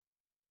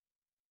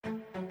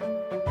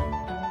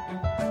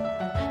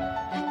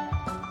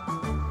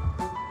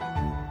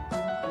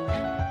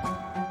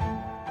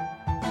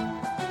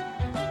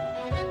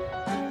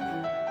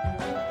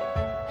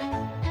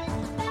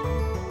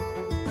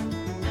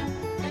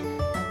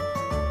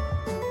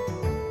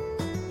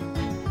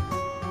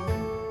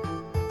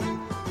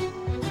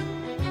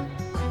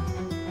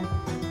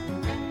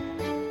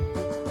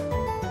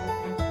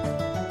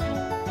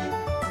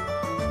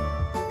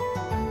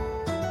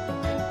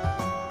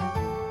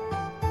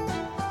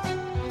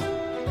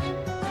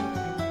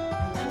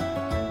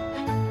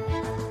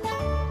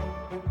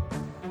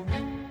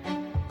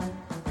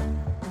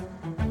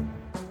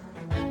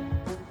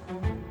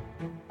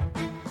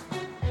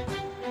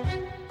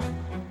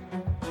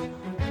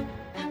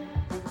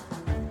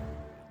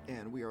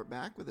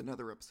back with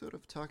another episode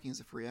of Talking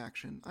as a Free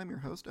Action. I'm your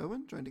host,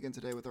 Owen, joined again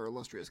today with our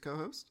illustrious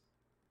co-host.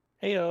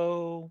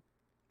 Heyo!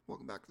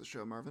 Welcome back to the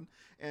show, Marvin.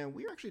 And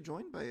we are actually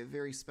joined by a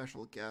very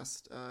special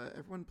guest.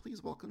 Everyone,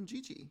 please welcome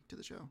Gigi to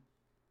the show.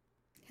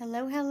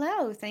 Hello,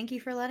 hello. Thank you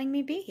for letting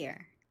me be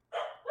here.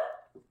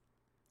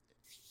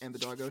 And the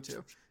doggo,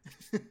 too.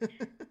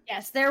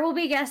 Yes, there will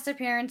be guest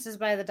appearances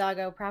by the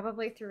doggo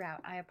probably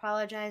throughout. I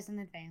apologize in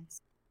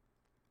advance.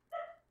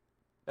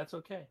 That's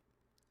okay.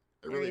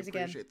 I really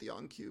appreciate the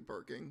on-cue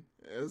barking,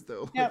 as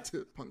though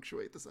to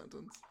punctuate the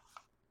sentence.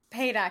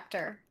 Paid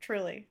actor,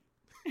 truly.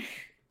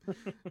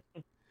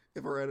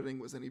 If our editing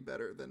was any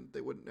better, then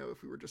they wouldn't know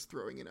if we were just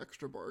throwing in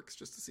extra barks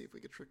just to see if we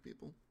could trick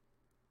people.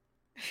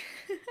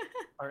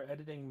 Our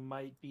editing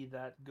might be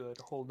that good.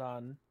 Hold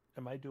on.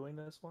 Am I doing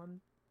this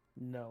one?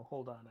 No,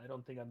 hold on. I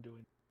don't think I'm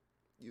doing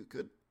it. You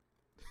could,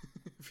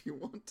 if you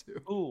want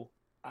to. Ooh,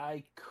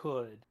 I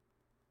could.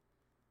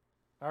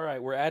 All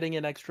right, we're adding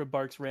in extra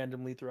barks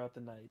randomly throughout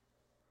the night.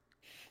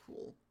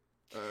 Cool.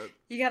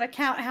 You gotta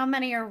count how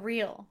many are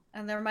real,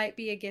 and there might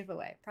be a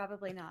giveaway.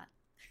 Probably not.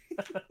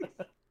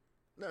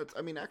 No,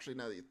 actually,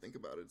 now that you think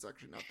about it, it's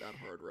actually not that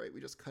hard, right? We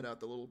just cut out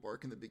the little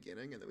bark in the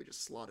beginning, and then we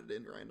just slot it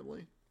in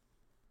randomly.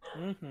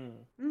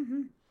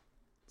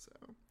 So,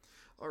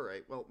 all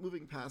right. Well,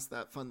 moving past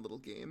that fun little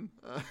game,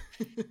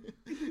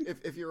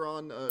 if you're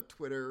on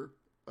Twitter,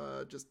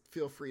 just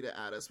feel free to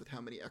add us with how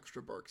many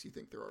extra barks you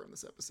think there are in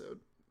this episode.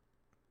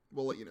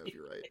 We'll let you know if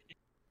you're right.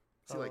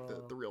 See, like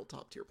the real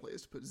top tier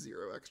players to put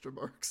 0 extra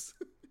barks.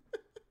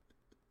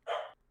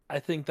 I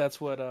think that's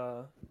what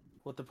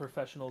the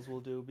professionals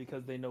will do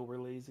because they know we're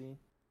lazy.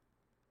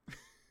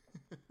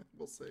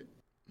 We'll see.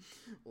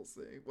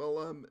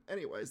 Well,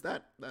 anyways,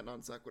 that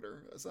non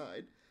sequitur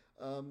aside,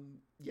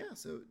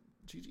 so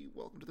Gigi,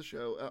 welcome to the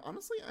show.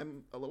 Honestly,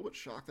 I'm a little bit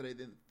shocked that I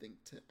didn't think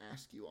to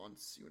ask you on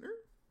sooner.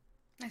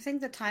 I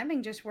think the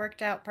timing just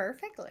worked out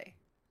perfectly.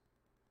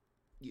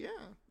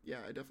 Yeah,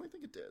 I definitely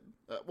think it did.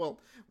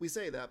 Well, we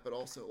say that, but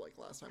also, like,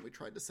 last time we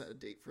tried to set a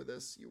date for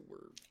this, you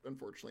were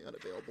unfortunately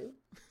unavailable.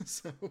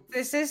 So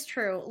this is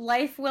true.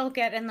 Life will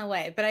get in the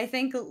way, but I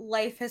think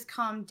life has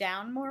calmed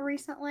down more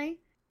recently.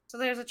 So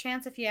there's a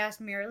chance if you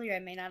asked me earlier, I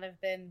may not have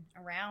been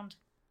around.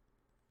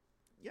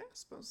 Yeah, I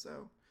suppose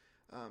so.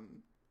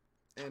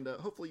 And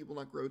hopefully you will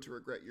not grow to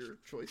regret your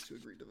choice to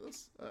agree to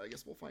this. I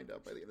guess we'll find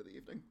out by the end of the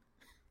evening.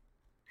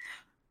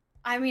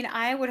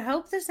 I would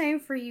hope the same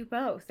for you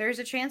both. There's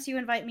a chance you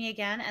invite me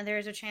again, and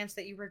there's a chance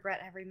that you regret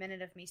every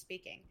minute of me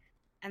speaking.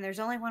 And there's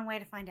only one way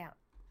to find out.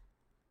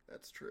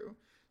 That's true.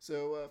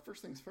 So,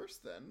 first things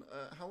first then,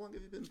 how long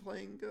have you been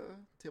playing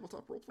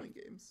tabletop role-playing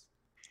games?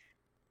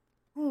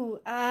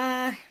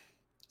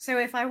 So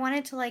if I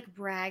wanted to,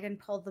 brag and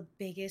pull the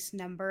biggest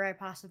number I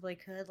possibly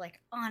could,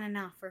 on and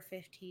off for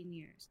 15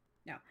 years.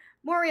 No.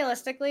 More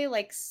realistically,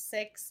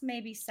 6,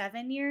 maybe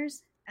 7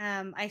 years.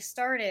 I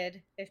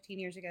started 15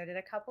 years ago, did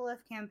a couple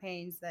of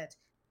campaigns that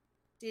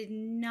did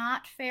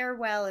not fare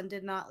well and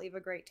did not leave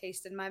a great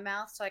taste in my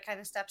mouth, so I kind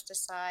of stepped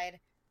aside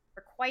for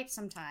quite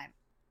some time.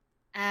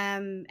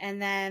 And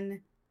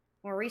then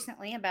more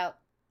recently, about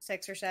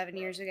 6 or 7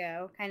 years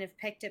ago, kind of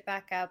picked it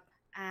back up,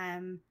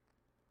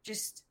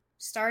 just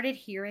started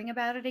hearing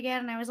about it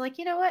again, and I was like,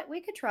 you know what, we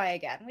could try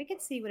again. We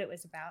could see what it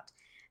was about.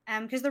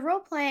 Because the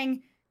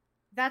role-playing,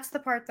 that's the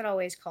part that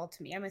always called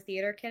to me. I'm a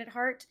theater kid at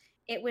heart.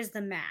 It was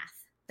the math.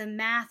 The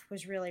math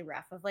was really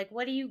rough of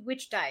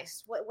which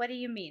dice? What do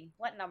you mean?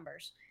 What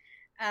numbers?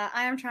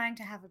 I am trying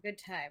to have a good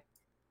time.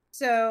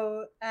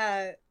 So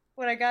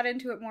when I got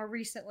into it more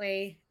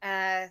recently,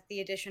 the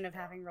addition of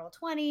having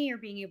Roll20 or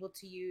being able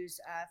to use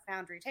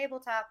Foundry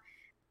Tabletop,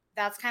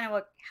 that's kind of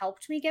what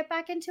helped me get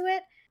back into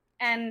it.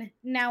 And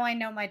now I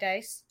know my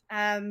dice.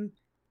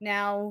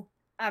 Now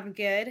I'm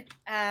good.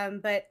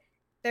 But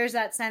there's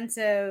that sense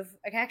of,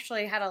 I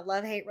actually had a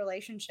love-hate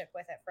relationship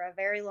with it for a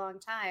very long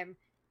time.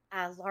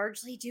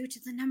 Largely due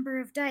to the number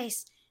of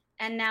dice,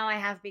 and now I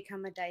have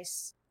become a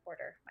dice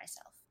hoarder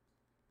myself.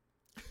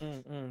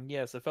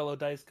 Yes, a fellow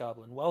dice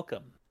goblin.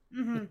 Welcome.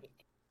 Mm-hmm.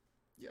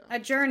 Yeah. A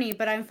journey,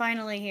 but I'm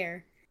finally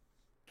here.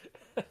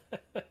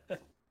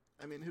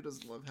 Who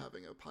doesn't love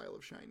having a pile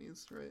of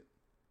shinies, right?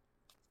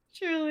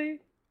 Truly.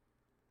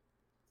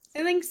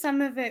 I think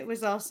some of it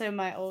was also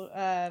my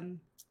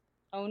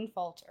own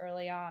fault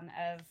early on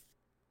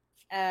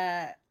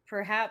of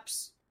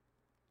perhaps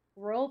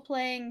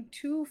role-playing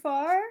too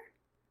far.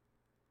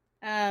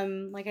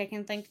 I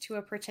can think to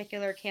a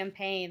particular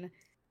campaign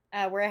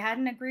where I had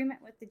an agreement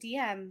with the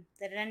DM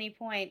that at any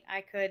point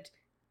I could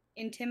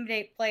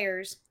intimidate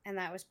players, and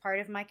that was part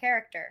of my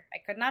character. I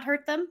could not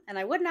hurt them, and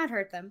I would not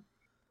hurt them,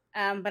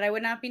 but I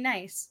would not be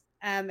nice.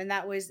 And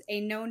that was a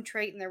known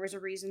trait, and there was a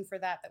reason for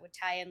that would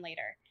tie in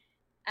later.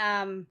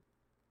 I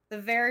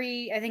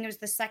think it was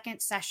the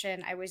second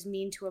session, I was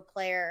mean to a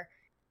player,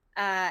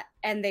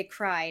 and they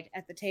cried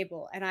at the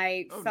table, and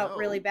I felt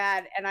really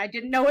bad, and I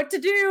didn't know what to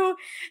do,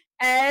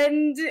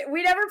 and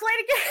we never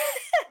played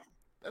again.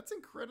 That's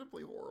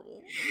incredibly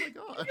horrible. Oh my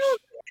gosh.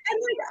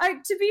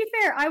 And to be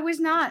fair,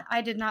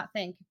 I did not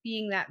think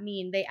being that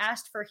mean. They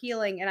asked for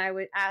healing, and I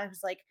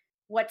was like,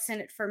 what's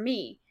in it for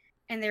me?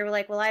 And they were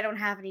like, well, I don't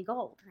have any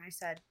gold. And I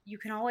said, you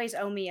can always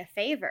owe me a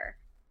favor.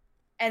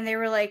 And they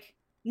were like,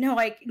 no,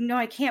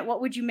 I can't.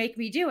 What would you make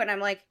me do? And I'm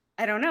like,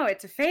 I don't know.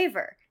 It's a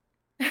favor.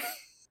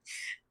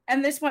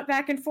 And this went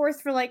back and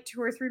forth for like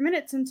 2 or 3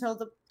 minutes until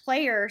the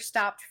player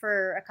stopped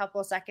for a couple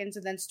of seconds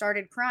and then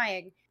started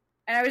crying.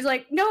 And I was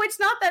like, no, it's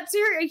not that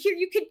serious. Here,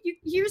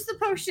 here's the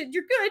potion.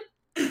 You're good.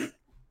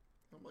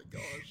 Oh my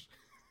gosh.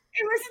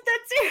 It wasn't that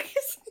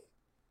serious.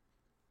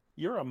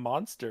 You're a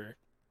monster.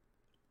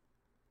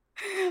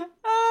 Oh,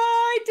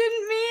 I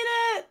didn't mean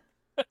it.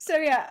 So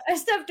yeah, I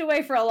stepped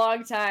away for a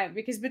long time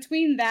because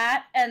between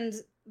that and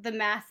the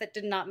math that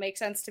did not make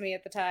sense to me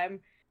at the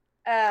time,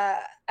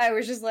 I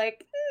was just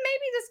like,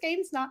 maybe this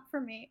game's not for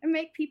me. And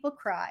make people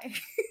cry.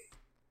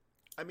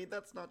 I mean,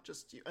 that's not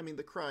just you. I mean,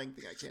 the crying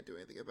thing I can't do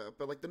anything about,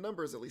 but like the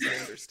numbers at least I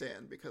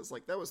understand because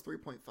like that was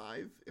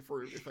 3.5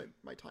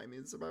 my time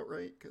is about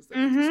right because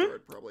that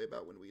started probably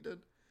about when we did.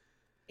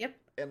 Yep.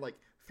 And like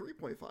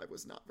 3.5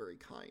 was not very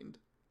kind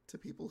to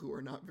people who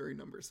are not very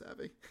number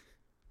savvy.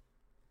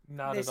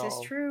 Not at all. This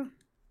is true.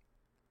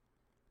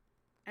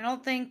 I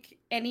don't think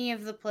any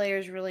of the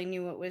players really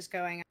knew what was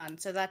going on,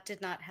 so that did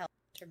not help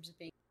in terms of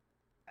being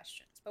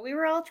questions. But we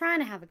were all trying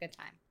to have a good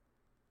time.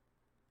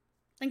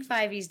 I think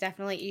 5e is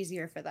definitely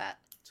easier for that.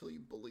 Until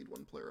you bullied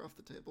one player off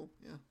the table.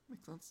 Yeah,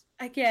 makes sense.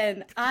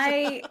 Again,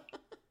 I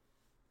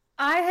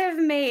have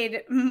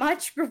made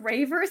much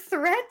graver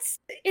threats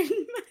in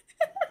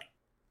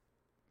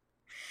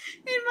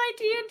my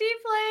D&D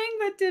playing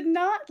that did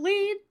not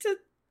lead to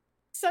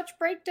such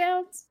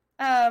breakdowns.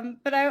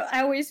 But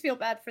I always feel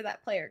bad for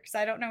that player because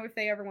I don't know if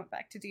they ever went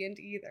back to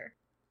D&D either.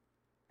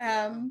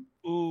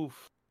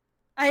 Oof.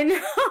 I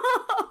know.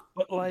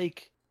 But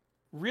like,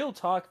 real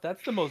talk,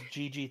 that's the most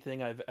Gigi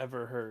thing I've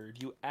ever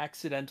heard. You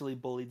accidentally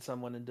bullied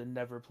someone into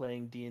never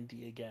playing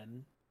D&D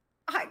again.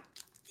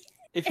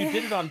 If you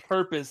did it on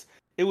purpose,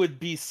 it would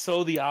be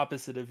so the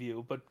opposite of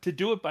you. But to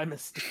do it by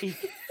mistake...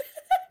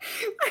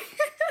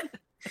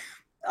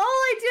 All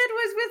I did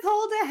was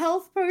withhold a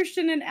health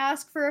potion and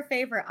ask for a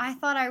favor. I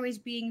thought I was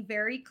being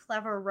very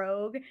clever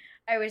rogue.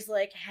 I was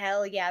like,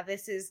 hell yeah,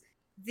 this is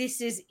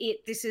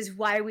it. This is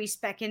why we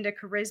spec into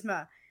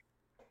charisma.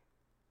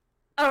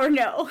 Oh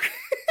no.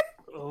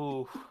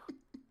 Oh.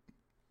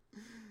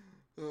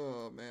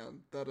 Oh man,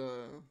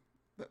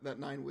 that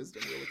 9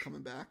 wisdom really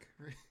coming back,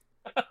 right?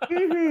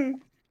 Mm-hmm.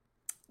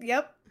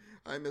 Yep.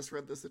 I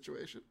misread the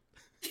situation.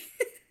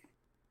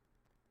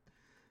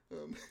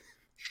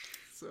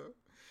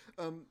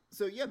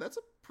 So yeah, that's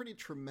a pretty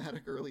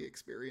traumatic early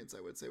experience,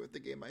 I would say, with the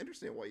game. I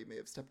understand why you may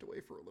have stepped away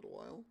for a little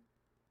while.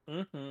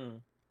 Mm-hmm.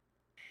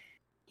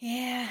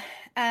 Yeah.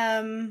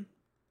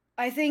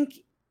 I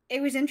think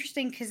it was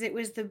interesting because it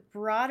was the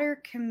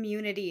broader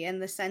community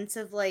and the sense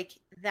of like,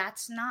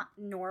 that's not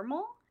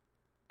normal,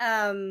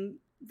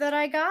 that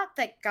I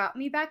got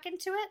me back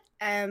into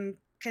it.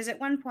 Because at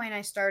one point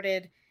I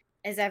started,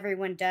 as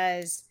everyone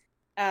does,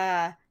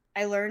 I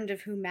learned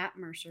of who Matt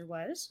Mercer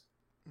was.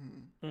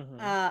 Mm-hmm.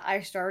 I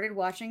started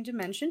watching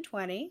Dimension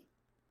 20.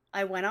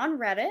 I went on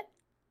Reddit.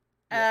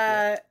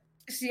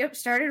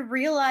 Started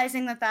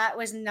realizing that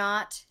was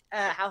not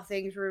how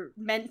things were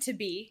meant to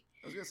be.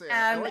 I was gonna say,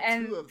 I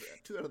like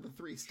two out of the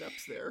 3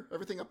 steps there.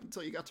 Everything up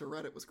until you got to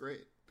Reddit was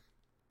great.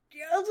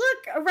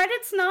 Look,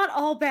 Reddit's not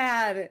all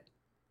bad.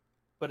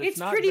 But it's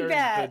not pretty very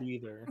bad. good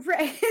either.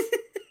 Right.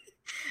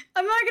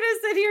 I'm not gonna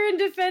sit here and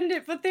defend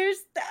it, but there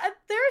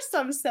are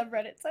some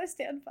subreddits I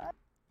stand by.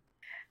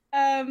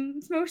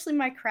 It's mostly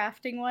my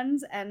crafting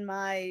ones and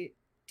my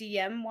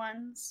DM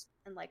ones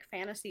and like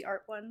fantasy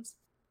art ones.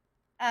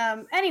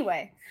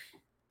 Anyway,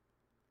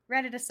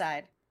 Reddit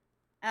aside,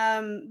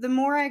 the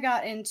more I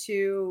got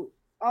into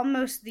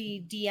almost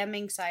the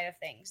DMing side of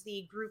things,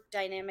 the group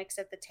dynamics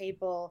at the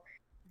table,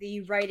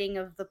 the writing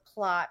of the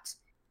plot,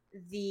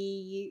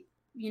 the,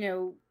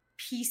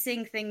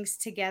 piecing things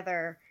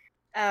together,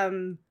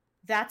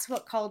 that's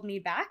what called me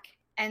back.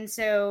 And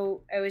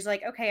so I was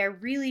like, okay, I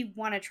really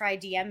want to try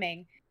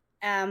DMing.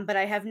 But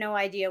I have no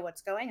idea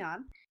what's going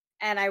on,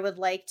 and I would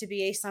like to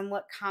be a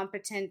somewhat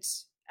competent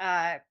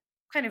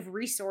kind of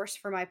resource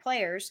for my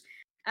players.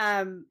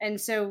 And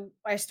so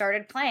I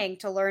started playing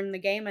to learn the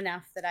game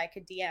enough that I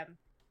could DM.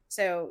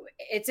 So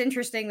it's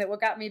interesting that what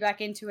got me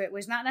back into it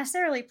was not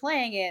necessarily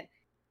playing it,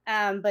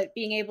 but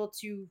being able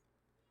to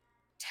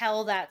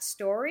tell that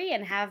story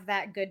and have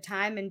that good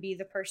time and be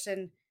the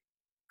person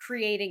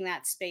creating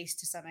that space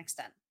to some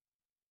extent.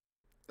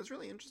 That's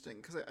really interesting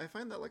because I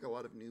find that like a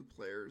lot of new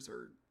players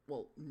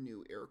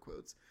new air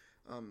quotes,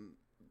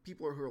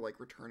 people who are like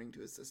returning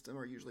to a system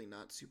are usually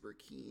not super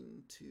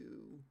keen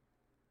to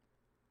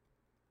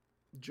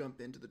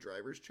jump into the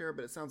driver's chair,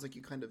 but it sounds like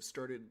you kind of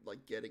started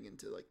like getting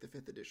into like the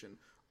 5th edition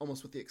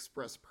almost with the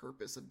express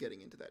purpose of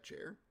getting into that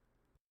chair.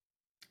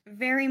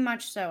 Very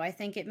much so. I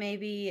think it may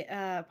be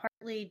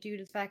partly due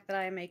to the fact that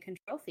I am a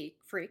control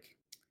freak,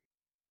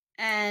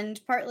 and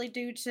partly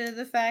due to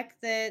the fact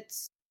that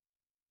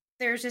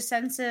there's a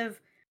sense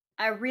of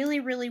I really,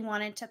 really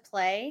wanted to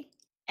play,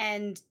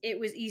 and it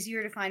was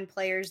easier to find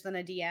players than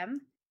a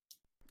DM.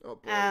 Oh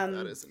boy,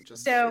 that isn't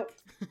just so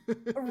like...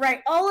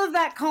 right, all of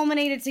that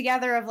culminated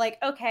together of like,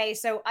 okay,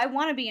 so I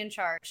want to be in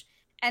charge,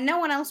 and no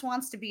one else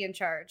wants to be in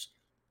charge.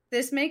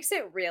 This makes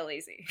it real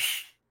easy.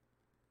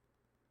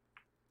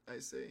 I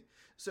see.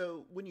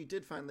 So when you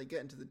did finally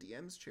get into the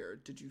DM's chair,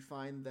 did you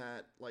find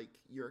that like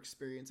your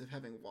experience of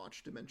having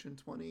watched Dimension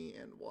 20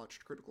 and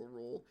watched Critical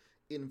Role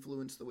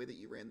influenced the way that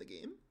you ran the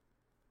game?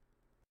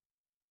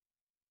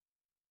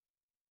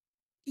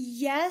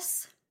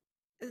 Yes,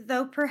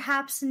 though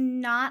perhaps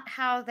not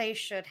how they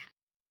should have.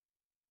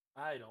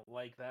 I don't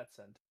like that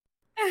sentence.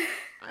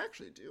 I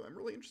actually do. I'm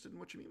really interested in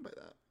what you mean by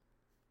that.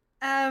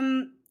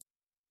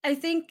 I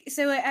think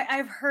so.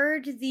 I've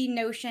heard the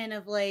notion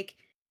of like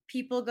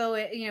people go,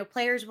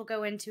 players will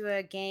go into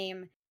a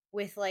game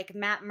with like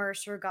Matt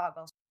Mercer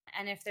goggles,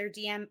 and if their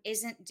DM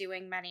isn't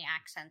doing many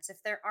accents,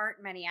 if there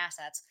aren't many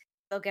assets,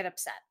 they'll get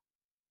upset.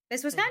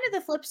 This was kind of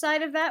the flip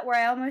side of that, where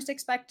I almost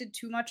expected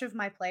too much of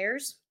my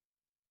players.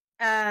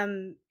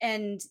 And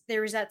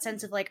there was that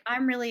sense of like,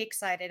 I'm really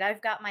excited.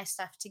 I've got my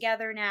stuff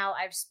together now.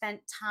 I've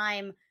spent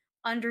time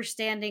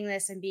understanding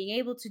this and being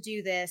able to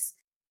do this,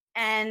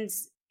 and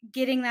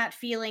getting that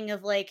feeling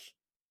of like,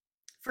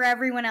 for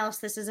everyone else,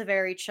 this is a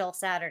very chill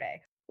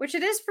Saturday, which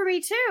it is for me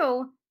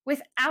too,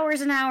 with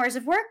hours and hours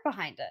of work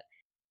behind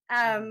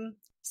it.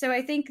 So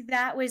I think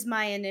that was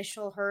my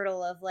initial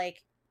hurdle of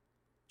like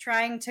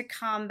trying to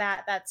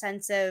combat that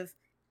sense of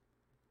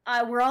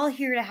we're all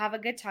here to have a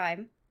good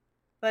time,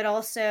 but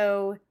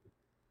also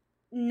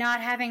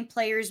not having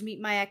players meet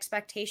my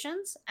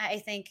expectations. I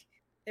think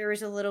there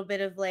was a little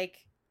bit of like,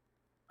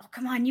 oh,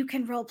 come on, you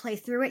can role play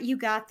through it. You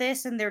got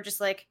this. And they're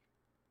just like,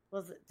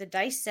 well, the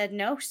dice said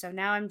no, so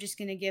now I'm just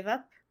going to give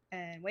up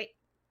and wait,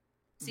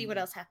 see what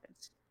else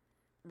happens.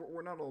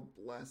 We're not all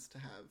blessed to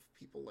have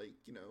people like,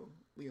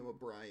 Liam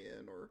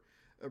O'Brien or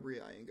Aubrey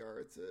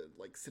Iyengar to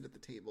like sit at the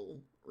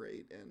table,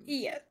 right?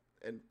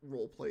 And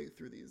role play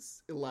through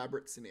these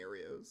elaborate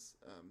scenarios.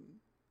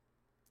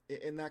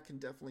 And that can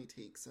definitely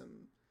take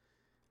some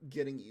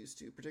getting used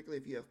to,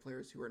 particularly if you have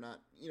players who are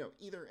not,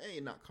 either A,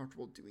 not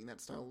comfortable doing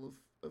that style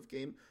of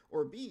game,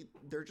 or B,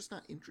 they're just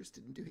not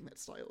interested in doing that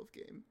style of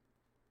game.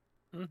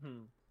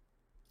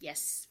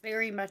 Yes,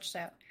 very much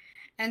so.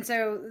 And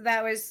so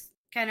that was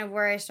kind of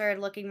where I started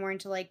looking more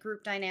into like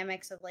group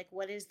dynamics of like,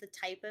 what is the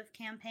type of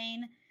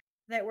campaign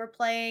that we're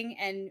playing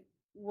and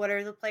what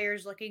are the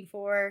players looking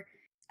for?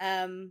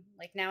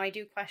 Like now I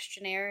do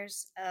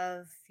questionnaires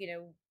of,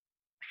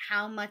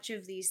 how much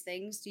of these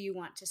things do you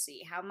want to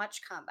see? How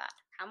much combat?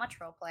 How much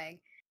role playing?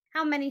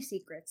 How many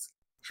secrets?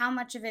 How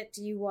much of it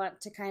do you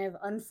want to kind of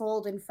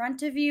unfold in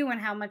front of you?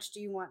 And how much do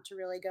you want to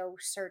really go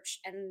search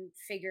and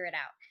figure it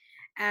out?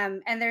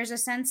 And there's a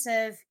sense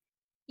of,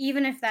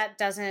 even if that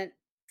doesn't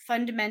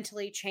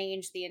fundamentally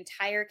change the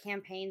entire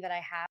campaign that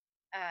I have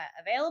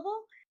available,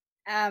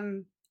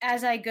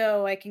 as I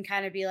go, I can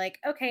kind of be like,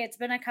 okay, it's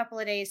been a couple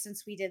of days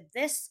since we did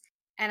this,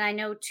 and I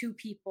know 2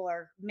 people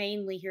are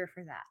mainly here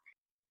for that.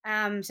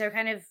 So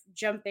kind of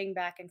jumping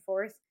back and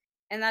forth.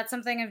 And that's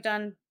something I've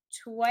done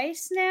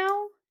twice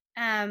now.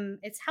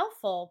 It's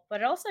helpful,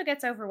 but it also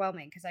gets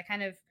overwhelming because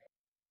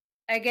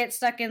I get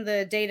stuck in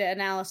the data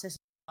analysis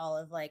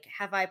of like,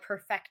 have I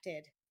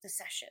perfected the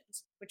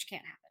sessions, which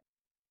can't happen.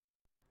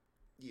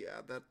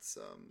 Yeah, that's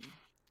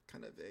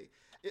kind of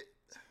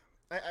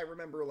I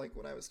remember like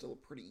when I was still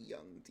a pretty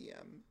young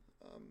DM,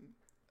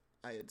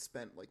 I had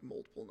spent like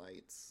multiple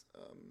nights,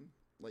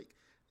 like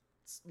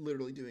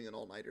literally doing an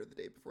all-nighter the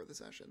day before the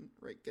session,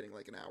 right? Getting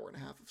like an hour and a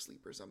half of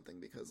sleep or something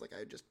because like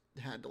I just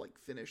had to like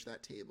finish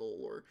that table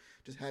or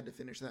just had to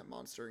finish that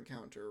monster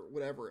encounter,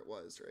 whatever it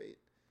was, right?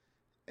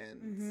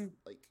 And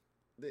like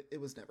it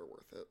was never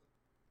worth it.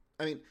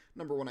 I mean,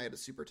 number one, I had a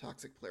super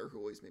toxic player who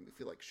always made me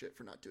feel like shit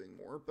for not doing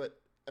more. But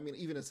I mean,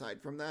 even aside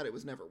from that, it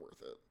was never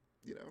worth it,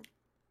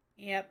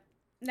 Yep.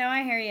 No,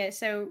 I hear you.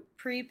 So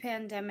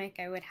pre-pandemic,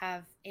 I would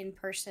have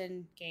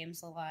in-person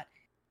games a lot.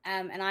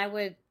 And I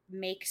would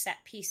make set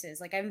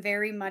pieces. Like I'm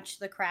very much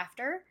the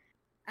crafter.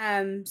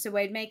 So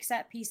I'd make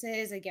set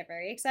pieces, I'd get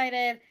very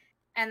excited.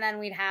 And then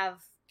we'd have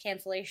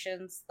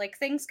cancellations. Like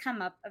things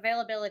come up,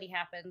 availability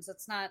happens.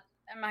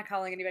 I'm not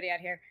calling anybody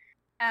out here.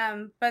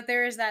 But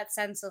there is that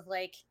sense of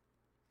like,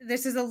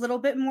 this is a little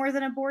bit more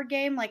than a board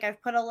game. Like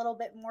I've put a little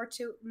bit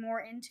more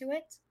into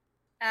it,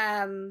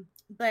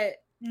 but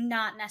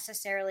not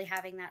necessarily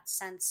having that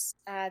sense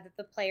that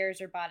the players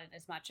are bought in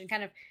as much. And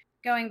kind of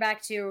going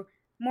back to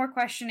more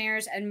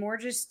questionnaires and more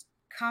just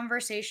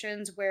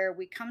conversations where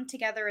we come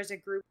together as a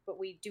group, but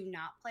we do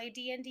not play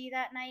D&D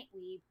that night.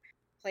 We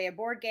play a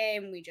board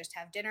game. We just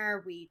have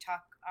dinner. We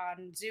talk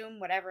on Zoom,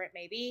 whatever it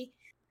may be.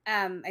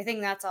 I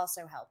think that's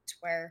also helped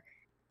where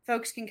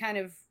folks can kind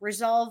of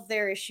resolve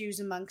their issues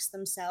amongst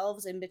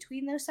themselves in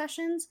between those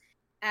sessions.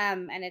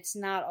 And it's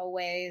not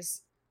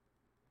always,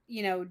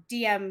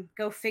 DM,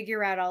 go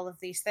figure out all of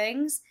these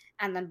things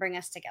and then bring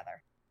us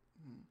together.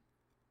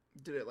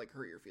 Did it like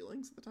hurt your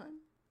feelings at the time?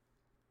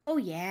 Oh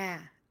yeah.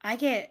 I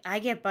get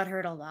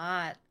butthurt a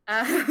lot.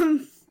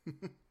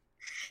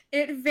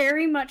 It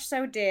very much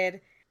so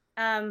did.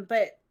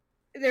 But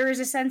there was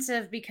a sense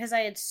of, because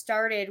I had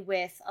started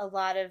with a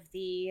lot of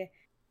the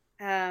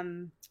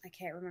I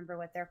can't remember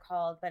what they're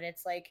called, but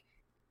it's like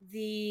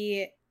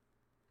the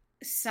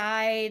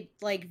side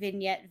like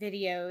vignette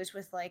videos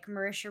with like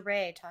Marisha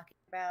Ray talking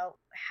about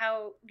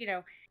how,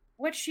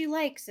 what she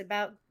likes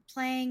about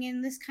playing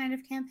in this kind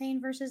of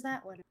campaign versus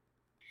that one.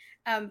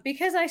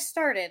 Because I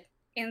started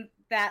in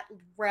that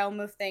realm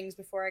of things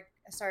before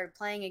I started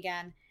playing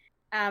again,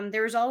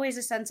 there was always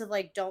a sense of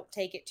like, don't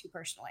take it too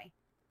personally.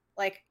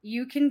 Like,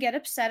 you can get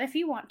upset if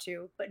you want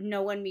to, but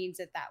no one means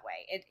it that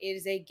way. It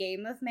is a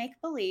game of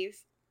make-believe.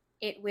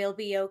 It will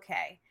be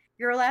okay.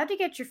 You're allowed to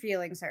get your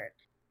feelings hurt,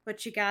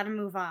 but you gotta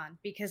move on,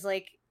 because,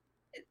 like,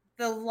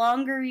 the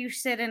longer you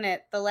sit in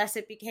it, the less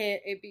it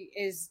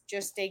is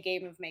just a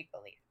game of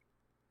make-believe.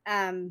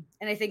 And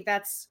I think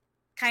that's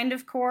kind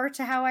of core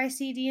to how I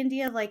see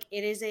D&D. Like,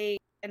 it is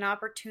an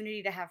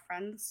opportunity to have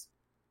friends,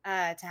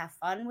 to have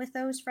fun with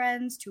those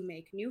friends, to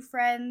make new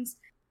friends,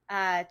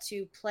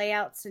 to play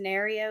out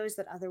scenarios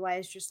that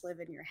otherwise just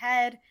live in your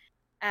head.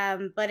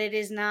 But it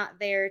is not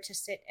there to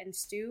sit and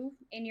stew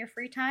in your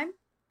free time.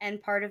 And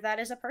part of that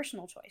is a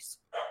personal choice.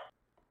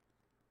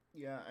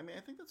 Yeah, I mean, I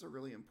think that's a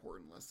really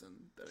important lesson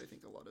that I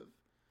think a lot of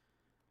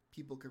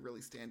people could really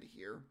stand to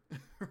hear,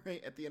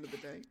 right? At the end of the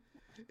day,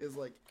 is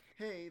like,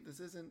 hey, this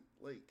isn't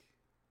like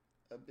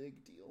a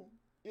big deal.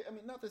 I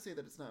mean, not to say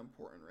that it's not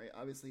important, right?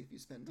 Obviously, if you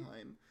spend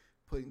time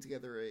putting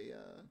together a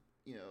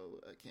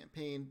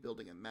campaign,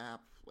 building a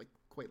map, like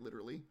quite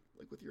literally,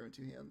 like with your own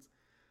two hands,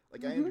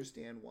 like I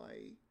understand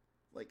why,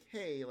 like,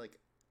 hey, like,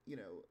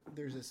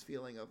 there's this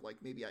feeling of like,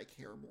 maybe I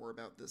care more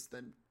about this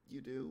than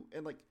you do,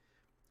 and like,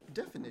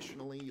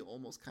 definitionally, you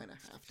almost kind of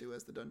have to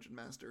as the dungeon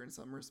master in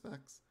some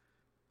respects,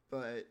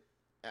 but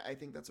I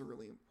think that's a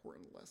really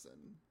important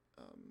lesson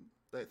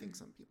that I think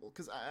some people,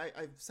 because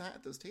I've sat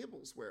at those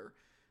tables where,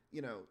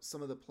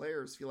 some of the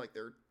players feel like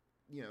they're,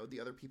 the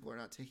other people are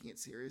not taking it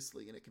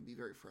seriously, and it can be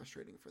very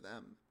frustrating for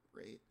them,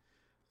 right?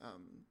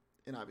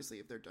 And obviously,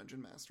 if they're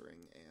dungeon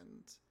mastering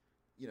and,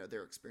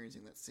 they're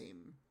experiencing that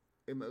same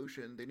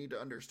emotion, they need to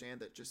understand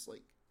that just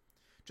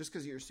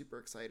because you're super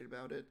excited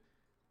about it,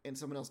 and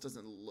someone else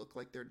doesn't look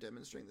like they're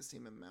demonstrating the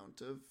same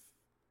amount of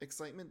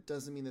excitement,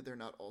 doesn't mean that they're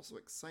not also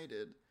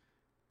excited,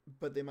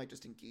 but they might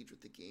just engage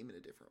with the game in a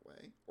different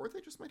way. Or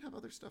they just might have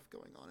other stuff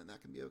going on, and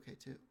that can be okay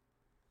too.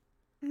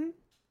 Mm-hmm.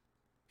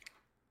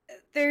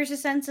 There's a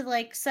sense of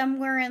like,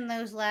 somewhere in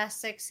those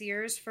last 6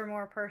 years, for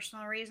more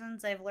personal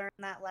reasons, I've learned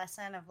that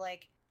lesson of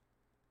like,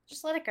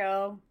 just let it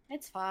go.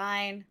 It's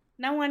fine.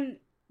 No one,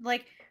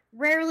 like,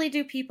 rarely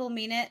do people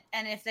mean it,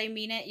 and if they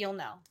mean it, you'll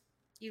know.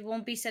 You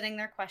won't be sitting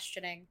there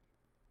questioning.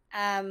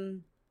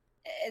 And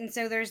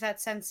so there's that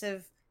sense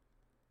of,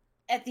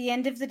 at the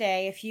end of the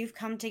day, if you've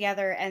come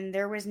together and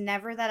there was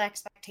never that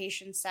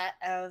expectation set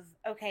of,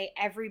 okay,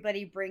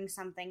 everybody brings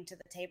something to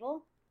the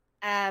table,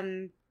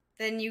 then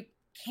you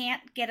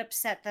can't get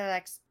upset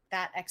that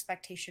that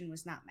expectation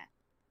was not met,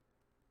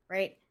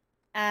 right?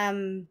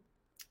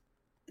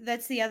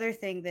 That's the other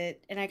thing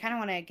that, and I kind of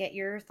want to get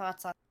your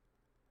thoughts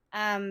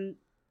on,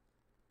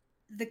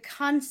 the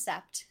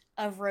concept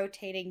of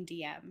rotating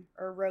DM,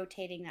 or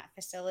rotating that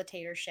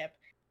facilitatorship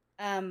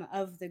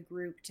of the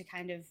group to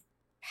kind of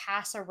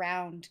pass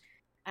around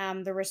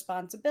the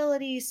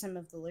responsibilities, some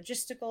of the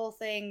logistical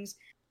things.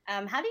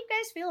 How do you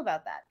guys feel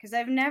about that? Because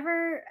I've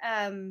never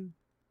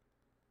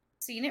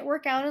seen it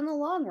work out in the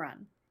long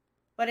run,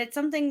 but it's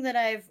something that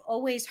I've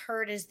always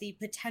heard as the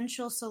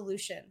potential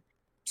solution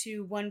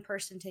to one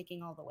person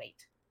taking all the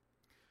weight.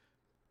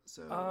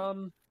 So,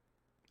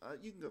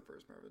 you can go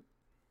first, Marvin.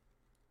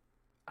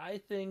 I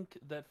think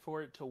that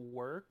for it to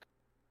work,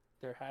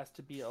 there has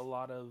to be a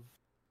lot of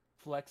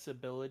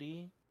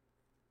flexibility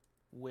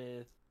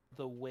with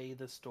the way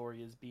the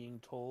story is being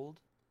told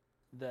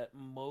that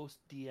most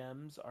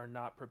DMs are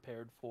not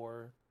prepared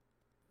for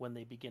when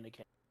they begin a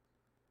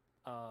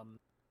campaign.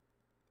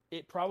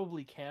 It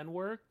probably can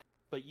work,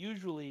 but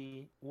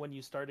usually when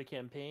you start a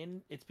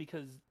campaign, it's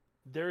because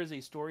there is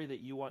a story that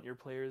you want your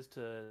players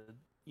to,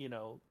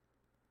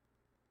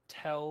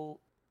 tell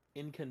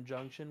in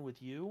conjunction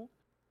with you,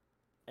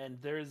 and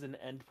there is an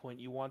endpoint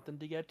you want them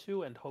to get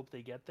to and hope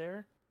they get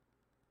there.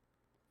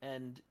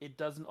 And it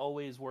doesn't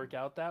always work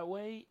out that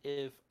way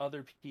if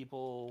other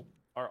people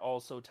are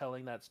also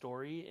telling that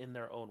story in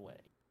their own way.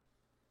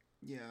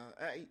 Yeah,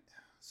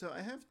 so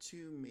I have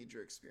two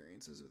major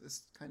experiences with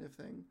this kind of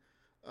thing.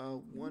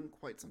 One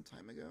quite some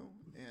time ago,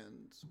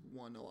 and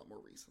one a lot more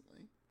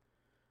recently.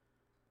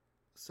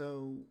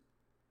 So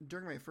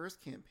during my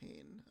first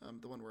campaign,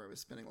 the one where I was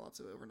spending lots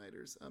of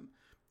overnighters,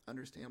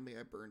 understandably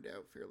I burned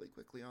out fairly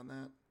quickly on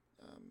that.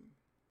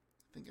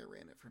 I think I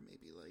ran it for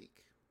maybe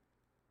like,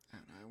 I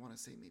don't know, I want to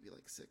say maybe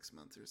like 6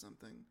 months or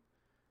something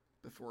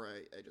before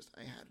I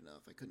had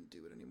enough. I couldn't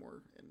do it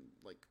anymore, and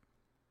like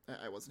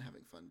I wasn't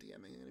having fun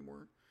DMing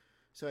anymore.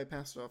 So I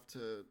passed it off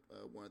to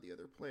one of the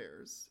other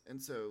players,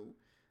 and so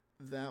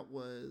that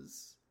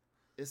was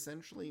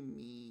essentially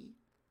me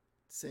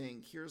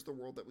saying, here's the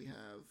world that we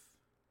have,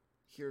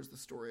 here's the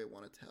story I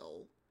want to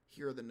tell,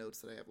 here are the notes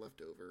that I have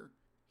left over,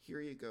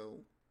 here you go,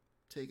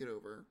 take it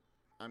over,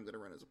 I'm going to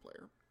run as a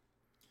player.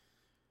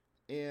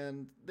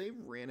 And they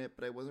ran it,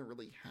 but I wasn't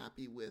really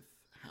happy with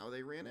how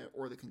they ran it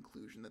or the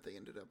conclusion that they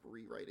ended up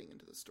rewriting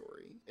into the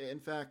story. In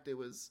fact, it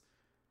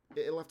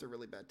left a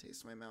really bad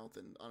taste in my mouth,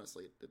 and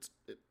honestly,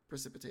 it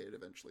precipitated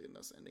eventually in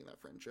us ending that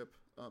friendship.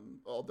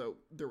 Although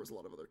there was a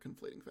lot of other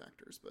conflating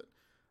factors, but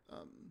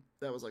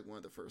that was like one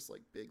of the first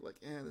like big like,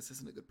 this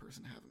isn't a good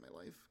person to have in my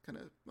life kind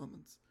of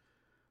moments.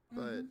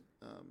 Mm-hmm.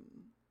 But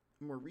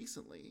more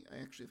recently,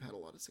 I actually have had a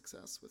lot of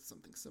success with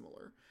something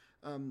similar.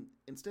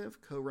 Instead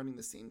of co-running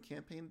the same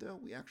campaign, though,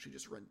 we actually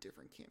just run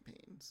different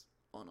campaigns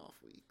on off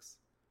weeks.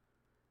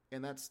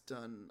 And that's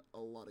done a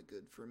lot of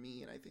good for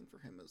me, and I think for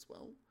him as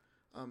well.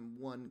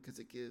 One, because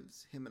it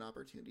gives him an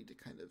opportunity to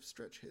kind of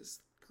stretch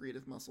his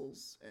creative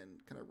muscles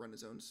and kind of run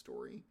his own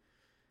story.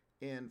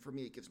 And for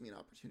me, it gives me an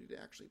opportunity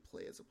to actually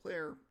play as a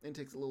player, and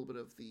takes a little bit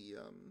of the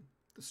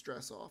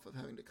stress off of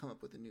having to come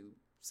up with a new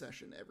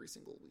session every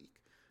single week,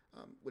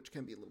 which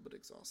can be a little bit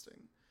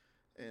exhausting.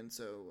 And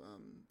so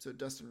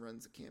Dustin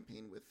runs a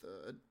campaign with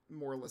a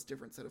more or less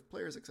different set of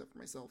players, except for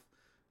myself,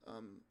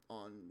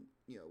 on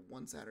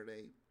one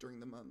Saturday during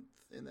the month,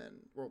 and then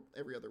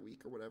every other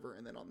week or whatever,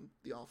 and then on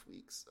the off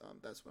weeks,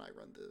 that's when I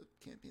run the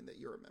campaign that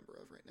you're a member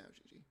of right now,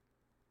 Gigi.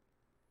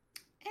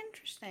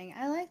 Interesting.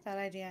 I like that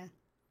idea.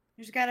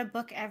 You just got to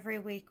book every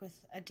week with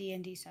a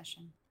D&D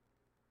session.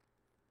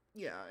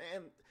 Yeah,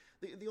 and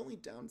the only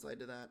downside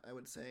to that, I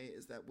would say,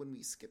 is that when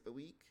we skip a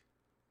week,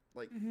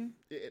 like,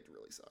 it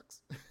really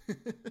sucks.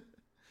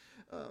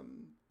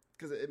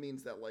 Because it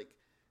means that, like,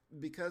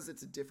 because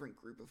it's a different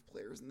group of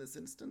players in this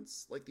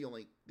instance, like, the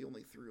only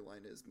through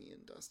line is me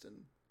and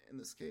Dustin in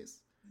this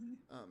case.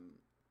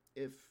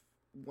 If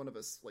one of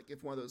us, like,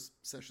 if one of those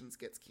sessions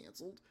gets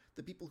canceled,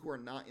 the people who are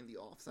not in the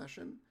off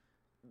session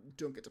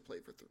don't get to play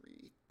for 3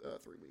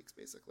 weeks,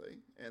 basically.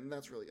 And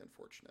that's really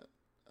unfortunate.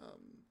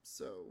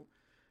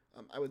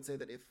 I would say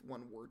that if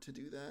one were to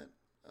do that,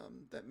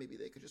 that maybe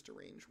they could just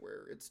arrange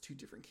where it's 2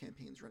 different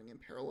campaigns running in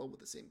parallel with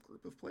the same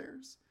group of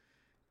players.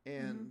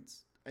 And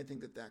I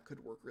think that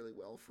could work really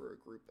well for a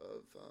group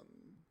of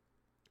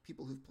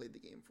people who've played the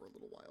game for a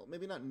little while.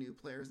 Maybe not new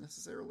players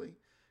necessarily,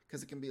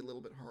 because it can be a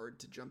little bit hard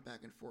to jump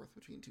back and forth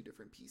between 2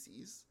 different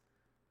PCs,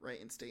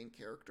 right, and stay in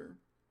character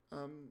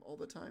all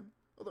the time.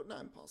 Although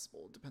not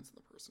impossible, it depends on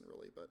the person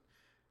really, but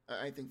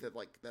I think that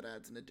like that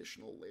adds an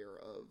additional layer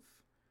of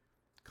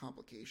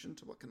complication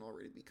to what can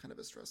already be kind of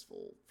a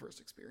stressful first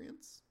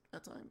experience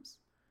at times.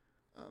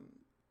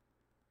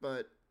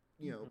 But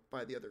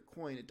by the other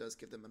coin, it does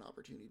give them an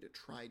opportunity to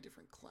try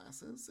different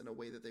classes in a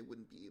way that they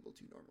wouldn't be able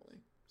to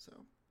normally. So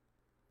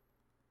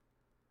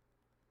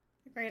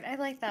great, I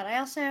like that. I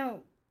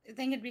also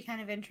think it'd be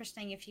kind of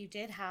interesting if you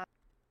did have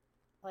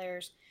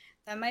players.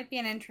 That might be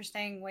an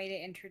interesting way to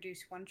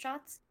introduce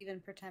one-shots, even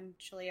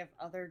potentially of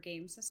other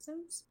game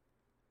systems,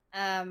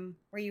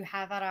 where you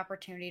have that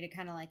opportunity to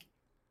kind of like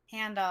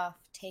hand off,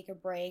 take a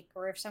break,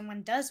 or if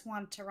someone does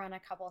want to run a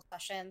couple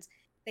sessions,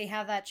 they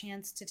have that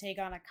chance to take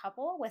on a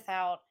couple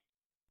without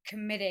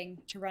committing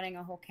to running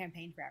a whole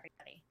campaign for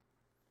everybody.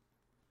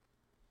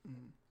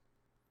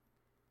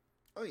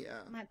 Oh yeah,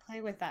 I might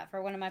play with that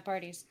for one of my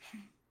parties.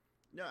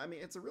 No, I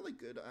mean, it's a really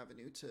good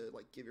avenue to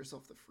like give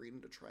yourself the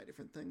freedom to try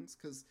different things,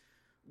 because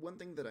one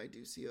thing that I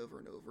do see over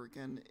and over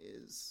again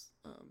is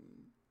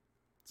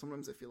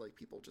sometimes I feel like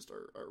people just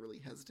are really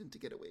hesitant to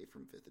get away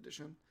from 5th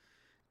edition,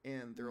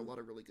 and there are a lot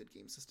of really good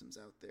game systems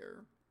out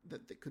there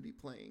that they could be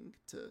playing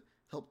to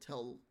help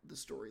tell the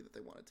story that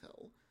they want to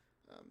tell.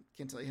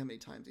 Can't tell you how many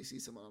times you see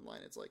someone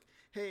online, it's like,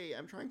 hey,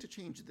 I'm trying to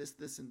change this,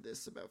 this, and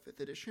this about 5th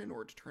edition,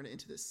 or to turn it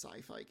into this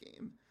sci-fi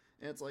game.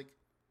 And it's like,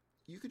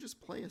 you could just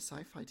play a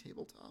sci-fi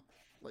tabletop.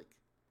 Like,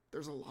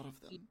 there's a lot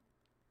of them,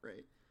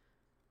 right?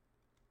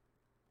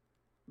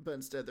 But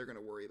instead, they're going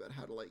to worry about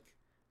how to, like,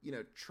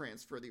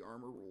 transfer the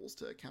armor rules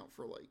to account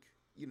for, like,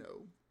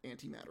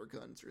 antimatter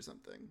guns or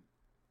something.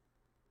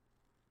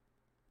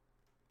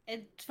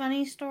 It's a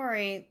funny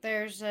story.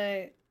 There's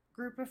a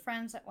group of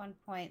friends at one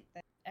point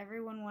that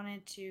everyone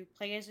wanted to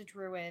play as a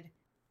druid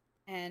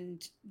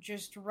and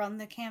just run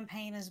the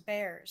campaign as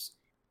bears.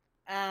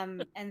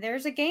 And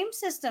there's a game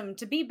system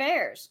to be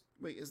bears.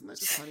 Wait, isn't that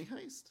just Honey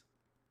Heist?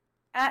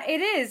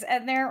 It is,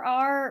 and there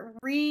are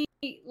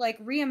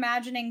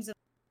reimaginings of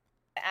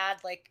to add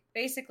like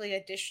basically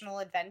additional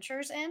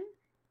adventures in.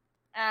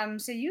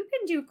 So you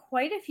can do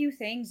quite a few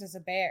things as a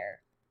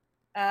bear.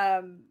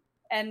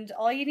 And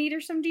all you need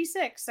are some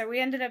D6. So we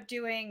ended up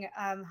doing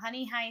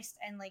Honey Heist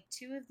and like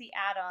 2 of the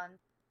add-ons.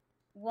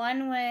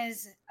 One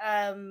was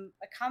a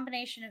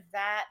combination of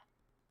that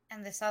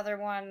and this other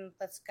one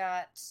that's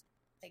got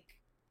like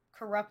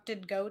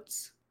corrupted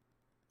goats,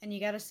 and you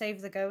got to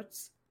save the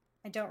goats.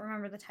 I don't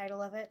remember the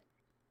title of it.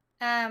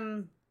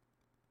 And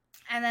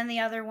then the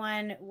other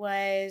one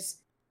was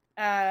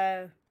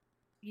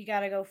you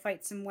got to go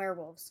fight some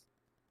werewolves.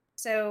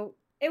 So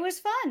it was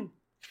fun.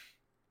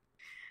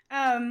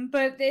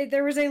 But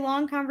there was a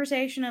long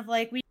conversation of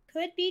like, we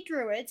could be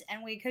druids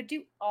and we could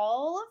do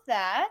all of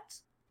that,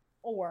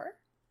 or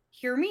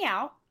hear me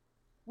out,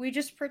 we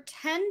just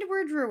pretend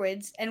we're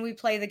druids and we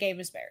play the game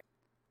as bears.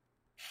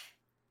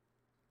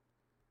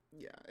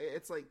 Yeah,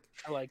 it's like...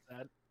 I like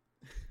that.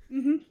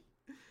 Mm-hmm.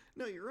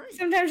 No, you're right.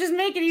 Sometimes just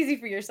make it easy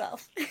for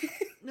yourself.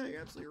 No,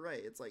 you're absolutely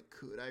right. It's like,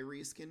 could I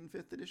reskin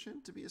 5th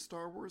edition to be a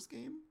Star Wars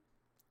game?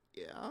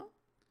 Yeah.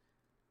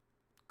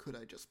 Could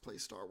I just play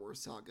Star Wars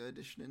Saga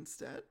Edition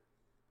instead?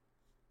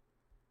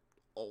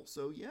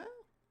 Also, yeah.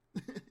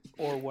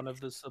 Or one of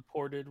the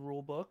supported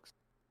rule books.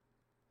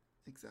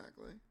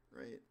 Exactly,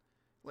 right?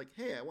 Like,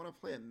 hey, I want to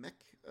play a mech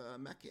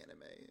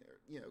anime,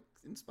 or,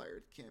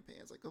 inspired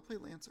campaigns. Like, go play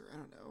Lancer. I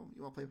don't know.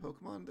 You want to play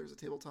Pokemon? There's a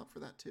tabletop for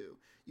that too.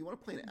 You want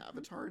to play an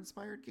Avatar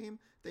inspired game?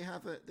 They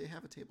have a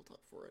tabletop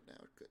for it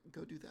now.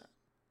 Go do that.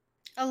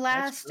 A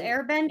Last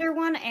Airbender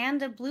one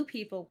and a Blue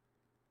People.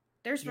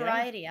 There's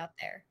variety out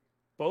there.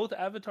 Both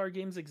Avatar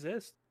games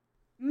exist.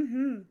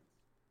 Mm-hmm.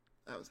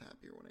 I was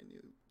happier when I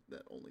knew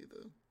that only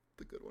the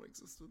good one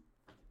existed.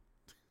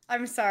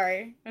 I'm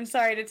sorry. I'm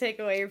sorry to take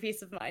away your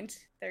peace of mind.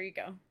 There you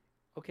go.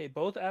 Okay,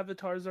 both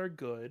Avatars are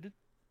good.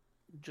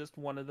 Just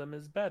one of them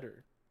is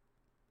better.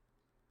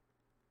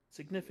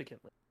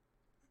 Significantly.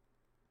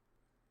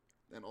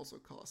 And also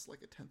costs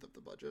like 1/10 of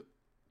the budget.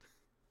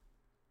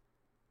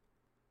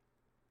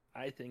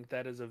 I think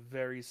that is a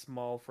very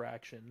small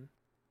fraction.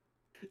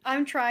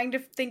 I'm trying to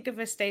think of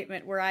a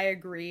statement where I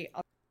agree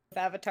with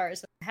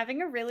Avatars. I'm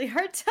having a really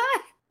hard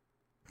time.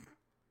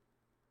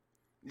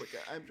 Look,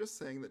 I'm just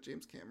saying that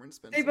James Cameron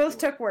spent... They both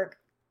took work.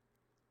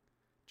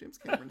 James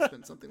Cameron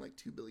spent something like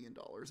 $2 billion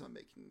on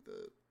making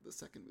the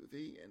second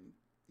movie,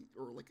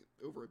 or like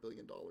over $1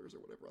 billion or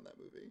whatever on that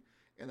movie.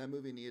 And that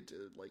movie needed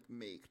to like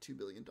make $2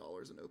 billion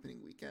in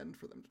opening weekend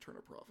for them to turn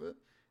a profit,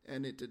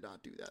 and it did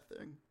not do that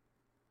thing.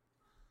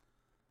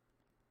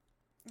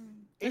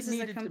 It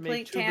needed to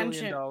make $2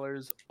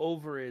 billion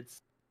over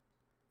its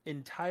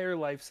entire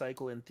life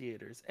cycle in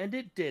theaters, and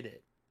it did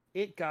it.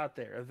 It got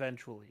there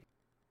eventually.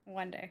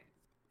 One day.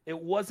 It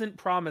wasn't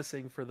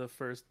promising for the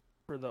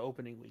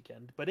opening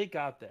weekend, but it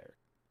got there.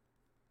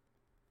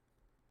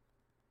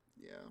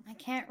 Yeah. I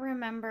can't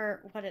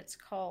remember what it's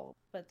called,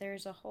 but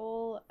there's a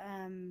whole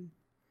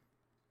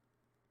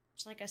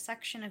it's like a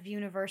section of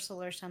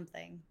Universal or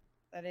something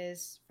that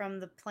is from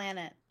the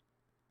planet.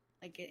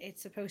 Like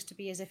it's supposed to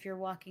be as if you're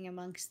walking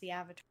amongst the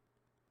Avatar.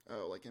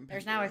 Oh, like in Pandora?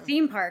 There's now a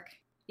theme park.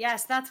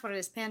 Yes, that's what it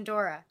is.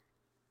 Pandora.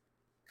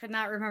 Could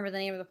not remember the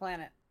name of the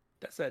planet.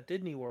 That's at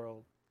Disney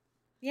World.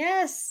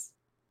 Yes.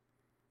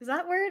 Is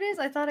that where it is?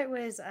 I thought it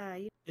was...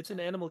 It's in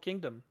Animal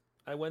Kingdom.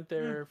 I went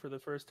there for the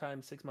first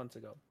time 6 months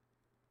ago.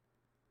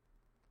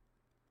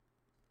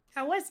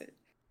 How was it?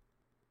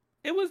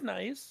 It was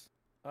nice.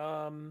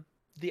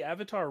 The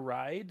Avatar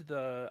ride,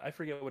 I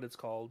forget what it's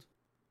called,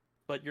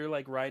 but you're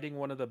like riding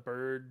one of the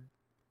bird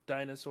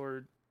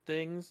dinosaur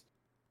things.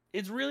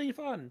 It's really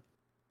fun.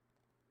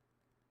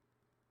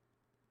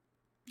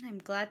 I'm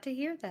glad to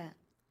hear that.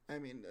 I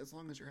mean, as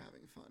long as you're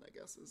having fun, I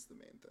guess, is the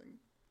main thing.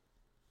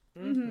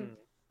 Mm-hmm.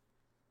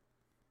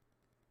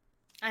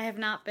 I have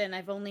not been.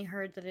 I've only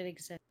heard that it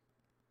exists.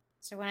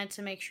 So I wanted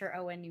to make sure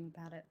Owen knew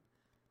about it.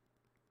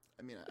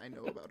 I mean, I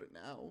know about it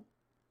now.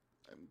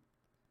 I'm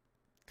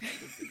kind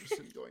of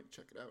interested in going to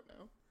check it out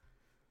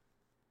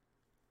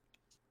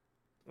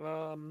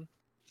now.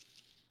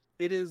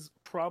 It is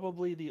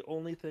probably the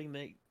only thing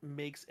that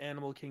makes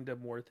Animal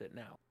Kingdom worth it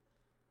now.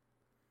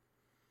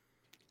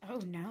 Oh,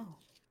 no.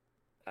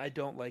 I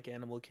don't like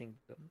Animal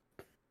Kingdom.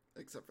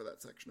 Except for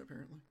that section,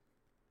 apparently.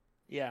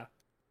 Yeah.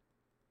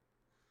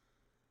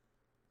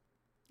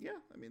 Yeah,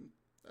 I mean,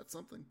 that's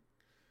something.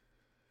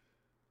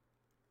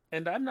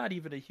 And I'm not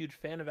even a huge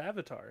fan of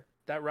Avatar.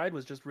 That ride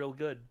was just real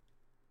good.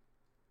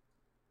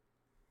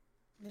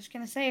 I'm just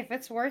gonna say, if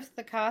it's worth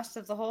the cost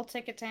of the whole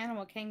ticket to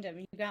Animal Kingdom,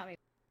 you got me.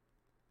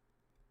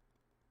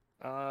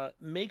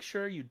 Make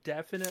sure you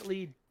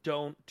definitely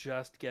don't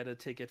just get a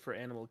ticket for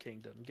Animal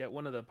Kingdom. Get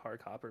one of the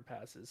park hopper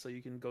passes so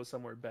you can go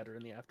somewhere better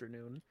in the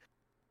afternoon.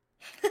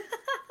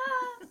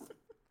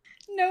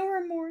 No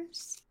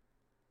remorse.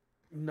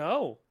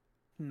 No.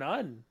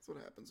 None. That's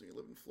what happens when you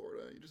live in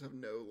Florida. You just have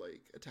no,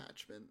 like,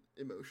 attachment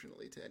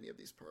emotionally to any of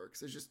these parks.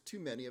 There's just too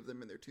many of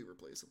them and they're too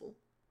replaceable.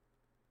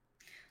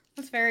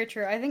 That's very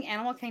true. I think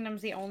Animal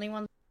Kingdom's the only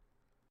one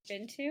I've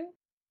been to.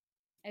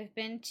 I've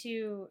been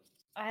to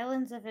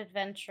Islands of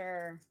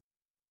Adventure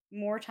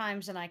more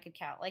times than I could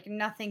count. Like,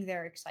 nothing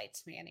there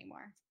excites me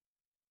anymore.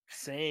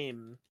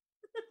 Same.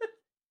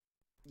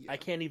 Yeah. I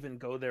can't even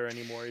go there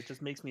anymore. It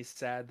just makes me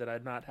sad that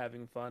I'm not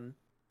having fun.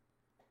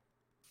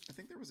 I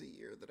think there was a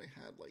year that I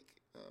had, like,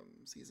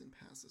 season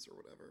passes or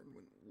whatever and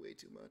went way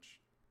too much.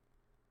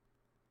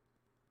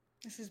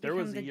 There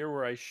was a year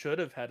where I should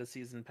have had a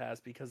season pass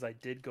because I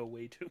did go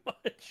way too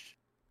much.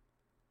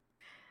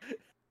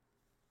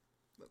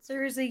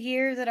 There was a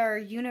year that our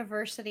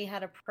university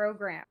had a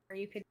program where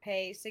you could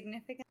pay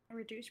significantly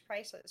reduced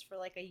prices for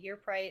like a year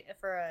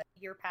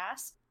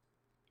pass,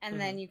 and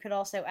then you could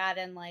also add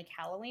in like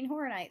Halloween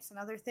Horror Nights and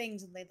other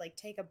things, and they'd like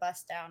take a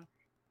bus down.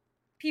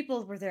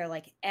 People were there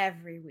like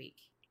every week.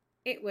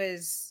 It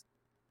was.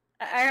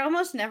 I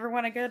almost never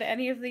want to go to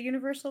any of the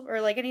Universal or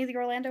like any of the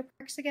Orlando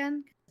parks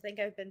again. I think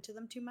I've been to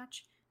them too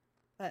much,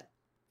 but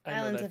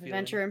Islands of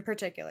Adventure in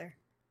particular.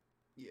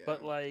 Yeah.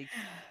 But like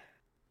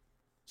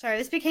Sorry,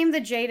 this became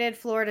the Jaded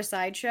Florida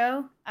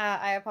Sideshow.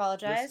 I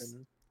apologize.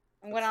 Listen,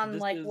 I went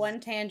on one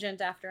tangent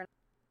after another.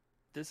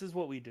 This is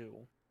what we do.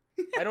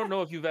 I don't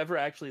know if you've ever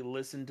actually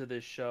listened to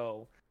this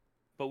show,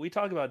 but we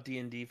talk about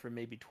D&D for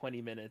maybe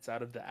 20 minutes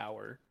out of the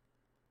hour.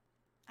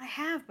 I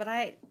have, but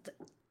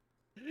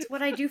it's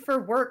what I do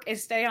for work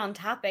is stay on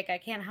topic. I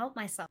can't help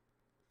myself.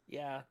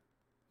 Yeah.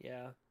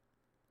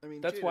 I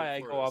mean, that's Jaded why I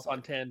Florida go off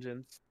on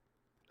tangents.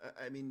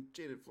 I mean,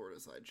 Jaded Florida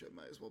Sideshow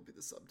might as well be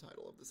the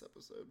subtitle of this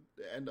episode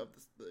and of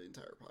the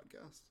entire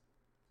podcast.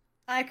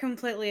 I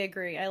completely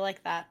agree. I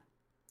like that.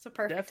 It's a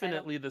perfect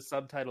Definitely title. The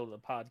subtitle of the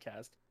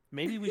podcast.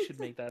 Maybe we should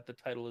make that the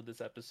title of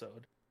this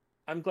episode.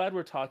 I'm glad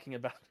we're talking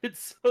about it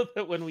so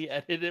that when we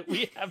edit it,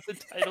 we have the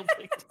title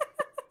picked.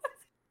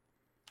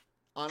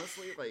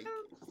 Honestly, like,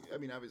 I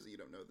mean, obviously you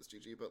don't know this,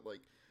 Gigi, but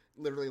like,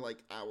 literally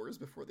like hours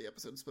before the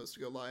episode's supposed to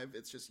go live,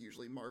 it's just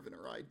usually Marvin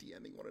or I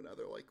DMing one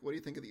another, like, what do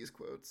you think of these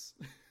quotes?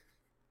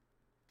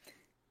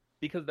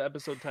 Because the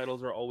episode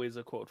titles are always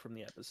a quote from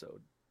the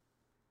episode.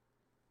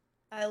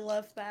 I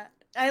love that.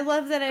 I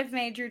love that I've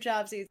made your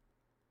jobs easy.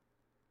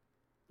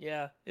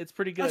 Yeah, it's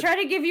pretty good. I'll try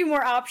to give you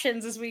more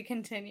options as we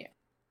continue.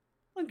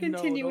 I'll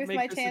continue with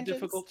my tangents. Don't make this a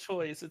difficult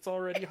choice. It's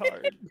already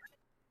hard.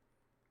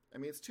 I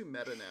mean, it's too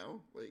meta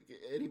now. Like,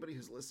 anybody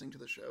who's listening to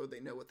the show,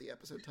 they know what the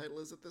episode title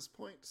is at this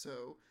point,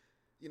 so,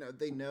 you know,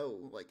 they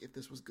know, like, if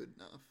this was good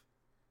enough.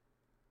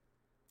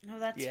 No,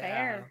 that's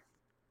fair.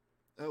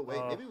 Oh,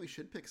 wait, maybe we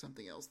should pick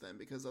something else then,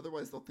 because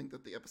otherwise they'll think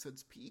that the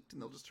episode's peaked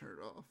and they'll just turn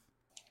it off.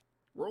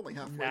 We're only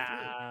halfway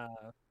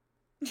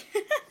through.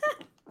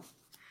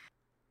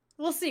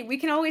 We'll see. We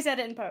can always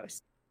edit and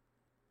post.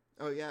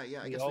 Oh, yeah.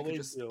 I guess we could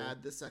just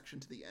add this section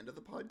to the end of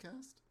the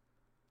podcast.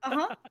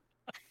 Uh-huh.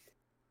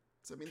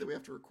 Does that mean that we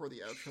have to record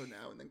the outro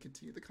now and then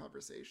continue the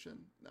conversation?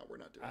 No, we're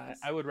not doing this.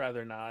 I would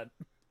rather not.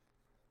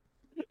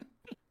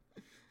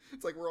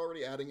 It's like we're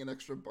already adding an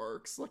extra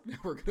barks. Like, now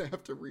we're going to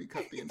have to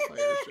recut the entire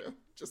show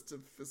just to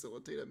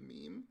facilitate a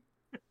meme.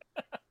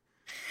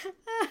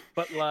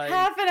 But like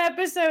half an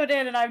episode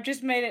in and I've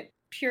just made it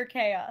pure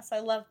chaos. I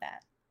love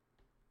that.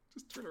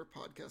 Just turn our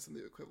podcast into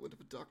the equivalent of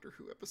a Doctor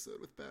Who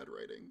episode with bad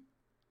writing.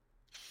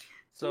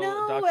 So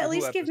no, Doctor at Who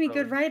least give me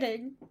good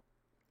writing.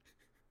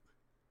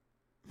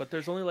 But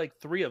there's only like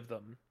 3 of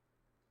them.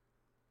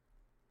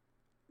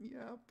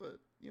 Yeah, but,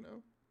 you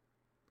know,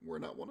 we're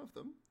not one of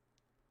them.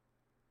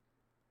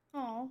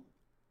 Oh.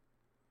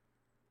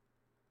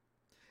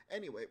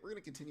 Anyway, we're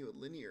going to continue a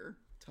linear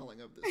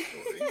telling of this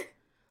story.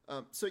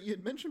 So you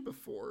had mentioned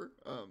before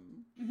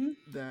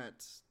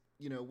that,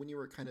 you know, when you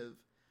were kind of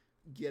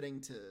getting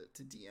to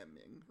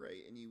DMing,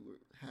 right, and you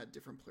had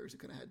different players who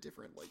kind of had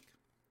different, like,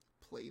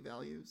 play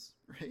values,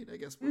 right, I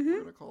guess we're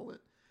going to call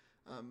it.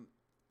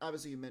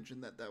 Obviously, you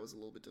mentioned that was a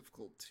little bit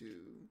difficult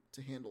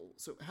to handle.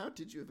 So how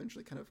did you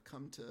eventually kind of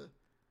come to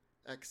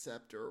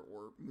accept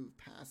or move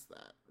past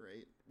that,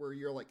 right? Where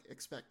you're, like,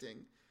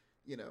 expecting,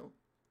 you know,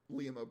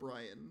 Liam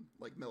O'Brien,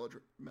 like,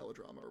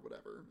 melodrama or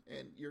whatever,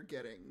 and you're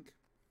getting,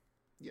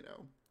 you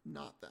know,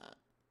 not that.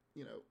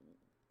 You know,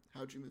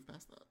 how'd you move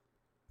past that?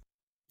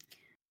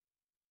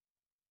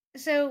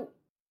 So,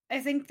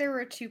 I think there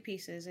were 2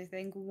 pieces. I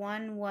think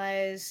one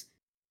was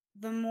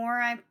the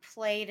more I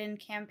played in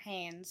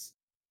campaigns,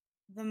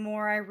 the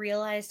more I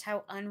realized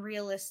how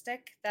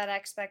unrealistic that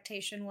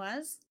expectation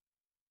was.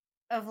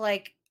 Of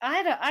like,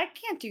 I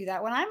can't do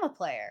that when I'm a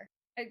player.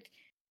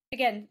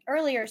 Again,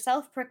 earlier,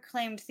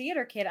 self-proclaimed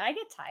theater kid, I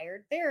get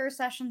tired. There are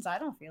sessions I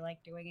don't feel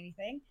like doing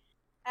anything.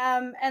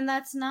 And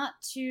that's not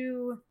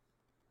to,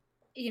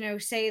 you know,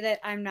 say that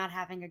I'm not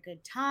having a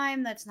good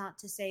time. That's not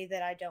to say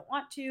that I don't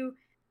want to.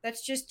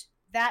 That's just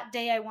that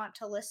day I want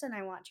to listen,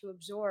 I want to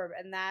absorb,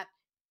 and that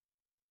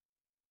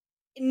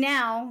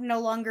now no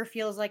longer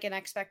feels like an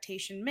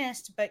expectation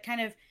missed, but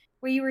kind of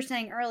what you were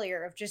saying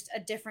earlier of just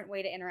a different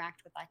way to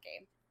interact with that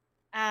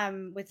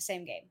game, with the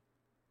same game.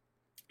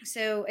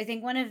 So I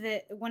think one of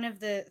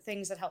the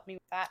things that helped me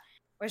with that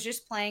was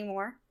just playing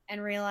more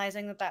and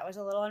realizing that was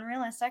a little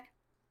unrealistic.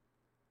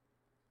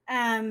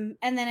 And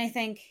then I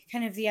think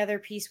kind of the other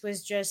piece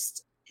was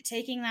just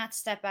taking that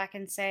step back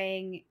and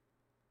saying,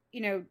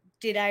 you know,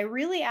 did I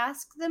really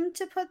ask them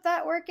to put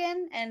that work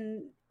in?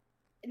 And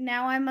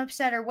now I'm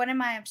upset, or what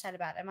am I upset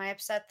about? Am I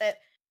upset that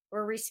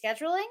we're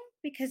rescheduling?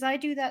 Because I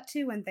do that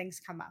too when things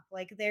come up.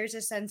 Like, there's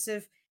a sense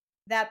of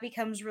that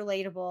becomes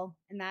relatable,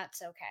 and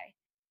that's okay.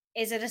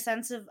 Is it a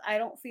sense of I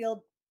don't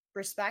feel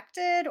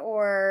respected,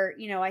 or,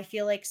 you know, I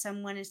feel like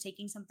someone is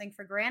taking something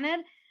for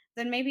granted?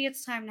 Then maybe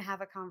it's time to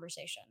have a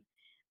conversation.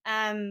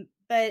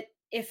 But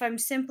if I'm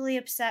simply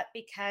upset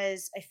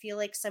because I feel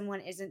like someone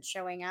isn't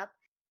showing up,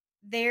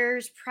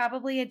 there's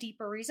probably a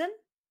deeper reason.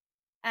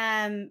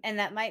 And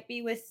that might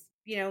be with,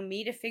 you know,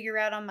 me to figure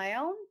out on my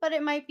own, but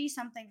it might be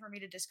something for me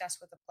to discuss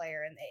with the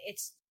player. And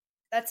it's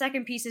that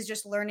second piece is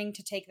just learning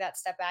to take that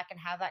step back and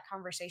have that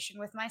conversation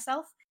with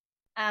myself,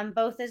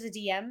 both as a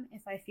DM,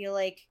 if I feel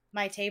like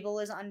my table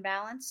is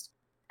unbalanced,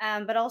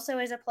 but also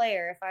as a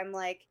player,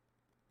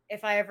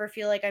 if I ever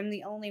feel like I'm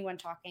the only one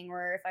talking,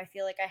 or if I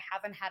feel like I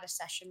haven't had a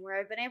session where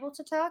I've been able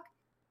to talk,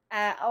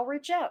 I'll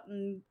reach out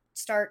and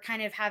start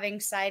kind of having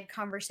side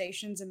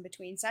conversations in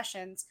between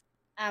sessions,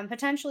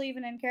 potentially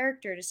even in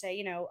character, to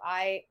say,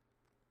 I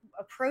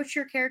approach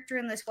your character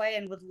in this way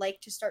and would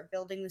like to start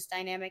building this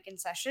dynamic in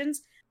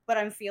sessions, but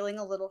I'm feeling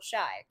a little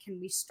shy. Can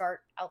we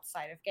start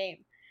outside of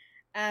game?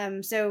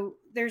 So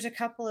there's a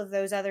couple of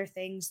those other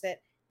things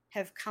that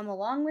have come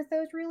along with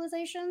those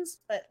realizations,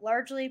 but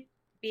largely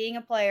being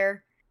a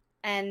player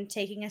and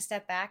taking a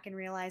step back and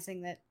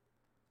realizing that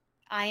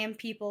I am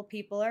people,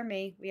 people are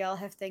me. We all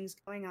have things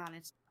going on.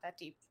 It's not that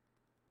deep.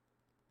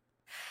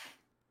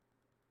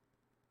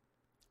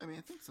 I mean,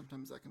 I think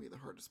sometimes that can be the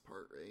hardest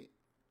part, right?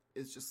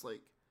 It's just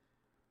like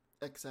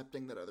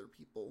accepting that other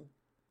people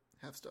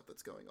have stuff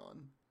that's going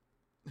on.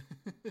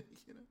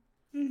 You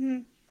know?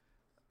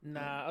 Mm-hmm.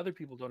 Nah, other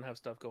people don't have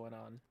stuff going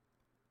on.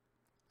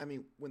 I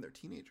mean, when they're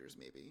teenagers,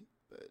 maybe,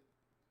 but,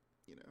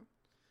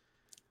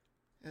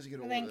 as you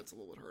get older, that's a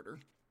little bit harder.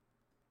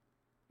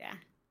 Yeah.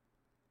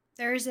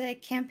 There's a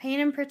campaign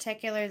in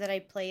particular that I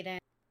played in.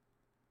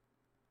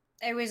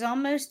 I was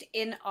almost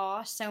in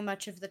awe so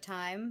much of the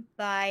time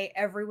by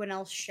everyone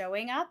else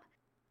showing up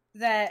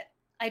that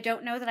I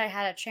don't know that I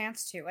had a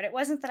chance to. And it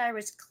wasn't that I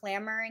was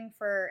clamoring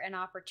for an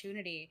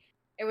opportunity.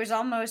 It was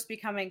almost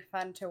becoming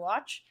fun to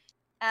watch.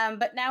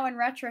 But now in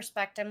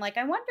retrospect, I'm like,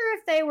 I wonder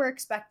if they were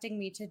expecting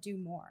me to do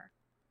more.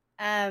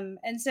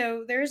 And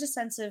so there is a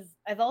sense of,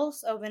 I've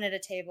also been at a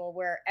table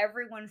where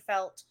everyone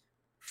felt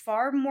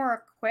far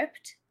more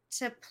equipped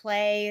to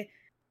play,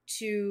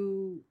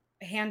 to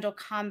handle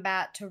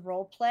combat, to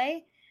role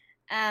play.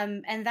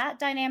 And that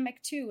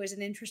dynamic, too, is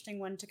an interesting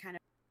one to kind of...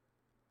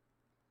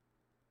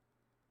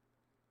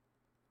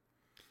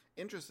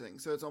 Interesting.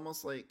 So it's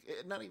almost like,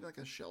 not even like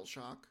a shell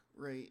shock,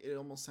 right? It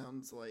almost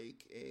sounds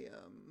like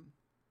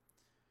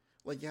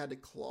like you had to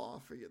claw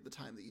for the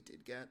time that you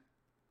did get.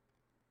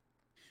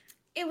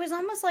 It was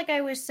almost like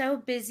I was so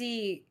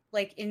busy,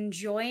 like,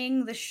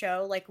 enjoying the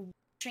show, like,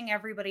 watching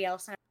everybody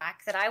else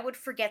interact, that I would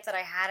forget that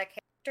I had a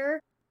character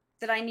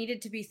that I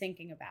needed to be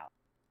thinking about.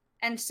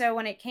 And so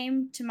when it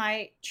came to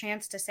my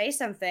chance to say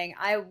something,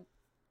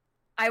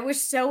 I was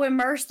so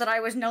immersed that I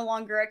was no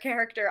longer a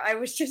character. I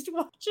was just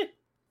watching.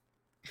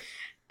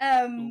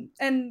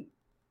 And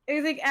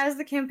I think as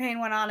the campaign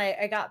went on,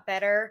 I got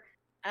better.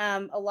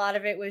 A lot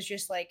of it was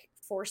just like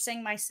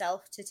forcing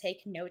myself to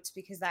take notes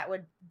because that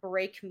would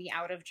break me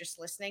out of just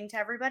listening to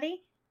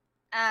everybody.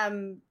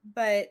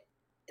 But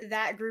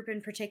that group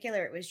in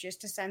particular, it was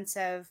just a sense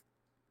of,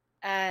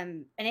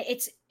 and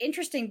it's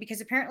interesting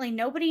because apparently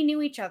nobody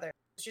knew each other.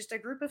 It was just a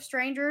group of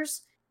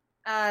strangers.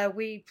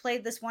 We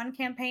played this one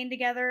campaign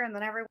together and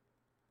then everyone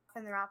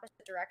went in their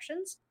opposite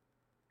directions.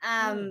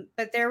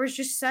 But there was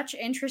just such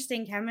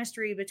interesting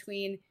chemistry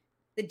between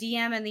the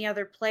DM and the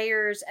other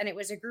players, and it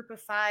was a group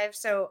of 5,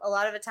 so a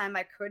lot of the time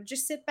I could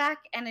just sit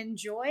back and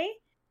enjoy.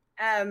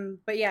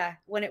 But yeah,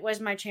 when it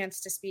was my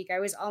chance to speak, I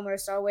was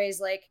almost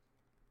always like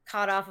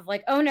caught off of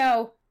like, oh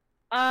no,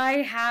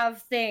 I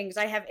have things,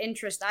 I have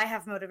interests, I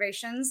have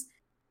motivations.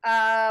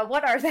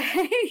 What are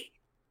they?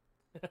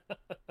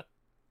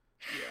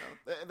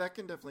 Yeah, that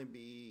can definitely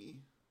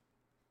be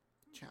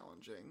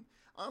challenging.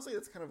 Honestly,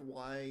 that's kind of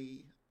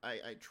why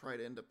I try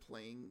to end up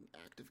playing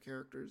active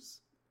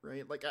characters,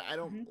 right? Like, I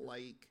don't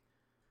like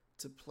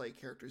to play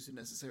characters who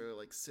necessarily,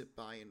 like, sit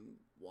by and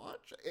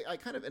watch. I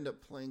kind of end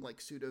up playing, like,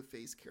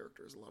 pseudo-face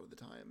characters a lot of the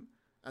time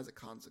as a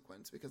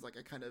consequence, because, like,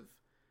 I kind of,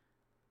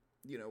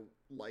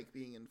 like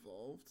being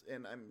involved,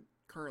 and I'm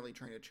currently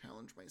trying to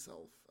challenge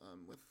myself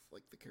with,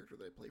 like, the character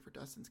that I play for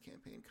Dustin's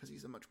campaign, because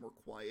he's a much more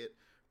quiet,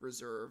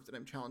 reserved, and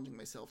I'm challenging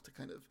myself to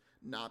kind of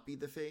not be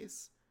the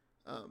face.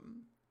 I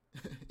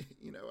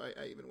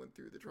even went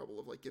through the trouble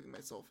of like giving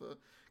myself a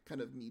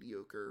kind of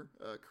mediocre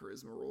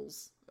charisma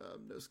rolls,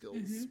 no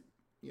skills,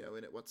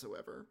 in it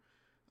whatsoever.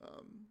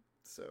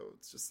 So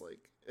it's just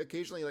like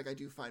occasionally, like I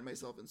do find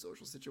myself in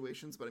social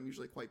situations, but I'm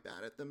usually quite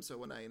bad at them. So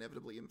when I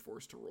inevitably am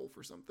forced to roll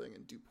for something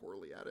and do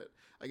poorly at it,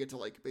 I get to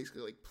like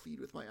basically like plead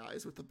with my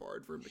eyes with the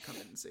bard for him to come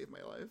in and save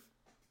my life.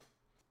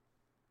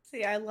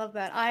 See, I love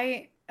that.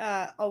 I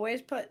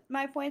always put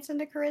my points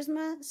into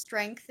charisma.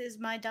 Strength is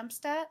my dump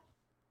stat.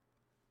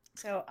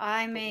 So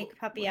I make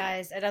puppy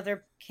eyes at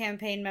other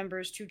campaign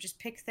members to just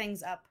pick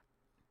things up.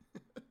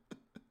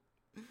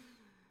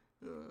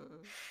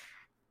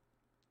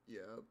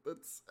 Yeah,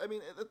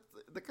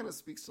 that kind of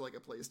speaks to like a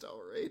play style,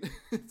 right?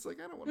 It's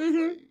like, I don't want to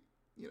play,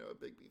 a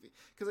big beefy.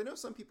 Because I know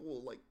some people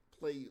will like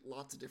play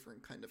lots of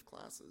different kind of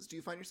classes. Do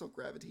you find yourself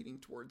gravitating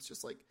towards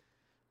just like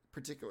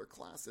particular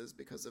classes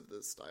because of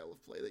the style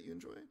of play that you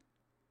enjoy?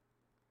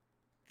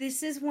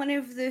 This is one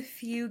of the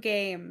few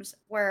games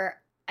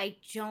where I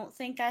don't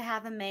think I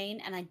have a main,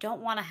 and I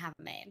don't want to have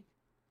a main.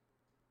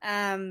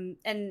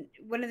 And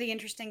one of the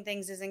interesting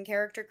things is in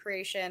character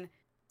creation,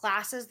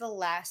 class is the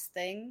last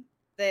thing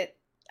that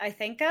I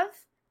think of.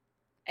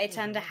 I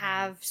tend to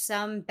have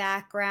some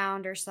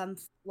background or some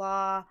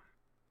flaw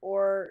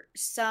or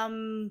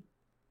some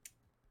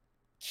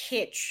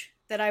kitsch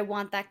that I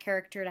want that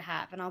character to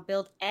have, and I'll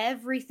build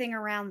everything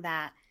around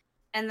that.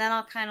 And then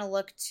I'll kind of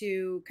look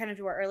to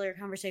our earlier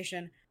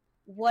conversation,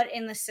 what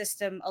in the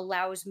system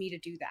allows me to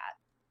do that?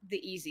 the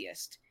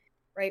easiest,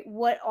 right?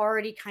 What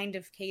already kind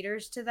of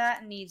caters to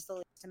that and needs the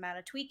least amount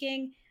of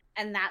tweaking,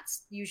 and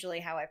that's usually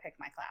how I pick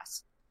my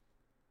class.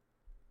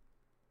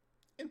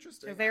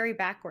 Interesting. So very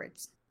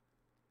backwards.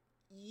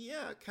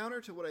 Yeah, counter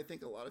to what I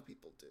think a lot of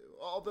people do.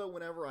 Although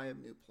whenever I have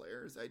new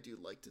players, I do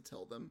like to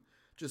tell them,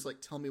 just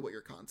like, tell me what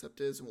your concept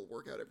is and we'll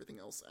work out everything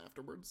else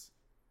afterwards.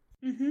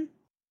 Mm-hmm.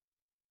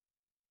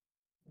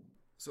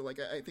 So, like,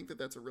 I think that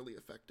that's a really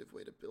effective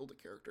way to build a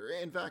character.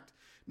 In fact,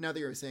 now that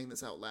you're saying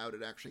this out loud,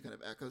 it actually kind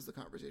of echoes the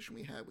conversation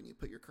we had when you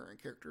put your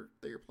current character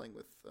that you're playing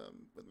with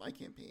my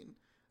campaign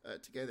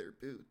together,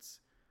 Boots,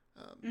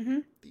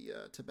 the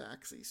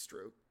Tabaxi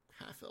stroke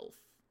half-elf,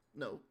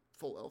 no,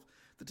 full elf,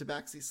 the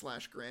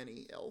Tabaxi /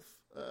 Granny elf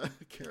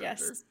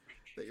character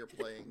that you're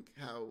playing,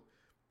 how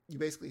you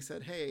basically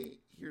said, hey,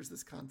 here's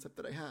this concept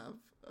that I have.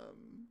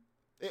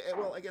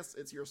 Well, I guess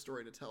it's your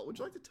story to tell. Would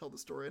you like to tell the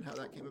story and how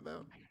that came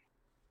about?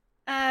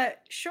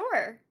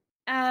 Sure.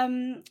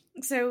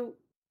 So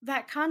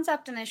that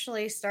concept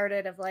initially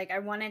started of like, I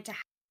wanted to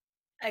have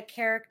a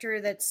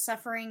character that's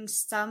suffering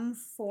some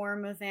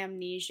form of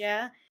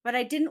amnesia, but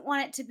I didn't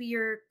want it to be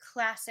your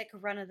classic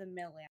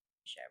run-of-the-mill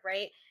amnesia,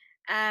 right?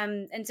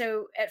 And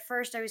so at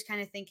first I was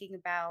kind of thinking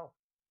about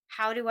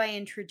how do I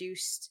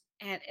introduce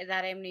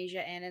that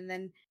amnesia in, and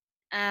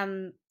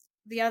then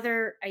the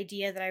other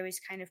idea that I was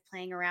kind of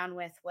playing around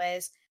with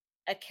was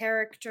a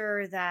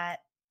character that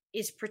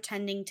is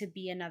pretending to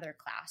be another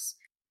class,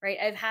 right?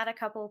 I've had a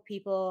couple of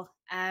people,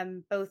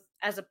 both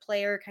as a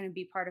player, kind of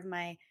be part of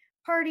my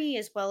party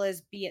as well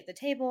as be at the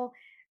table,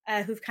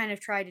 who've kind of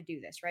tried to do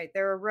this, right?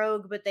 They're a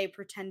rogue, but they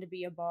pretend to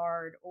be a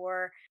bard,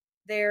 or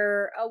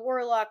they're a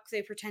warlock,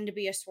 they pretend to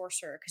be a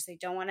sorcerer because they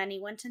don't want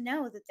anyone to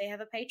know that they have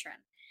a patron.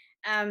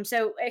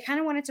 So I kind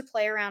of wanted to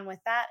play around with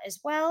that as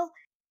well,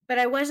 but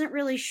I wasn't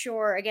really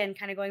sure, again,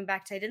 kind of going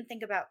back to I didn't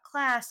think about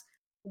class,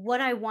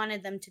 what I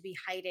wanted them to be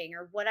hiding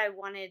or what I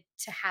wanted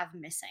to have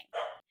missing.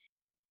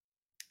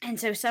 And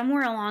so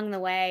somewhere along the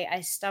way,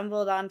 I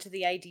stumbled onto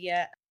the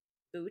idea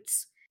of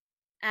Boots,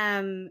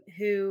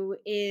 who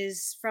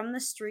is from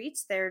the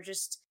streets. They're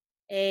just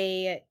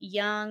a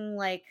young,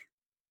 like,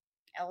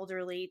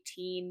 elderly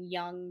teen,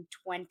 young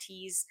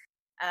 20s,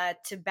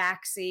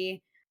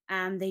 tabaxi.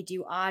 They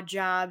do odd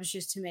jobs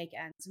just to make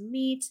ends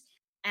meet.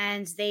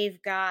 And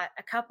they've got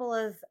a couple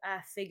of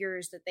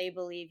figures that they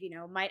believe,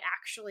 might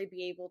actually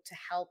be able to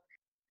help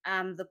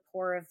the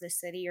poor of the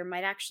city, or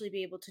might actually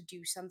be able to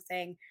do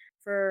something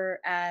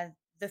for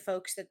the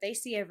folks that they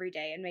see every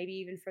day, and maybe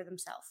even for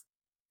themselves.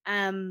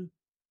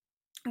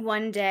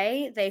 One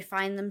day, they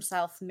find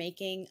themselves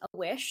making a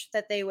wish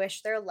that they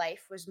wish their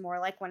life was more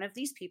like one of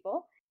these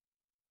people.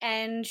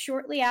 And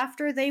shortly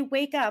after, they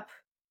wake up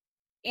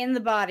in the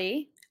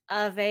body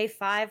of a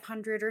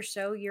 500 or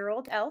so year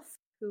old elf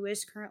who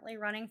is currently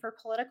running for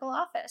political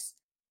office.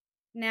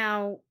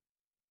 Now,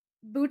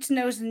 Boots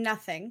knows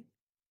nothing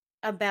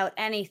about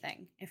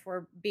anything, if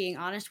we're being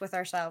honest with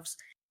ourselves.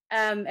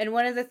 And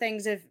one of the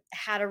things I've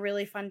had a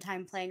really fun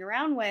time playing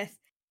around with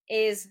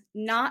is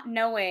not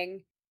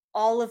knowing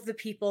all of the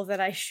people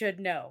that I should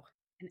know.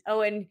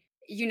 And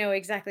you know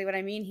exactly what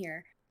I mean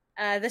here.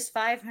 This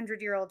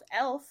 500-year-old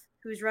elf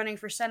who's running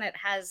for Senate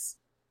has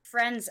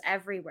friends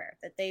everywhere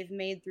that they've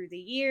made through the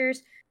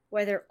years,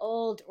 whether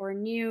old or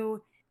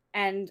new,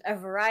 and a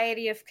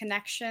variety of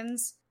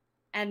connections.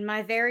 And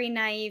my very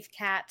naive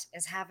cat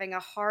is having a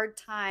hard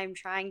time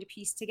trying to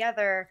piece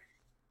together,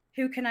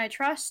 who can I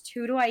trust?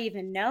 Who do I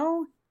even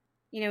know?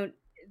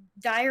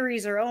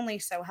 Diaries are only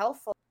so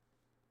helpful.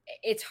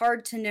 It's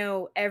hard to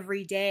know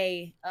every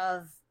day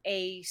of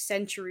a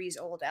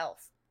centuries-old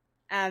elf.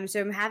 So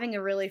I'm having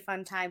a really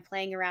fun time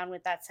playing around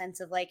with that sense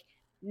of, like,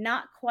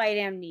 not quite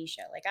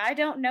amnesia. Like, I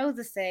don't know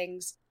the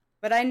things,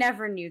 but I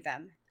never knew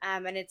them.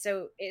 And it's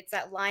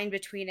that line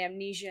between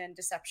amnesia and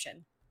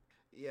deception.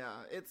 Yeah,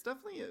 it's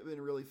definitely been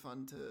really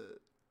fun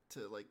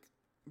to like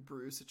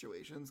brew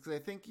situations, because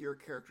I think your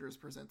character has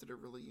presented a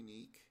really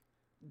unique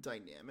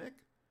dynamic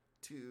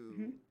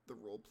to the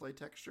roleplay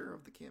texture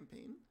of the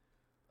campaign.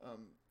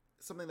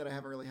 Something that I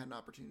haven't really had an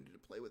opportunity to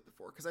play with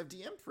before, because I've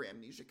DM'd for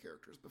amnesia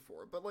characters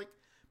before, but like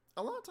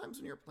a lot of times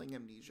when you're playing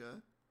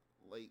amnesia,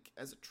 like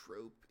as a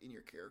trope in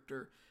your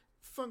character,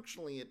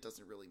 functionally it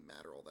doesn't really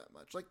matter all that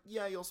much. Like,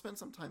 yeah, you'll spend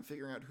some time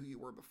figuring out who you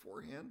were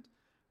beforehand,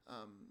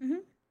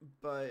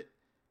 but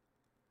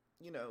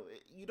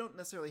you don't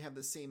necessarily have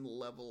the same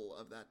level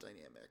of that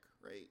dynamic,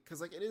 right?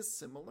 Because like it is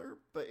similar,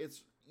 but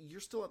you're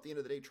still at the end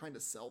of the day trying to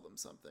sell them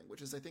something,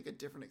 which is, I think, a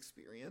different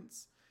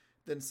experience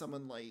than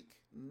someone like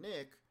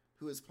Nick,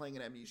 who is playing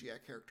an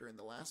amnesiac character in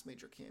the last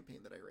major campaign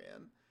that I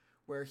ran,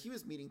 where he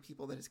was meeting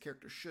people that his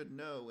character should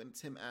know, and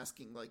it's him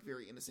asking like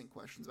very innocent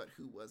questions about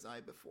who was I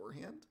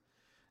beforehand.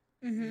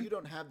 You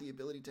don't have the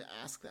ability to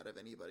ask that of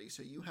anybody,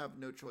 so you have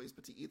no choice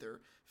but to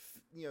either,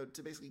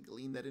 to basically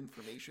glean that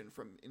information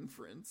from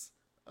inference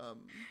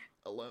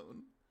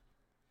alone.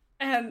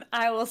 And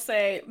I will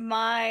say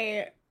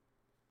my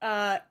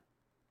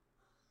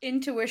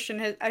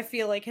intuition I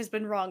feel like has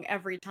been wrong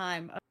every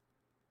time.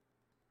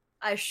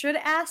 I should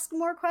ask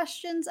more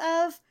questions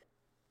of,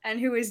 and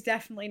who is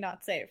definitely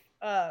not safe.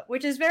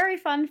 which is very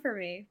fun for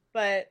me.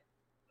 But,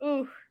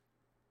 ooh,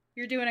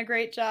 you're doing a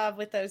great job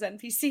with those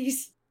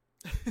NPCs.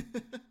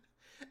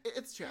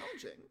 It's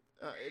challenging.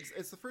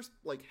 It's the first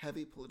like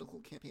heavy political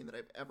campaign that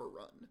I've ever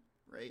run,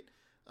 right?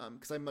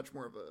 Because I'm much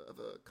more of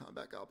a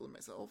combat goblin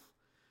myself.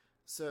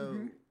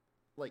 So,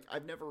 like,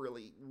 I've never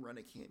really run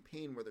a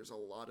campaign where there's a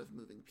lot of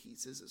moving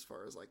pieces as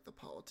far as like the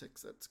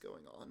politics that's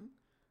going on,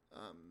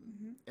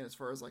 and as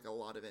far as like a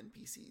lot of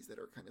NPCs that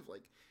are kind of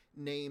like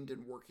named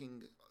and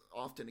working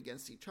often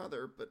against each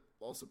other, but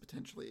also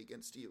potentially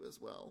against you as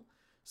well.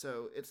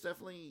 So it's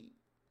definitely.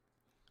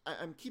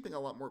 I'm keeping a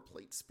lot more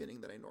plate spinning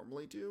than I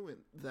normally do, and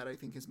that I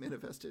think has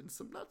manifested in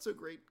some not so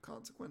great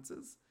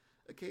consequences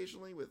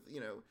occasionally with,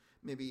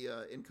 maybe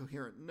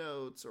incoherent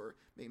notes or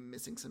maybe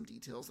missing some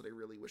details that I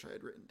really wish I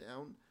had written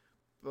down.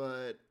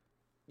 But,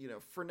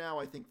 for now,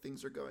 I think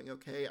things are going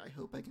okay. I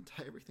hope I can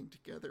tie everything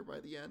together by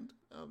the end,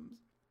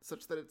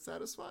 such that it's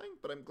satisfying,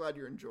 but I'm glad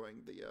you're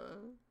enjoying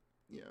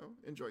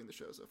enjoying the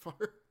show so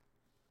far.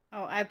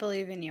 Oh, I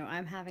believe in you.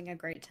 I'm having a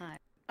great time.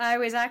 I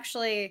was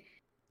actually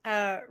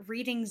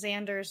reading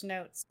Xander's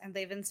notes, and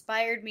they've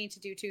inspired me to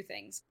do two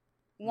things.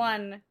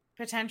 One,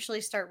 potentially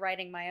start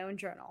writing my own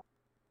journal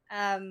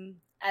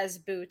as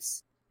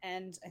Boots,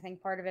 and I think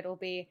part of it will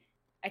be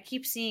I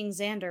keep seeing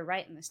Xander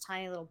write in this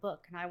tiny little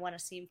book, and I want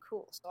to seem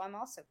cool, so I'm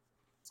also a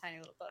tiny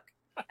little book.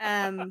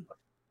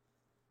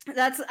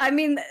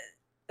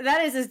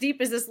 That is as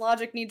deep as this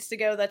logic needs to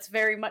go. That's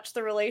very much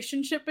the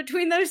relationship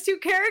between those two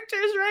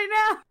characters right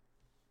now.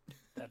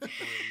 That's great.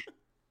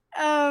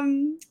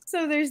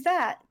 So there's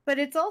that, but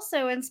it's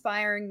also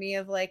inspiring me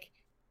of like,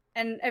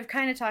 and I've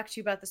kind of talked to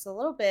you about this a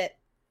little bit,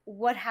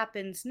 what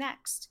happens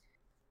next,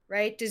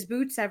 right? Does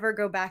Boots ever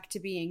go back to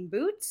being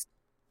Boots?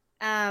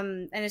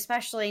 And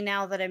especially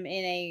now that I'm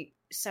in a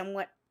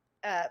somewhat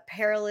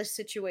perilous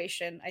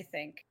situation, I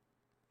think.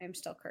 I'm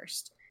still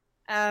cursed.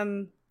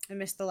 I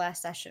missed the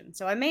last session,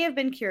 so I may have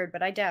been cured,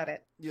 but I doubt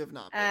it. You have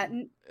not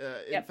been.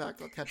 In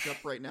fact, I'll catch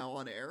up right now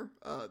on air.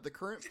 The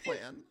current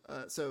plan,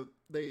 so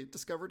they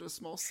discovered a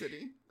small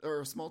city, or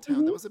a small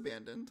town that was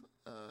abandoned.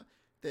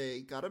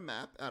 They got a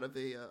map out of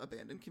a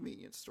abandoned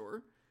convenience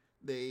store.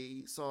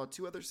 They saw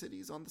two other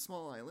cities on the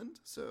small island,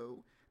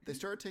 so they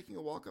started taking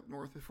a walk up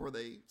north before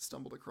they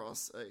stumbled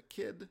across a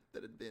kid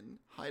that had been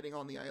hiding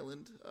on the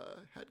island,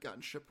 had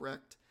gotten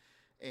shipwrecked,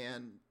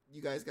 and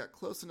you guys got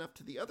close enough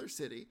to the other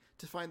city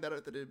to find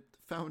out that it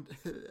found...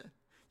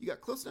 You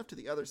got close enough to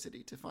the other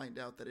city to find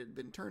out that it had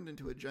been turned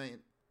into a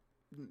giant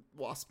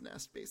wasp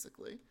nest,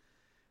 basically.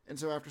 And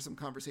so after some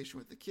conversation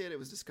with the kid, it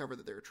was discovered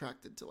that they're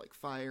attracted to, like,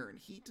 fire and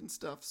heat and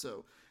stuff,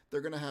 so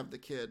they're going to have the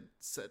kid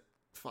set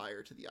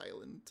fire to the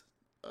island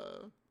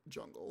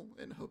jungle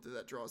and hope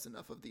that draws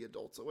enough of the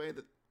adults away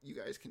that you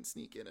guys can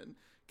sneak in and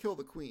kill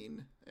the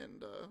queen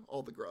and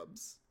all the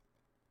grubs.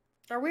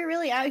 Are we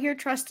really out here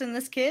trusting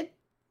this kid?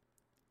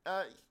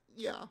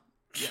 Yeah,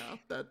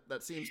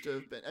 that seems to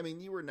have been... I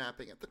mean, you were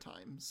napping at the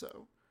time,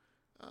 so...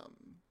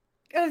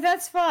 Oh,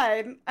 that's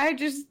fine.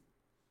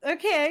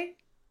 Okay.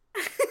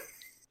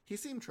 He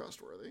seemed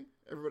trustworthy.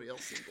 Everybody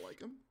else seemed to like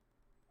him.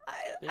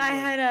 I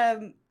had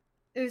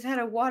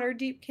a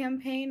Waterdeep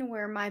campaign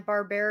where my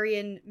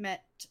barbarian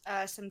met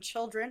some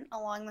children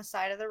along the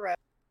side of the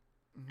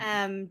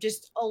road.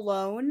 Just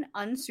alone,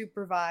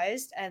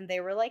 unsupervised, and they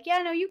were like, yeah,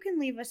 no, you can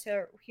leave us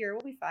here,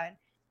 we'll be fine.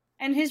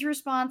 And his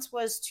response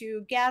was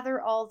to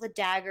gather all the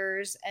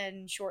daggers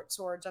and short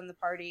swords on the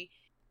party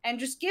and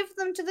just give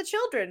them to the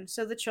children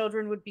so the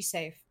children would be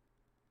safe.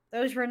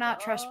 Those were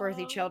not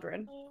trustworthy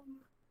children.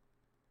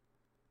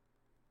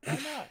 Why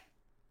not?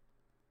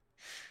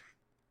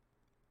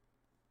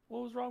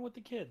 What was wrong with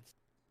the kids?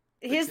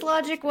 His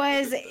logic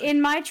was,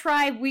 in my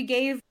tribe, we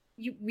gave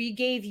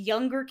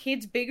younger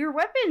kids bigger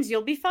weapons.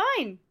 You'll be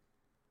fine.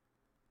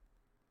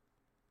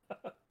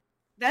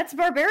 That's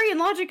barbarian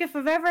logic if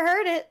I've ever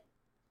heard it.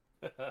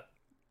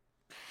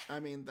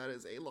 I mean, that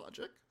is a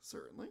logic,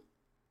 certainly.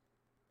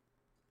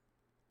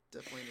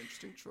 Definitely an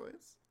interesting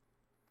choice.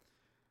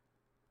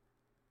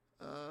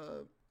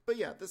 But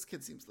yeah, this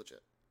kid seems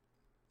legit.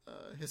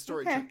 His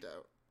story checked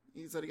out.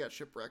 He said he got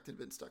shipwrecked and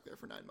been stuck there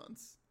for 9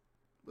 months.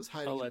 Was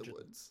hiding in the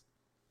woods.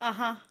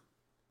 Uh-huh.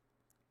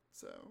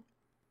 So.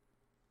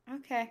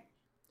 Okay.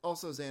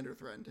 Also, Xander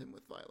threatened him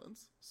with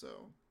violence,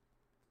 so.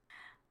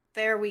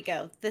 There we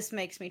go. This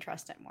makes me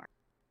trust it more.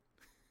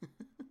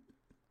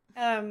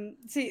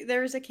 See,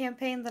 there was a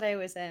campaign that I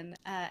was in,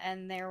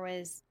 and there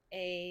was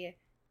a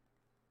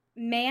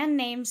man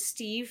named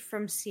Steve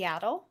from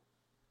Seattle.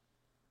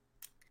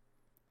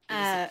 Is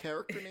this a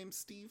character named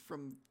Steve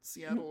from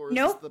Seattle, or is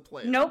this the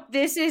player? Nope,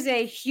 this is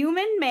a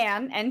human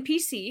man,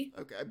 NPC.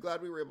 Okay, I'm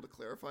glad we were able to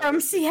clarify.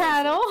 From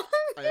Seattle.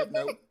 I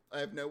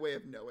have no way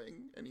of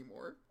knowing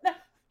anymore.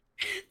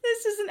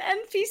 This is an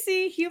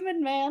NPC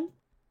human man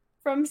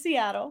from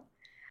Seattle.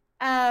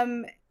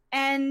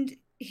 And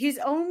his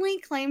only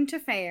claim to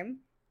fame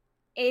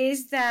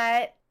is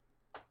that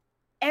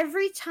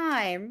every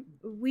time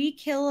we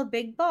kill a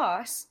big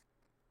boss,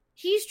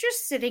 he's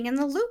just sitting in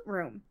the loot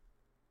room.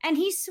 And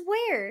he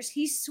swears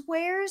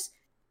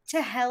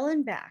to hell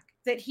and back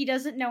that he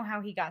doesn't know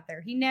how he got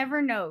there. He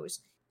never knows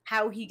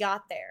how he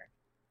got there.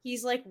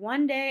 He's like,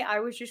 one day I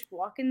was just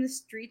walking the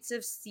streets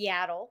of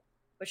Seattle,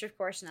 which of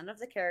course none of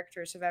the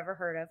characters have ever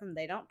heard of and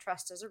they don't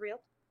trust as a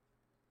real.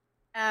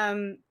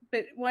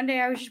 But one day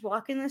I was just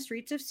walking the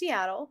streets of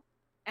Seattle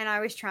and I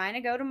was trying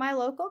to go to my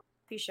local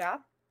coffee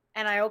shop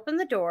and I opened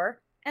the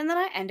door and then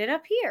I ended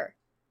up here.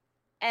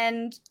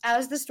 And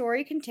as the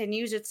story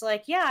continues, it's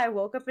like, yeah, I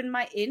woke up in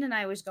my inn and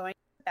I was going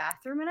to the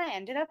bathroom and I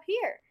ended up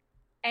here.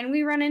 And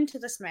we run into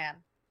this man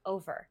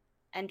over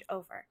and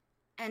over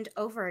and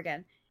over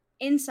again.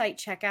 Insight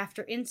check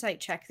after insight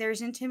check.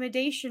 There's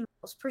intimidation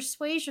rolls,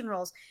 persuasion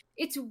rolls.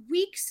 It's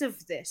weeks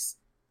of this.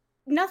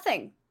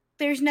 Nothing.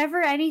 There's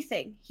never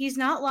anything. He's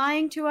not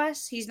lying to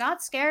us. He's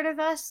not scared of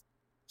us.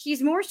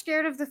 He's more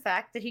scared of the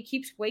fact that he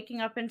keeps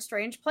waking up in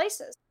strange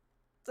places.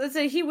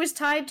 So he was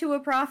tied to a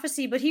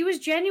prophecy, but he was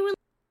genuinely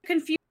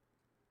confused.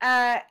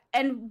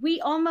 And we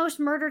almost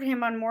murdered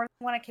him on more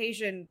than one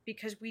occasion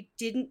because we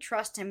didn't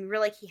trust him. We were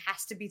like, he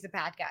has to be the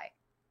bad guy.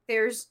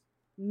 There's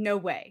no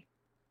way.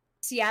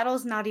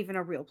 Seattle's not even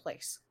a real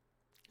place.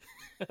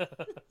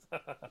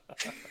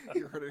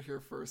 You heard it here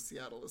first.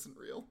 Seattle isn't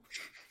real.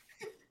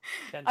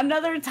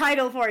 Another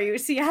title for you.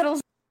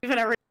 Seattle's not even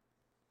a real.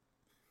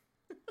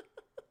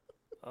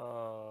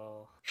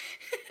 Oh.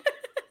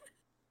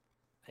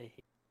 I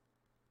hate.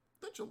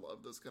 Don't you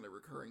love those kind of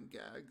recurring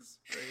gags,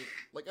 right?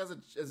 Like as a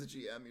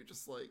GM, you're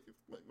just like,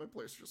 my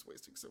players are just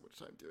wasting so much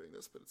time doing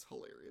this, but it's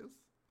hilarious.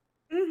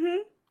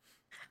 Mm-hmm.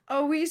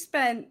 Oh, we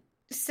spent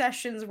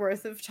sessions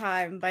worth of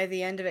time by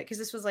the end of it because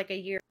this was like a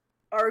year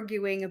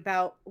arguing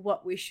about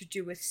what we should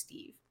do with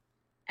Steve.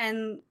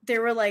 And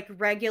there were like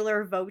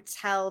regular votes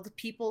held,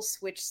 people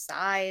switched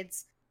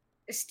sides.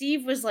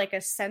 Steve was like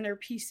a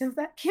centerpiece of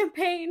that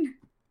campaign.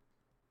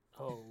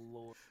 Oh,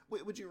 Lord.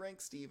 Wait, would you rank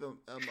Steve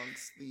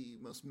amongst the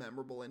most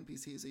memorable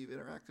NPCs that you've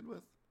interacted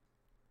with?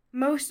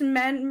 Most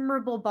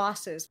memorable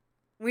bosses.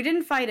 We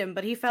didn't fight him,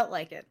 but he felt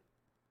like it.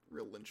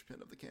 Real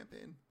linchpin of the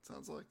campaign,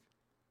 sounds like.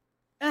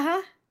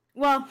 Uh-huh.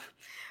 Well,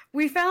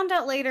 we found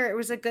out later it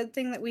was a good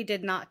thing that we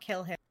did not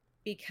kill him,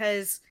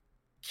 because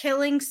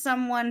killing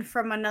someone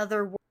from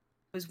another world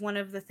was one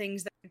of the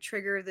things that could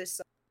trigger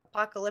this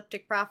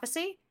apocalyptic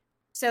prophecy.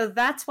 So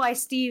that's why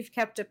Steve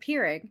kept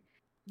appearing.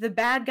 The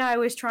bad guy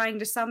was trying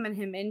to summon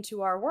him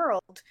into our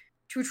world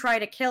to try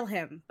to kill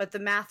him, but the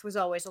math was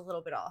always a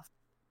little bit off.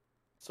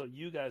 So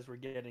you guys were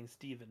getting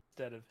Steve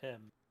instead of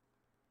him.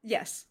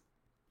 Yes.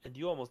 And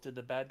you almost did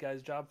the bad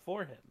guy's job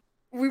for him.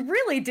 We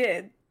really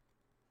did.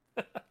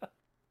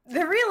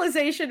 The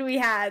realization we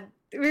had,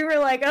 we were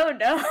like, oh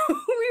no,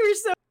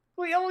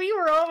 we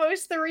were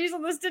almost the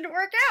reason this didn't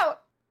work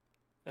out.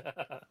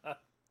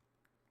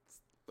 It's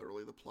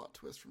literally the plot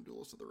twist from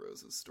Duels of the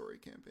Roses story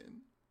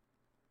campaign.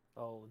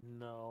 Oh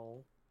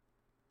no.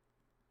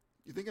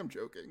 You think I'm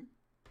joking?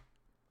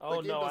 Oh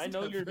no, I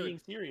know you're being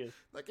serious.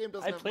 That game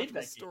doesn't have much of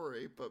a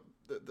story, but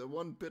the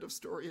one bit of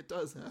story it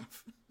does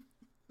have.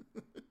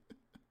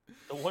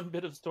 The one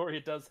bit of story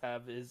it does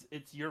have is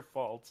it's your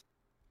fault.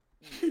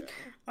 Yeah.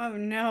 Oh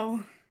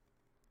no.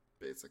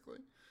 Basically.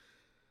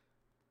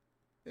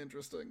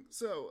 Interesting.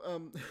 So,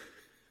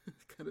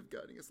 kind of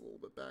guiding us a little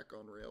bit back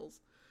on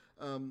rails.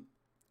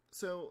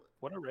 So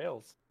what are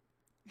rails?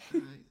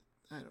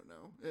 I don't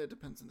know. It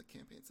depends on the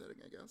campaign setting,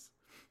 I guess.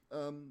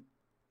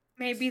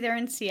 Maybe they're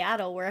in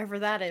Seattle, wherever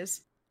that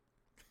is.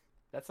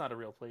 That's not a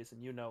real place,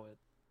 and you know it.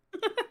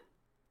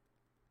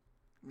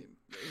 I mean,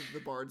 the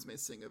bards may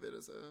sing of it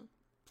as a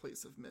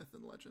place of myth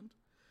and legend.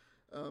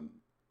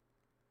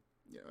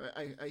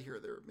 I hear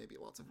there may be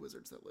lots of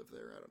wizards that live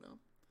there. I don't know.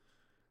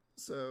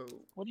 So,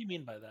 what do you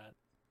mean by that?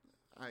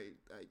 I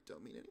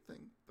don't mean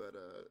anything, but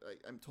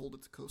I'm told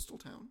it's a coastal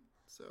town,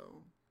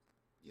 so,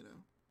 you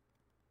know.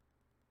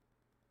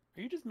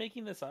 Are you just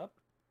making this up?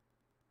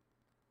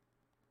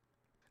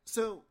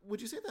 So, would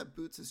you say that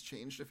Boots has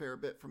changed a fair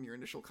bit from your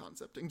initial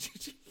concepting,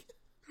 Gigi?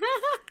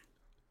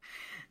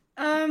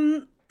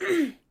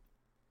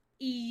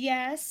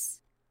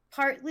 Yes.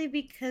 Partly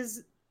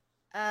because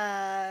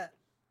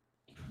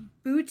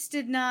Boots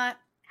did not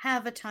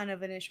have a ton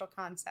of initial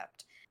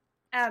concept.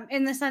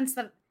 In the sense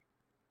that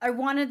I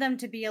wanted them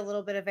to be a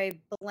little bit of a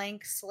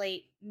blank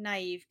slate,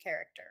 naive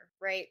character,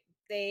 right?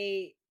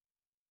 They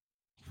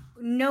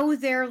know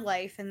their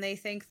life and they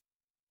think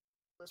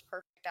it was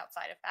perfect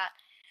outside of that.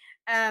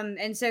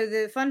 And so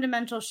the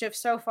fundamental shift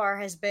so far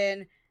has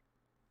been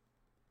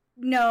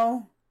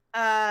no,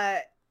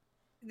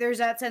 there's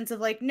that sense of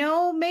like,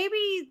 no,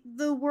 maybe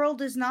the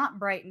world is not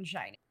bright and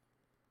shiny.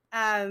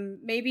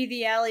 Maybe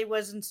the alley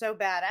wasn't so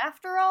bad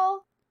after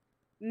all.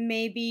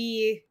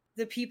 Maybe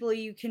the people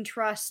you can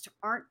trust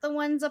aren't the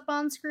ones up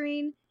on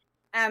screen.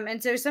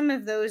 And so some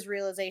of those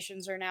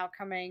realizations are now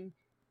coming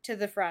to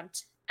the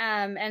front.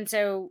 And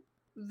so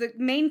the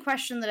main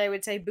question that I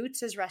would say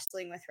Boots is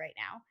wrestling with right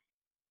now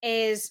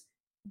is,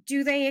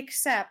 do they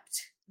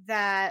accept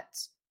that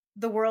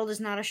the world is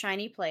not a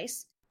shiny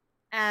place,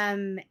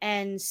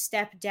 and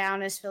step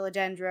down as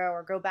Philodendra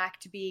or go back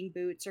to being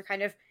Boots, or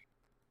kind of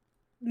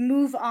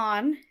move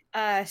on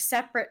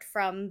separate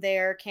from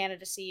their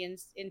candidacy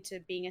into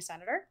being a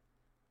senator?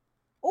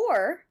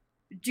 Or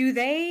do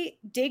they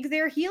dig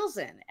their heels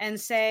in and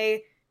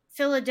say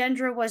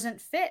Philodendra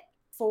wasn't fit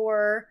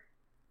for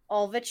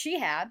all that she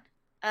had,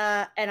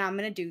 and I'm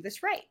going to do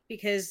this right?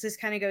 Because this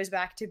kind of goes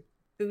back to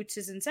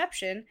Boots'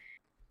 inception.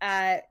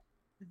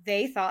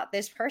 They thought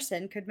this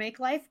person could make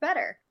life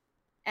better.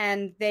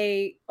 And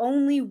they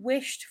only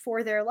wished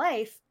for their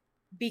life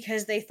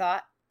because they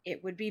thought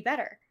it would be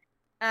better.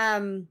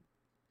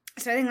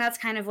 So I think that's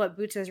kind of what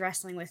Boots is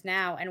wrestling with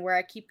now, and where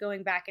I keep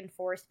going back and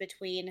forth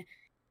between,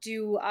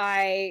 do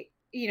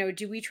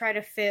we try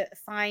to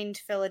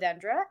find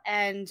Philodendra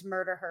and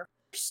murder her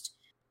first?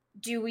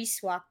 Do we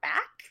swap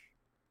back?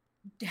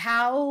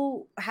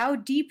 How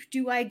deep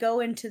do I go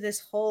into this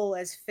hole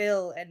as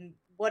Phil, and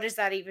what does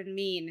that even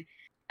mean?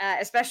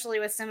 Especially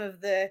with some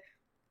of the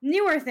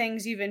newer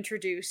things you've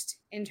introduced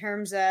in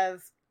terms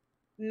of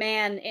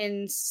man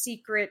in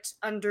secret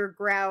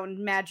underground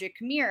magic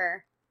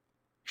mirror.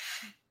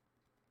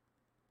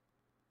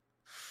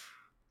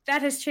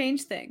 That has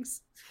changed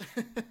things.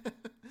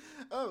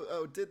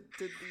 Did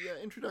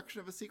the introduction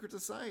of a secret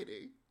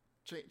society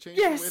change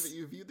yes. the way that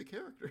you viewed the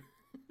character?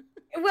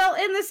 Well,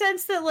 in the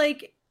sense that,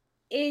 like,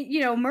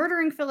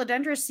 murdering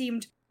Philodendra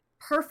seemed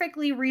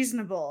perfectly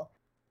reasonable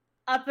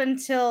up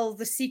until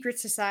the secret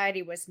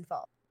society was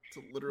involved.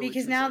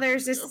 Because now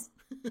there's this,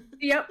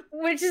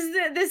 which is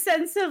the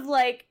sense of,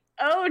 like,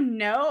 oh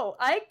no,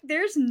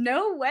 there's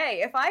no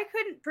way. If I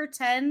couldn't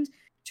pretend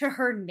to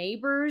her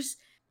neighbors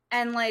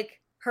and,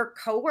 like, her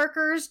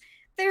coworkers,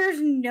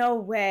 there's no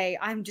way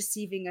I'm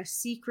deceiving a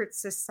secret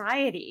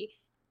society.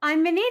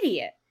 I'm an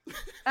idiot.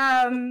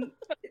 And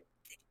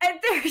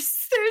there's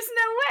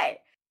no way.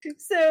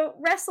 So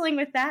wrestling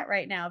with that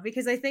right now,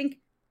 because I think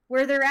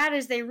where they're at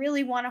is they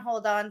really want to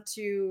hold on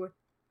to,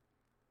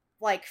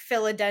 like,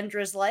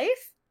 Philodendra's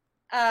life,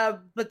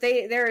 but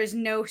there is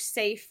no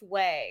safe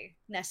way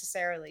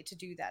necessarily to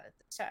do that at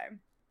this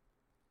time.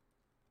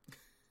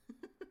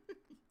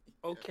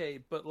 Okay,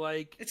 but,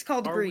 like, it's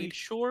called are greed. we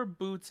sure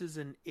Boots is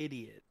an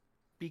idiot?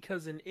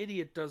 Because an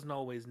idiot doesn't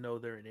always know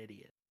they're an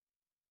idiot.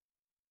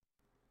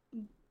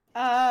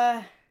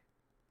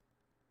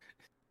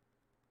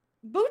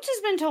 Boots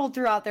has been told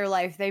throughout their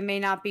life they may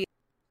not be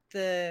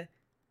the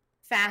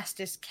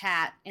fastest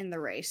cat in the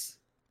race.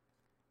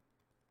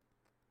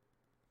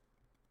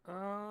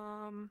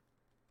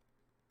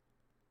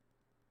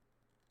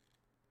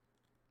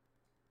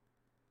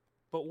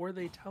 But were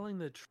they telling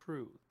the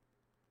truth?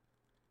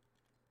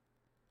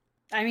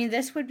 I mean,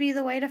 this would be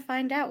the way to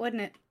find out,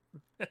 wouldn't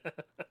it?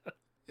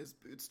 Is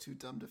Boots too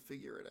dumb to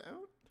figure it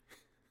out?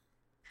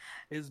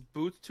 Is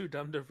Boots too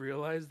dumb to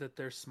realize that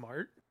they're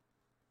smart?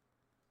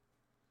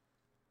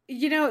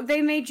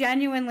 They may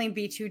genuinely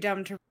be too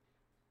dumb to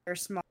realize they're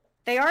smart.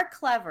 They are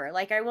clever.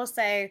 Like, I will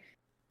say,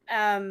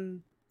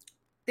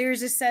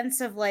 there's a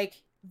sense of,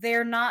 like,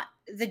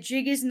 the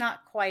jig is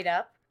not quite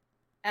up.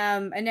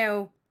 I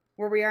know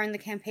where we are in the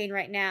campaign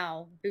right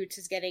now, Boots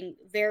is getting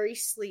very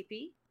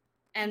sleepy,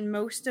 and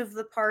most of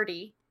the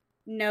party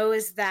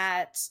knows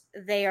that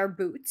they are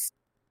Boots.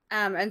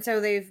 And so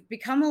they've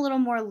become a little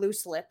more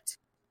loose-lipped.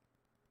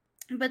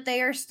 But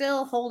they are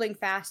still holding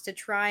fast to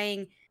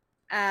trying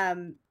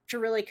to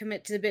really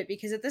commit to the bit,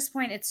 because at this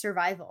point it's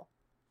survival.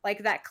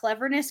 Like, that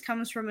cleverness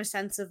comes from a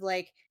sense of,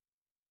 like,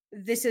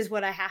 this is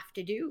what I have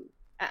to do.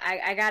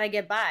 I gotta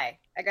get by.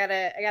 I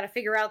gotta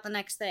figure out the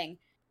next thing.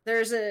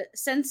 There's a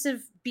sense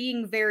of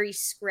being very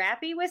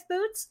scrappy with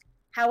Boots.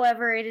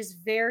 However, it is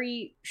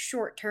very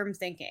short-term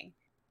thinking.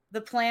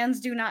 The plans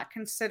do not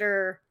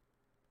consider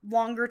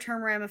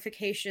longer-term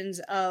ramifications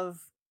of,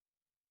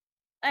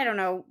 I don't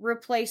know,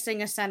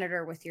 replacing a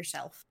senator with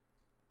yourself.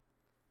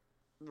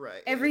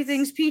 Right.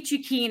 Everything's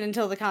peachy keen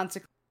until the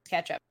consequences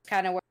catch up.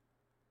 Kind of.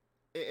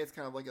 It's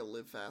kind of like a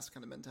live fast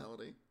kind of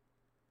mentality.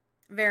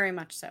 Very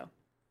much so.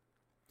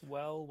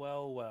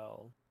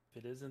 Well.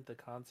 If it isn't the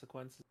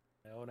consequences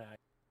of my own act.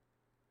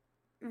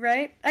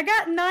 Right? I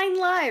got 9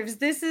 lives.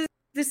 This is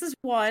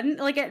 1.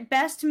 Like, at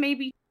best,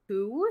 maybe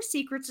 2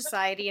 secret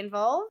society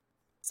involved.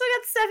 So I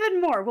got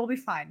 7 more. We'll be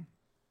fine.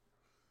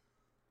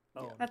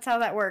 Oh. That's how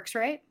that works,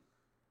 right?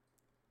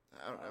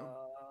 I don't know.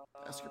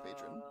 Ask your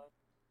patron.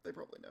 They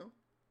probably know.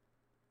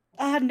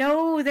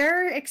 No,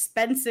 they're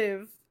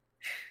expensive.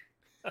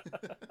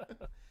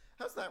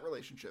 How's that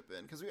relationship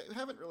been? Because we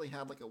haven't really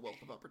had, like, a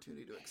wealth of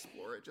opportunity to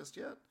explore it just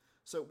yet.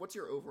 So what's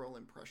your overall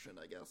impression,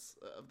 I guess,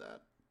 of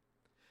that?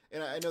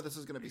 And I know this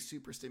is going to be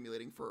super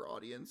stimulating for our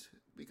audience,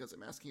 because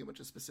I'm asking a bunch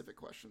of specific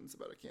questions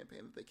about a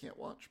campaign that they can't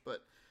watch.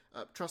 But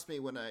trust me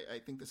when I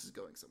think this is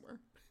going somewhere.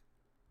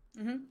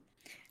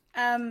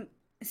 Mm-hmm.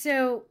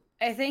 So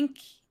I think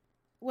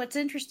what's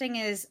interesting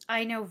is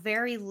I know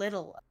very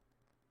little of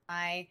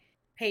my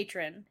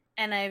patron,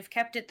 and I've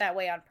kept it that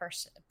way on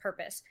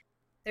purpose.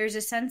 There's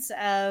a sense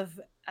of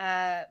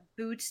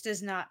Boots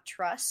does not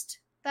trust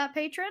that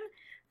patron,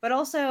 but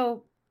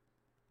also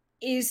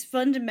is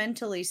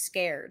fundamentally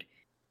scared,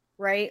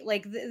 right?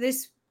 Like,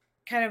 this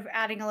kind of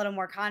adding a little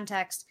more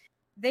context.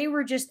 They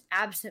were just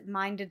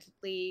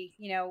absent-mindedly,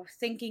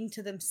 thinking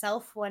to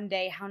themselves one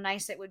day how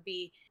nice it would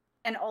be,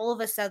 and all of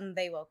a sudden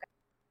they woke up,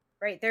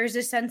 right? There's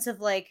a sense of,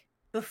 like,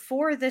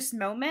 before this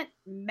moment,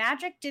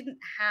 magic didn't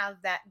have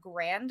that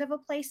grand of a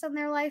place in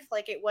their life.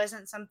 Like, it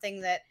wasn't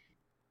something that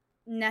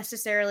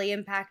necessarily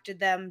impacted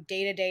them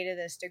day to day to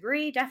this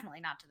degree.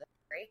 Definitely not to this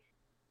degree.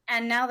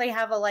 And now they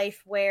have a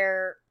life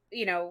where,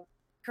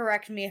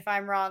 correct me if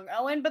I'm wrong,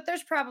 Owen, but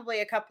there's probably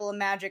a couple of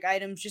magic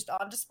items just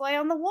on display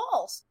on the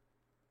walls.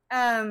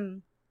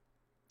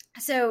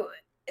 So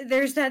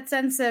there's that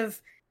sense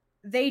of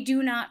they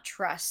do not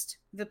trust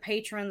the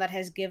patron that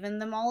has given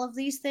them all of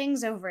these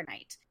things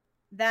overnight.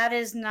 That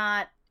is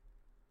not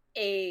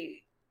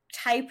a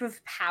type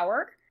of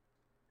power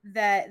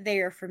that they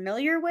are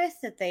familiar with,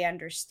 that they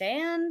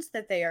understand,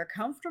 that they are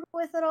comfortable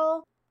with at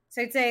all.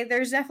 So I'd say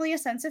there's definitely a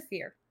sense of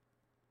fear.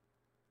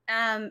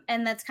 And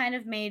that's kind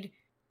of made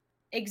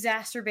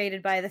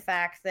exacerbated by the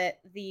fact that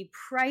the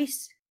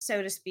price,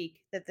 so to speak,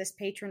 that this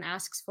patron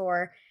asks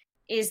for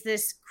is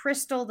this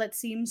crystal that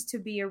seems to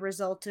be a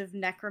result of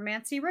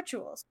necromancy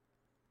rituals.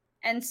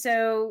 And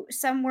so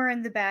somewhere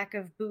in the back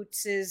of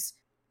Boots'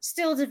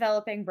 still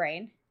developing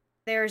brain,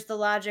 there's the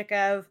logic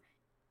of,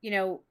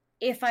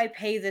 if I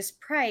pay this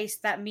price,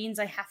 that means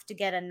I have to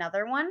get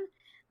another one.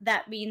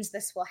 That means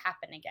this will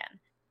happen again.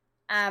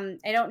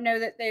 I don't know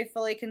that they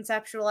fully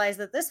conceptualize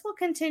that this will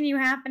continue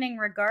happening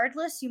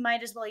regardless. You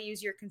might as well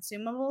use your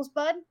consumables,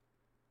 bud.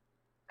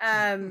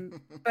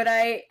 But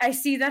I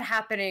see that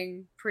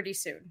happening pretty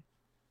soon.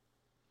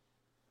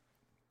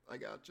 I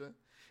gotcha.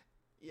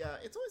 Yeah,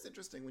 it's always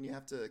interesting when you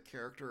have to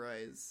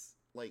characterize,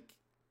 like,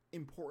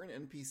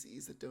 important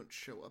NPCs that don't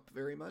show up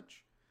very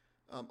much.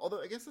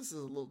 Although I guess this is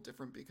a little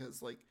different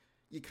because, like,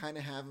 you kind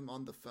of have them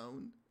on the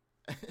phone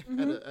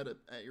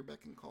at your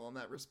beck and call in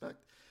that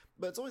respect.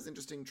 But it's always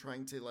interesting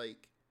trying to,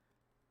 like,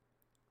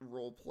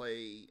 role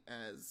play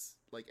as,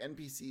 like,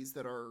 NPCs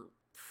that are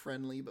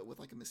friendly but with,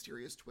 like, a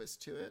mysterious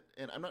twist to it.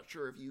 And I'm not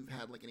sure if you've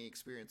had, like, any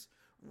experience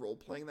role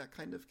playing that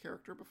kind of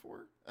character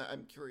before.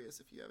 I'm curious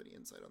if you have any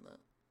insight on that.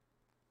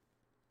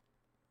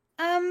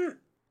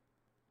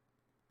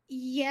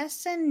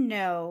 Yes and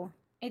no.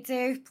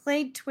 I've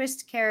played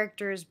twist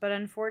characters, but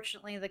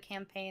unfortunately the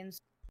campaigns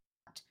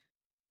don't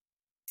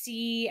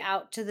see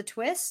out to the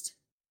twist.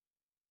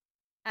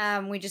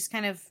 We just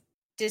kind of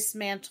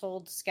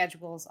dismantled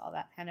schedules, all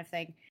that kind of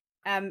thing.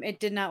 It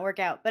did not work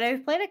out. But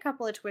I've played a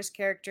couple of twist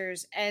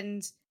characters,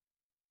 and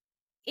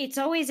it's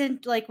always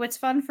what's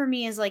fun for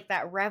me is like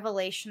that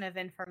revelation of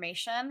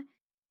information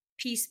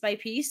piece by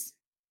piece.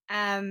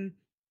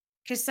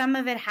 Because some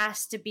of it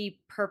has to be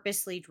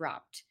purposely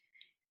dropped,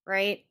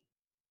 right?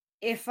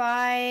 If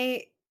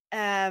I'll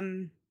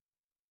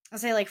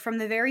say, like, from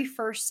the very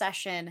first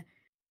session,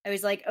 I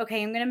was like,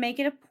 okay, I'm going to make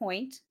it a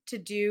point to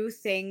do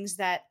things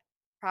that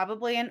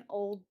probably an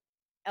old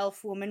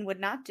elf woman would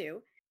not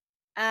do.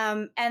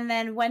 And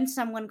then when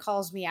someone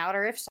calls me out,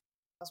 or if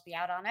someone calls me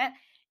out on it,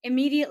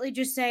 immediately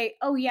just say,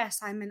 oh, yes,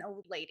 I'm an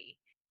old lady.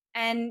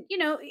 And,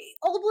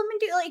 old women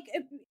do, like,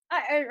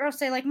 I'll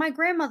say, like, my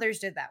grandmothers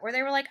did that, where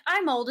they were like,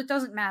 I'm old, it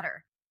doesn't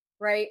matter,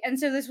 right? And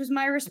so this was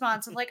my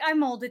response of, like,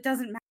 I'm old, it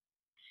doesn't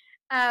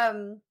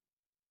matter.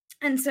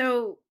 And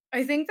so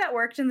I think that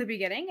worked in the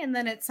beginning, and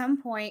then at some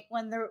point,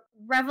 when the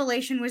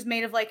revelation was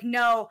made of, like,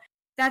 no,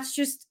 that's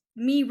just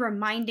me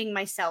reminding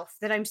myself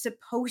that I'm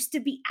supposed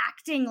to be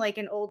acting like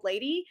an old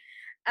lady,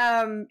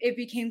 it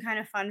became kind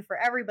of fun for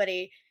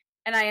everybody.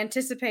 And I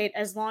anticipate,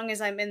 as long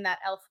as I'm in that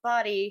elf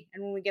body,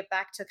 and when we get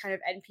back to kind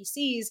of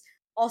NPCs,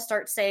 I'll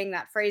start saying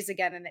that phrase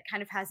again, and it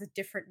kind of has a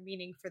different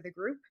meaning for the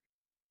group.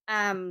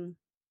 So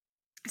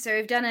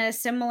I've done a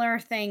similar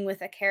thing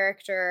with a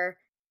character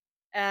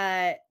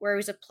where I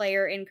was a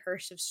player in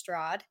Curse of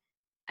Strahd.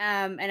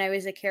 And I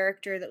was a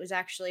character that was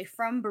actually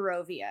from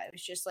Barovia. It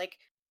was just like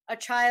a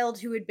child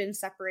who had been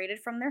separated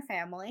from their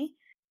family.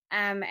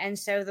 And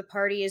so the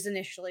party is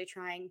initially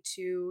trying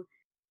to,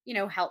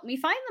 help me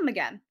find them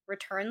again,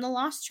 return the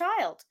lost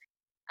child.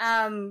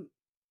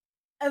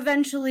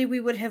 Eventually we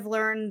would have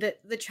learned that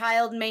the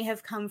child may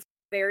have come from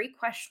a very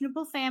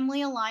questionable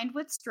family aligned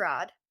with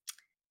Strahd.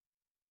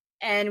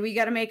 And we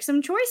got to make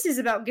some choices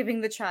about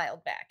giving the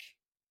child back.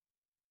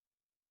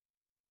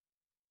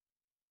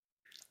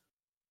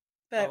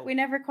 But we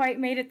never quite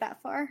made it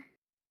that far.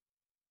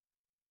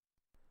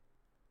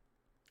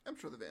 I'm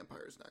sure the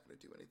vampire's not going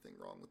to do anything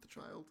wrong with the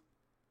child.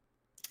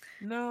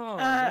 No,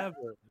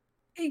 never.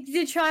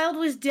 The child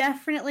was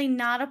definitely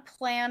not a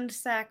planned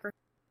sacrifice.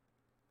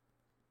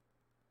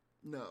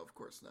 No, of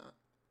course not.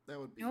 That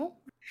would be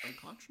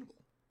unconscionable.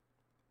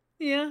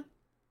 Yeah.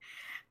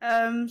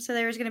 So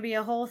there was going to be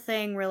a whole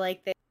thing where,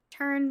 like, they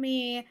return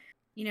me.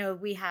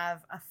 We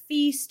have a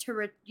feast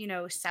to,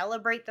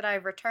 celebrate that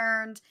I've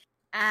returned.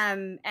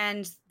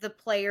 And the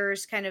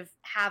players kind of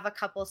have a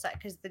couple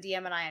because the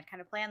DM and I had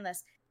kind of planned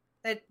this.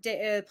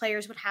 That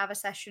players would have a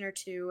session or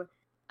two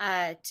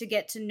to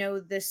get to know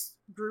this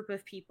group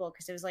of people,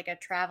 because it was like a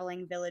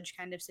traveling village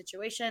kind of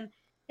situation.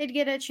 They'd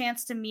get a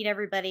chance to meet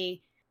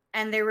everybody,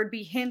 and there would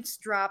be hints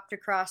dropped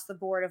across the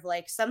board of,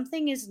 like,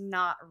 something is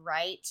not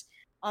right.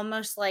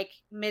 almost like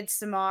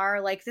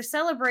Midsommar. Like, the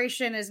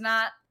celebration is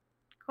not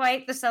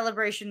quite the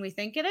celebration we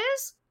think it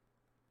is.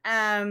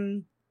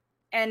 And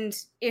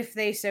if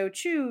they so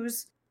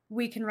choose,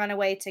 we can run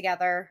away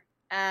together.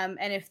 And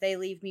if they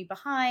leave me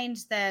behind,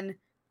 then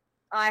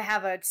I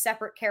have a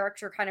separate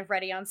character kind of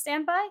ready on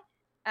standby.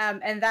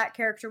 And that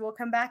character will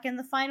come back in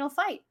the final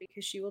fight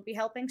because she will be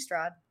helping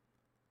Strahd.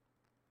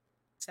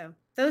 So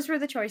those were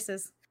the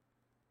choices.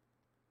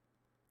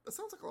 That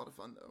sounds like a lot of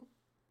fun, though.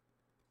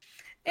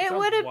 It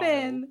would have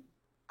been.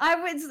 I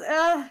would.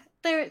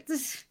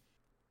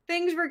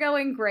 Things were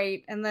going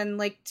great, and then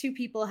like 2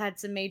 people had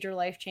some major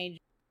life changes.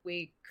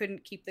 We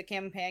couldn't keep the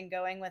campaign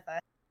going with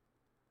us.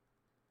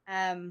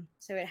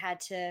 So it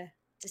had to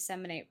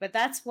disseminate. But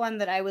that's one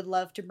that I would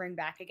love to bring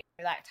back again.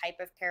 That type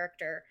of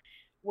character,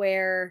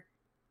 where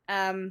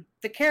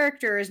the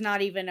character is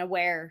not even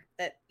aware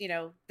that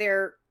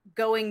they're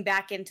going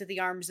back into the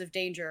arms of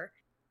danger,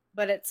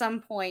 but at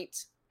some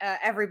point,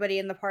 everybody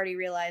in the party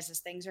realizes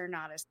things are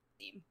not as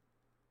they seem.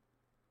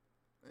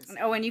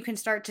 And you can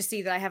start to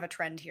see that I have a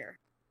trend here.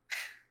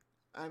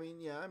 I mean,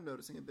 yeah, I'm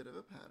noticing a bit of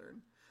a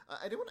pattern.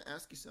 I did want to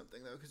ask you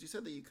something, though, because you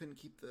said that you couldn't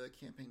keep the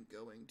campaign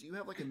going. Do you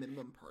have, like, a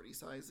minimum party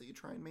size that you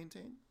try and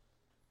maintain?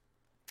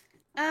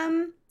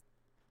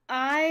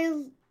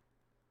 I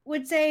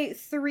would say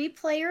 3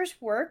 players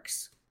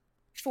works.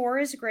 4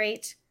 is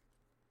great.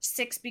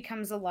 6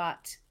 becomes a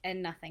lot,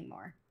 and nothing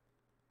more.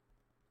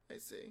 I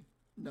see.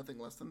 Nothing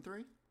less than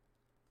 3?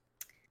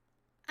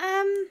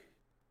 Trying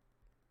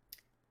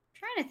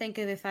to think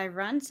of if I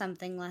run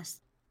something less.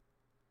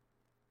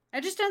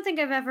 I just don't think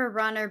I've ever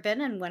run or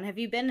been in one. Have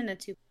you been in a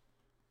 2?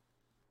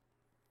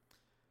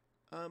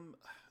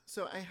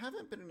 So I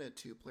haven't been in a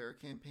 2-player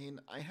campaign.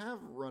 I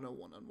have run a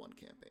one-on-one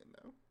campaign,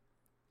 though.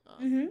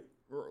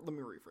 Or let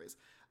me rephrase.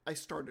 I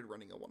started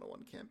running a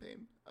one-on-one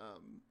campaign,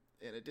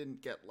 and it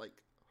didn't get,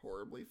 like,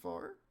 horribly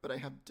far, but I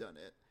have done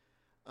it.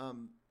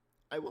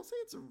 I will say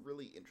it's a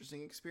really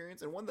interesting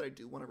experience, and one that I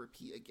do want to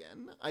repeat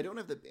again. I don't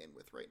have the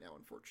bandwidth right now,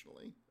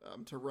 unfortunately,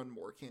 to run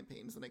more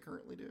campaigns than I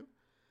currently do.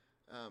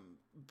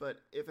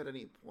 But if at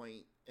any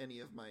point any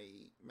of my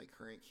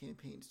current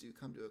campaigns do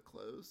come to a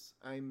close,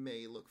 I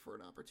may look for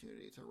an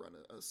opportunity to run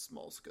a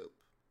small scope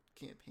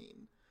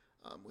campaign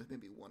with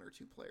maybe 1 or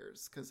 2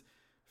 players. Because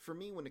for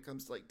me, when it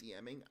comes to like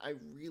DMing, I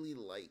really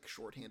like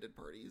shorthanded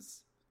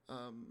parties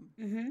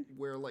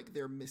where like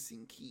they're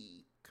missing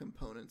key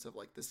components of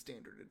like the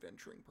standard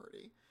adventuring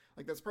party.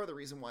 Like that's part of the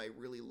reason why I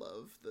really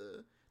love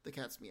the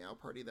Cat's Meow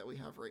party that we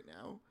have right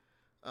now.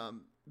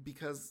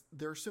 Because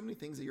there are so many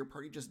things that your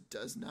party just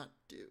does not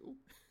do.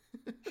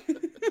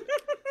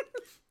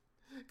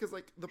 Because,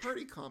 like, the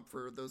party comp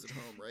for those at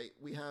home, right?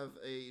 We have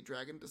a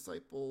dragon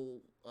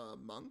disciple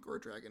monk, or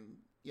dragon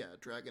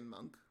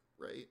monk,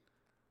 right?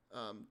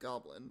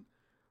 Goblin.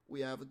 We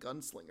have a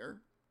gunslinger,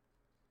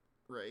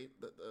 right?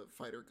 The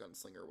fighter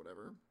gunslinger,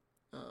 whatever.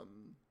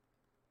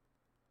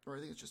 Or I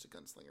think it's just a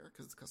gunslinger,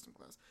 because it's a custom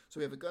class. So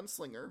we have a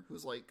gunslinger,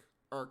 who's, like,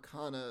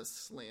 arcana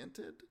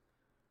slanted,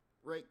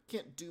 right?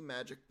 Can't do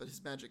magic, but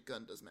his magic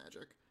gun does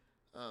magic.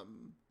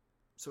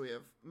 So we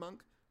have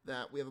monk,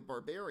 we have a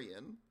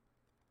barbarian,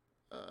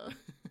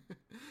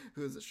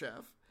 who is a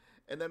chef,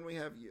 and then we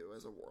have you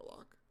as a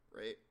warlock,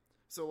 right?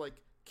 So,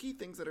 like, key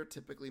things that are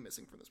typically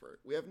missing from this part.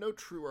 We have no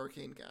true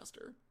arcane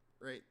caster,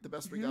 right? The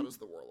best we got is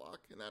the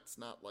warlock, and that's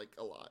not, like,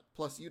 a lot.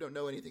 Plus, you don't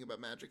know anything about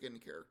magic in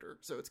character,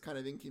 so it's kind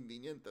of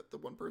inconvenient that the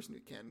one person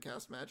who can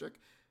cast magic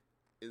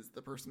is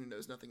the person who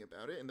knows nothing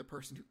about it, and the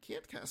person who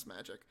can't cast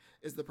magic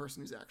is the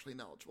person who's actually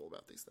knowledgeable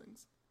about these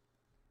things.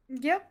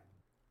 Yep.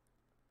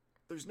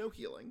 There's no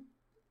healing.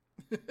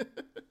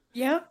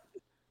 Yep.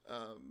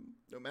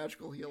 No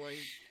magical healing,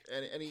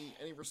 and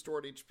any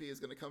restored HP is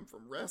going to come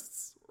from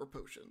rests or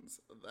potions.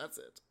 That's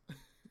it.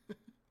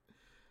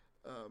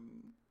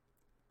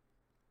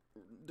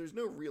 There's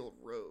no real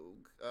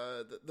rogue.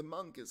 The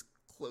monk is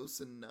close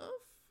enough.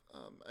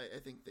 I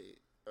think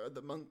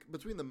the monk,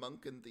 between the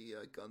monk and the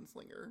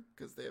gunslinger,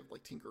 because they have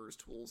like tinkerer's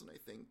tools, and I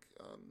think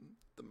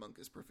the monk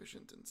is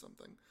proficient in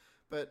something.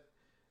 But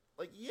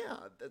like, yeah,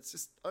 that's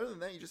just, other than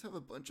that, you just have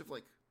a bunch of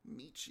like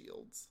meat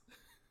shields.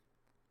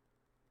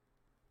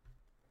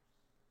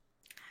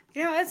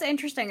 You know, that's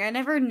interesting. I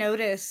never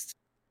noticed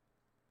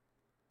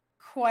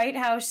quite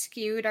how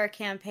skewed our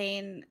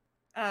campaign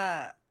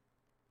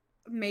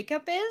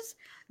makeup is,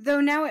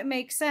 though now it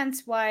makes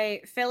sense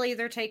why Phil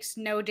either takes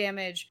no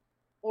damage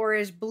or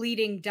is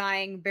bleeding,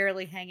 dying,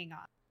 barely hanging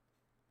on.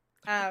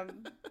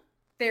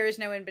 There is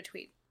no in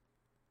between.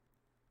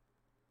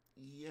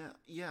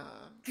 Yeah.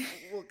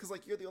 Well, because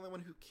like you're the only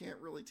one who can't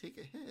really take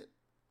a hit.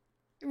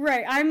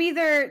 Right. I'm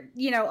either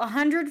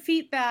 100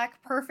 feet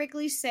back,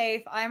 perfectly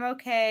safe. I'm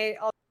okay.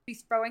 I'll be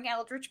throwing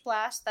Eldritch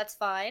Blast. That's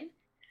fine.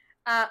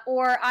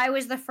 Or I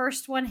was the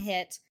first one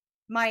hit.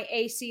 My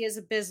AC is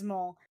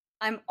abysmal.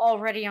 I'm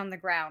already on the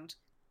ground.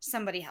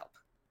 Somebody help.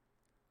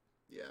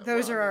 Yeah,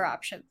 Those are our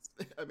options.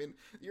 I mean,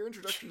 your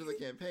introduction to the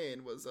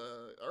campaign was,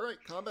 all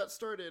right, combat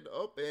started.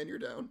 Oh, and you're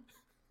down.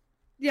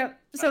 Yep.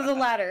 So the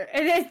latter.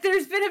 And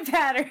there's been a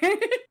pattern.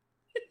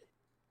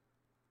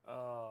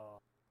 Oh.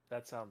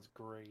 That sounds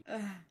great.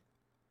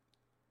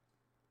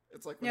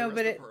 It's like when the rest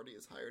of the party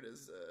is hired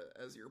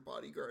as your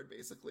bodyguard,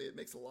 basically. It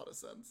makes a lot of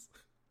sense.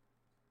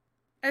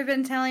 I've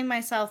been telling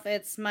myself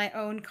it's my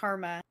own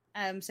karma.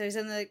 So I was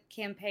in the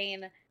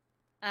campaign,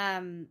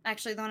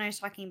 actually the one I was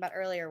talking about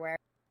earlier, where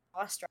I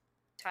was lost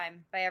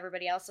time by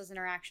everybody else's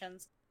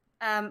interactions.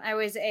 I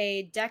was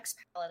a Dex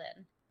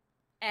Paladin,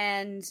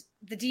 and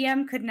the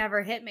DM could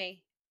never hit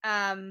me.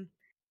 And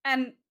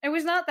I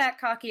was not that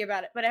cocky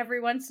about it, but every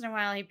once in a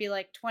while he'd be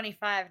like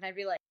 25, and I'd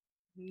be like,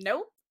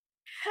 nope.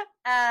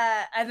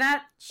 And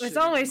that was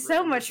always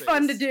so much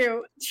fun to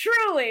do.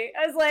 Truly.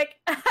 I was like,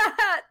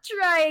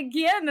 try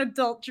again,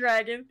 adult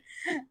dragon.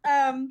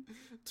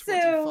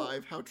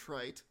 25, how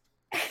trite.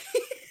 Yep.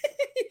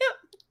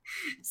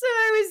 So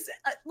I was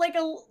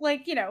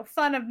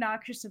fun,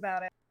 obnoxious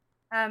about it.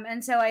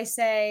 And so I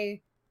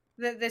say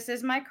that this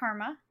is my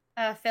karma.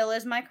 Phil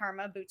is my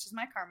karma. Boots is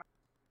my karma.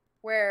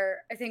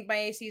 Where I think my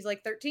AC is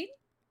like 13.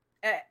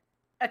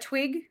 A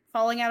twig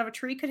falling out of a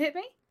tree could hit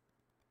me.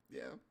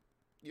 Yeah.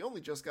 You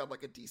only just got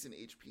like a decent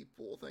HP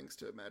pool thanks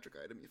to a magic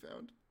item you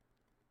found.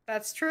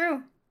 That's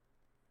true.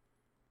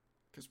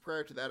 Because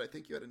prior to that, I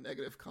think you had a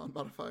negative con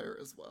modifier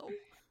as well.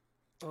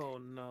 Oh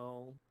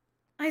no.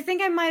 I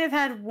think I might have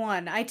had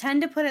one. I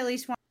tend to put at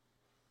least one.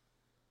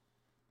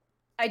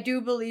 I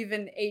do believe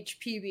in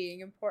HP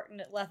being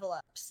important at level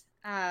ups.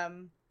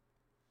 But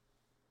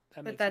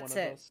that's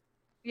it.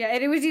 Yeah,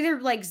 and it was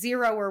either like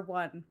 0 or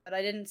 1, but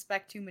I didn't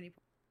spec too many points.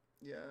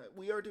 Yeah,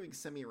 we are doing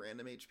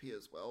semi-random HP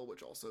as well,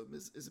 which also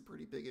is a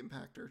pretty big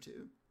impactor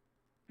too.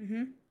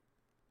 Mm-hmm.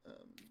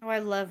 Oh, I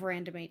love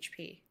random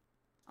HP.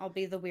 I'll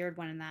be the weird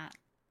one in that.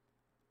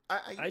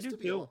 I used to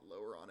be a lot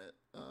lower on it.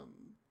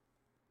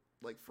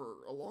 Like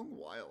for a long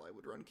while, I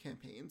would run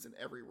campaigns and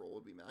every roll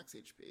would be max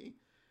HP.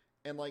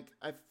 And like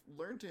I've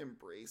learned to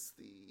embrace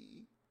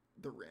the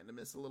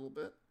randomness a little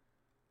bit.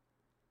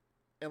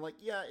 And like,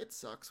 yeah, it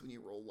sucks when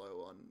you roll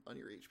low on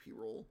your HP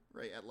roll,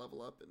 right, at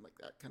level up, and like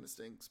that kind of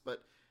stinks.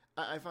 But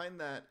I find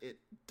that it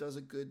does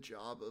a good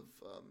job of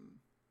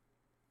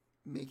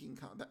making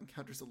combat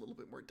encounters a little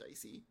bit more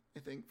dicey, I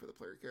think, for the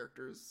player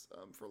characters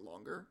for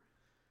longer.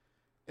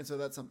 And so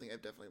that's something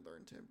I've definitely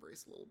learned to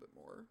embrace a little bit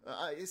more.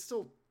 I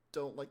still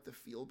don't like the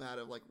feel bad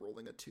of like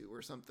rolling a 2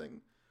 or something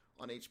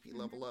on HP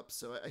level up,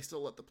 so I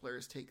still let the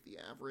players take the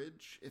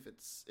average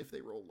if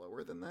they roll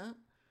lower than that.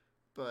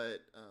 But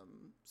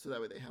so that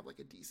way they have like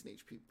a decent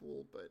HP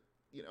pool. But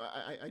you know,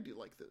 I do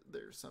like that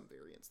there's some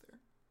variance there.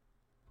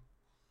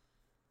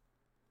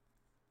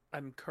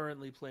 I'm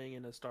currently playing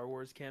in a Star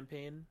Wars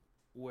campaign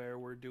where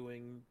we're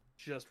doing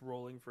just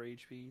rolling for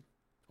HP,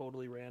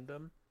 totally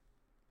random.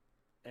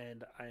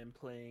 And I am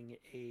playing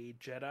a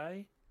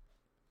Jedi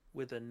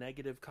with a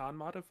negative con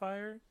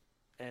modifier.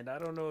 And I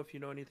don't know if you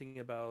know anything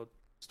about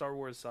Star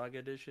Wars Saga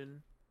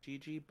Edition,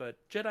 Gigi, but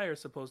Jedi are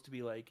supposed to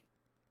be like,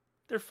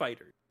 they're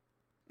fighters.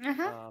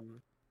 Uh-huh.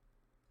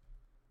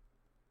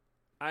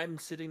 I'm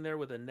sitting there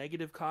with a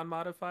negative con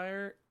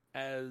modifier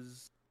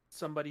as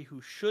somebody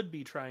who should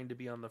be trying to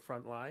be on the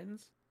front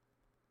lines.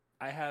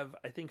 I have,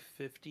 I think,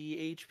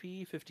 50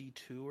 HP,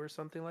 52 or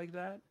something like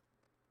that.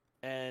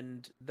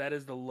 And that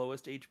is the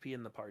lowest HP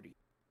in the party.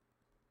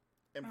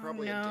 And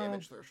probably a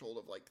damage threshold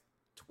of like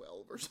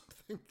 12 or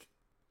something.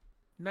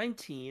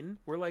 19.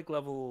 We're like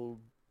level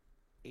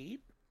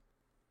 8.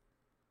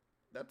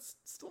 That's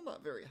still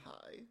not very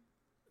high.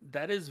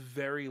 That is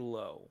very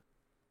low.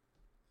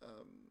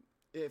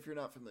 If you're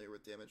not familiar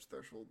with damage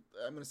threshold,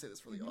 I'm going to say this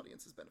for the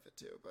audience's benefit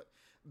too, but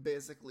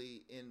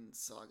basically in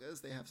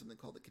sagas, they have something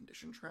called the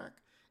condition track.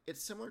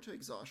 It's similar to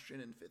exhaustion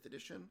in 5th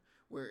edition,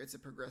 where it's a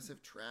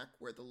progressive track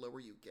where the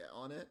lower you get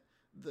on it,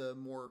 the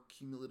more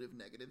cumulative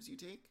negatives you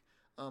take.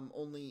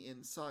 Only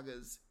in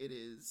sagas, it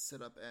is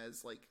set up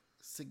as like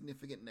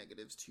significant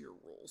negatives to your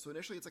roll. So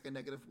initially it's like a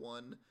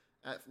 -1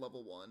 at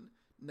level 1,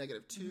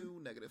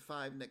 -2,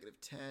 -5,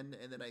 -10,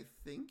 and then I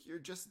think you're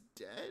just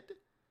dead?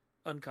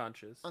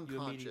 Unconscious. You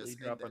immediately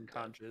drop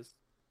unconscious.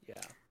 Dead.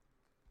 Yeah.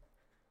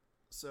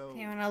 So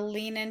you want to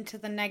lean into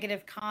the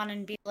negative con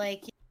and be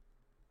like, you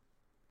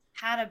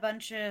had a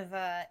bunch of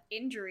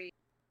injuries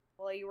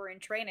while you were in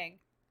training.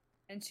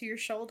 And so your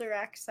shoulder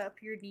acts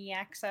up, your knee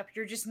acts up.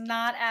 You're just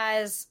not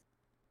as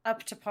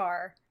up to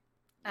par.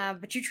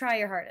 But you try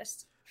your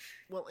hardest.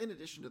 Well, in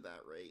addition to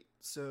that, right?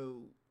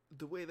 So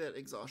the way that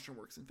exhaustion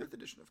works in 5th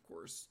edition, of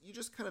course, you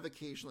just kind of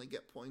occasionally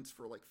get points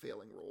for like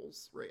failing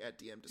rolls, right, at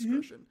DM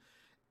discretion.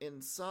 In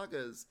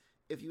sagas,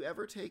 if you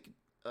ever take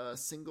a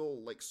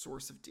single like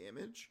source of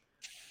damage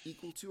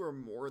equal to or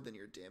more than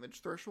your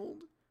damage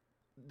threshold,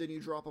 then you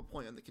drop a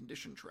point on the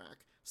condition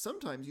track.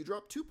 Sometimes you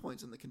drop 2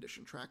 points on the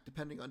condition track,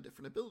 depending on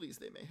different abilities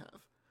they may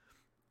have.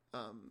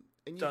 And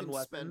you can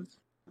spend,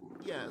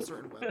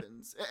 certain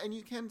weapons, and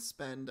you can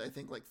spend, I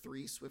think, like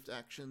 3 swift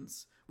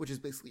actions, which is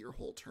basically your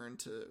whole turn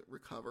to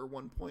recover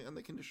 1 point on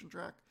the condition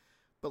track.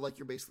 But like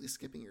you're basically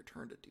skipping your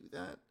turn to do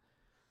that.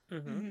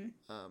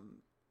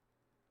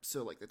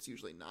 So like that's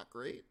usually not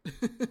great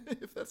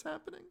if that's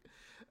happening.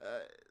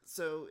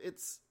 So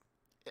it's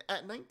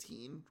at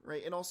 19,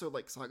 right? And also,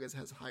 like, Sagas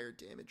has higher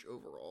damage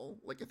overall.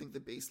 Like, I think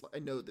I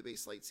know the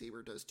base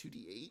lightsaber does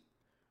 2d8,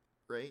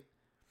 right?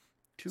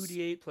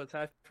 2d8 plus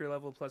half your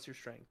level plus your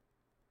strength.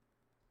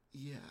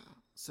 Yeah.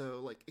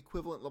 So, like,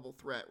 equivalent level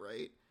threat,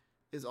 right,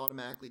 is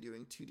automatically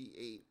doing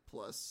 2d8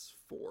 plus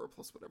 4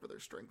 plus whatever their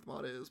strength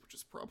mod is, which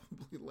is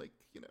probably, like,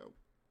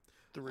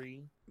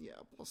 3. Yeah,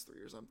 plus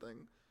 3 or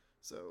something.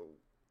 So,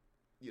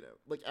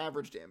 like,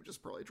 average damage is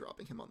probably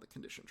dropping him on the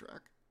condition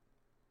track.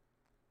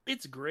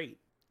 It's great.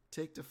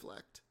 Take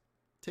deflect.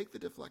 Take the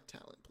deflect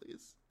talent,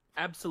 please.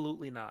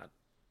 Absolutely not.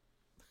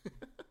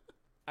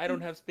 I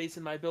don't have space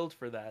in my build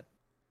for that.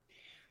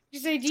 You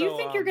say, do you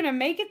think you're gonna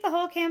make it the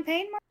whole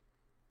campaign, Mark?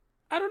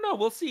 I don't know.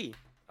 We'll see.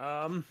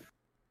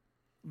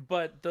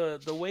 But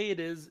the way it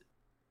is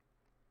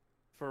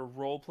for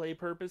roleplay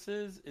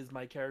purposes is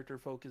my character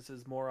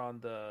focuses more on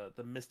the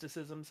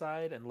mysticism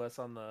side and less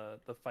on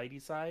the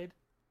fighty side.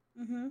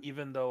 Mm-hmm.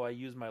 Even though I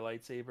use my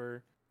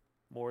lightsaber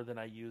more than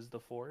I use the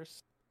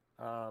Force.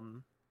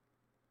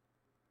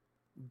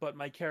 But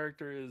my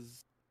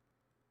character's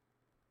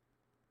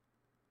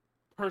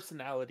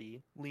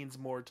personality leans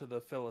more to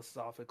the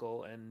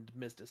philosophical and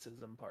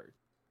mysticism part.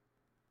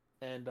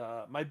 And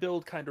my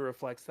build kind of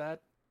reflects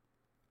that.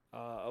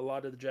 A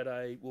lot of the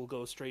Jedi will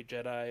go straight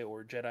Jedi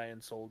or Jedi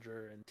and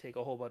Soldier and take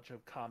a whole bunch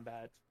of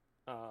combat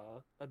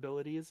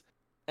abilities.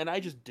 And I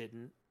just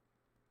didn't.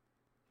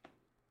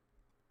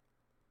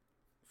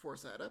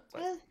 Force Adept?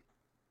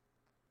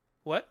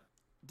 What?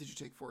 Did you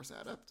take Force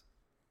Adept?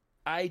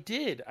 I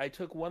did. I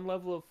took 1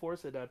 level of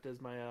Force Adept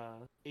as my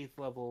 8th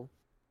level.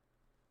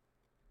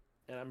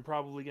 And I'm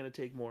probably going to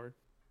take more.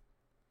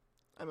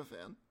 I'm a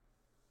fan.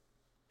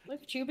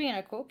 Look at you being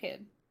a cool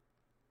kid.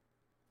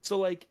 So,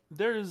 like,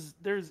 there's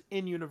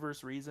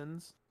in-universe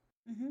reasons.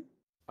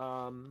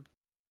 Mm-hmm.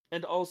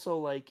 And also,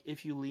 like,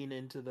 if you lean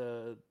into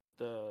the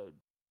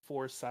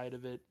Force side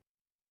of it,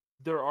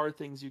 there are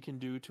things you can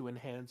do to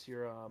enhance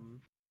your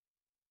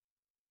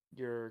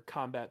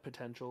combat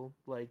potential.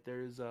 Like,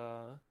 there's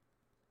a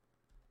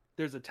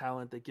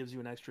talent that gives you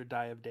an extra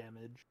die of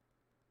damage.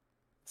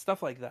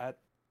 Stuff like that.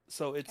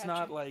 So it's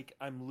not like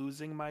I'm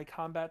losing my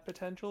combat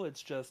potential,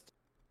 it's just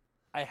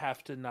I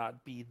have to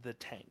not be the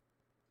tank.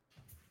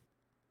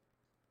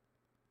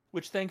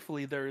 Which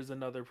thankfully there is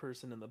another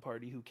person in the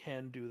party who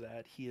can do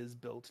that. He is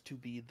built to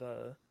be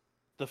the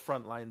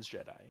frontlines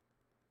Jedi.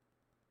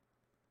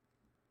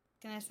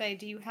 Can I say,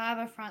 do you have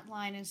a front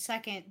line? And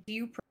second, do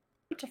you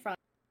prefer to front?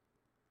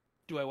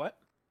 Do I what?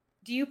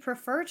 Do you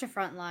prefer to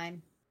frontline?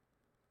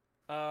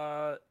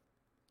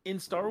 In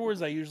Star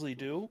Wars I usually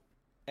do,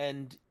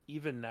 and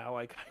even now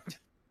I kind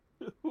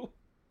of do.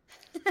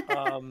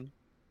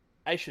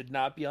 I should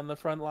not be on the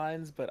front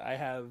lines, but I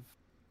have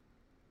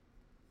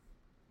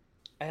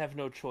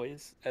no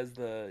choice as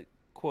the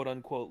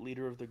quote-unquote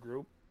leader of the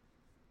group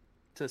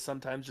to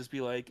sometimes just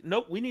be like,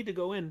 nope, we need to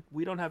go in.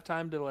 We don't have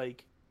time to,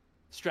 like,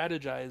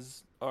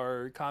 strategize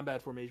our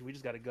combat formation. We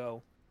just gotta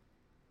go.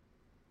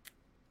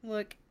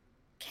 Look,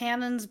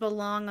 cannons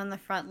belong on the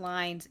front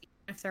lines,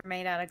 even if they're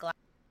made out of glass.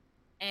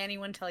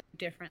 Anyone tell you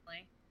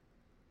differently?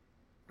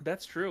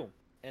 That's true.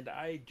 And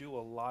I do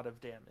a lot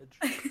of damage.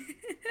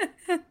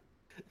 It's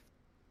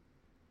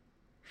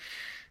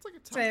like a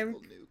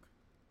tactical nuke.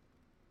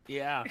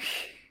 Yeah.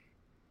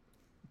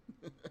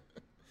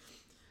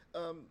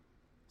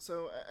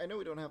 So I know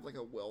we don't have like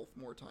a wealth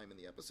more time in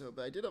the episode,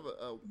 but I did have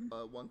a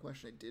one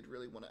question I did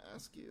really want to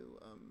ask you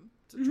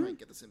to try and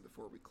get this in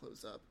before we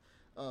close up.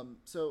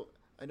 So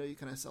I know you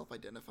kind of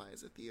self-identify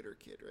as a theater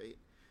kid, right?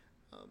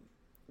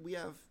 We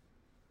have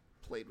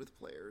played with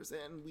players,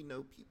 and we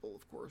know people,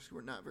 of course, who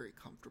are not very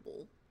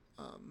comfortable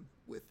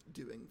with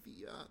doing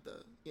the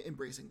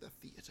embracing the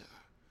theater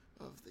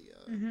of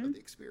the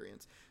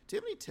experience. Do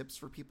you have any tips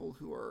for people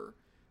who are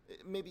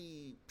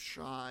maybe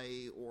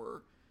shy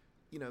or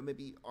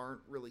maybe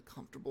aren't really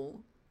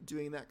comfortable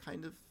doing that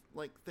kind of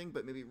like thing,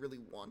 but maybe really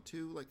want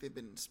to, like they've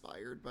been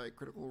inspired by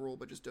Critical Role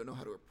but just don't know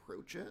how to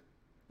approach it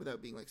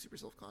without being like super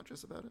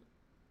self-conscious about it?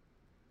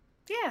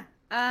 Yeah.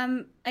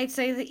 I'd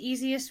say the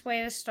easiest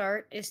way to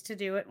start is to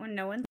do it when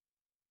no one's.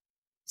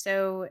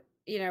 So,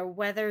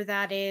 whether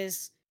that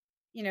is,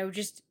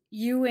 just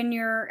you in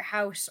your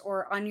house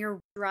or on your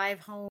drive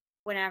home,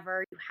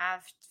 whenever you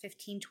have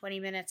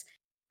 15-20 minutes,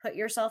 put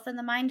yourself in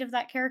the mind of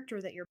that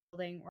character that you're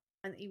building or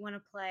that you want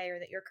to play or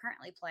that you're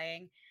currently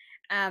playing.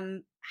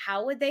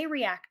 How would they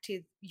react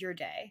to your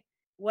day?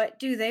 What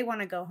do they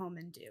want to go home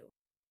and do?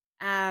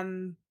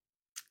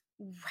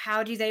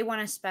 How do they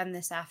want to spend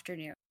this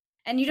afternoon?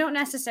 And you don't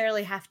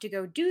necessarily have to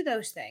go do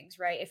those things,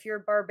 right? If your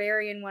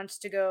barbarian wants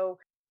to go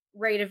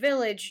raid a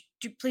village,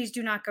 please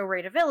do not go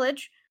raid a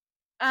village.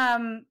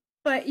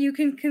 But you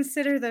can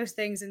consider those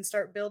things and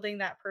start building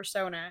that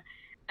persona,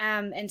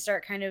 and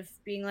start kind of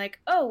being like,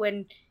 oh,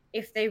 and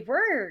if they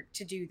were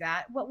to do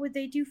that, what would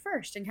they do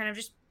first? And kind of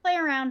just play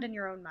around in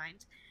your own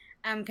mind.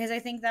 Because I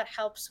think that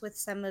helps with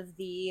some of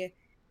the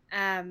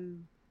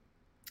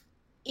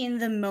in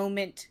the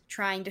moment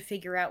trying to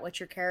figure out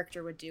what your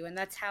character would do. And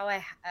that's how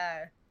I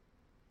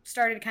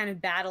started kind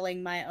of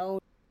battling my own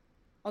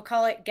I'll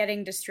call it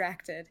getting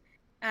distracted,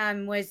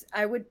 was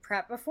I would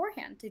prep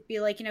beforehand. It'd be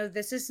like,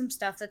 this is some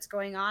stuff that's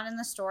going on in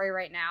the story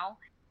right now.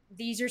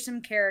 These are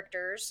some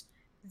characters.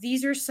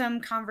 These are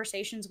some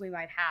conversations we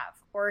might have,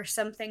 or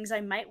some things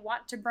I might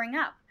want to bring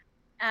up,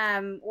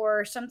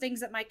 or some things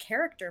that my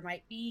character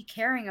might be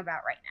caring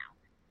about right now.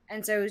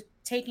 And so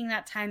taking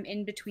that time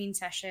in between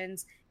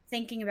sessions,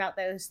 thinking about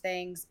those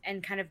things,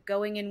 and kind of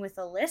going in with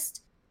a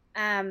list,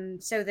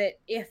 so that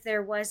if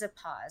there was a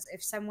pause,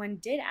 if someone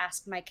did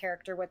ask my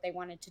character what they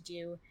wanted to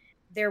do,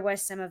 there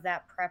was some of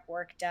that prep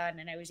work done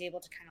and I was able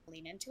to kind of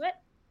lean into it.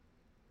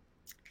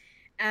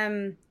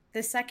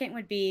 The second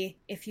would be,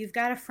 if you've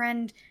got a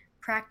friend,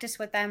 practice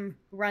with them,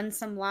 run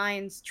some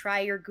lines,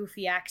 try your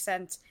goofy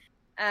accent,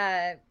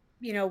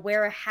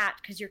 wear a hat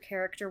because your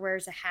character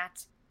wears a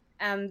hat.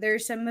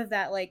 There's some of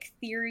that like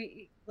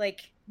theory,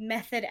 like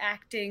method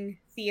acting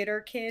theater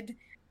kid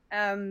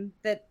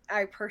that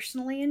I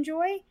personally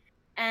enjoy,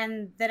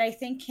 and that I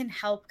think can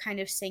help kind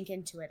of sink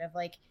into it of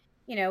like,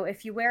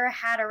 if you wear a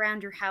hat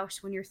around your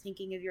house when you're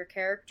thinking of your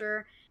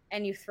character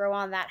and you throw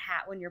on that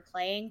hat when you're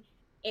playing,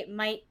 it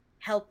might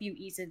help you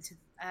ease into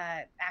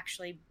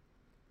actually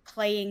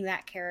playing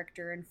that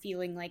character and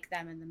feeling like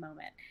them in the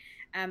moment.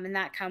 And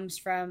that comes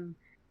from,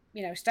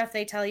 stuff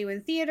they tell you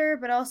in theater,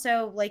 but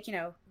also like,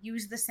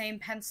 use the same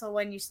pencil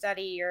when you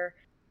study, or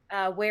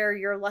wear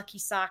your lucky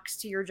socks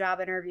to your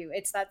job interview.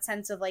 It's that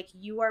sense of like,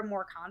 you are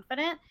more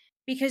confident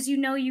because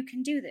you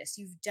can do this.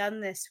 You've done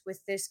this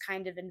with this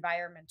kind of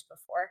environment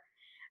before.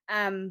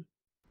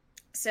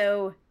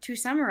 So to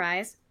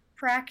summarize,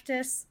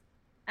 practice,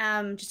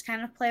 just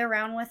kind of play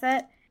around with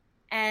it.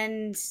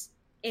 And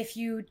if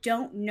you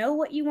don't know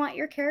what you want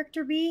your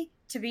character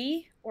to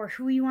be, or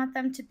who you want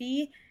them to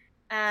be,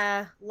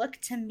 look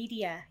to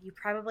media. You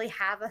probably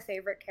have a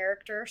favorite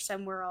character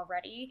somewhere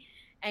already,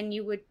 and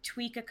you would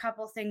tweak a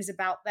couple things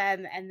about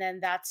them, and then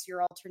that's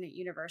your alternate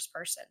universe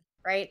person,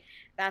 right?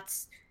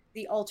 That's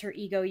the alter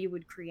ego you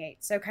would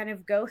create. So kind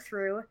of go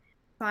through,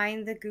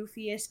 find the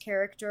goofiest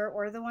character,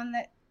 or the one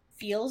that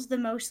feels the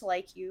most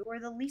like you or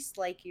the least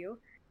like you,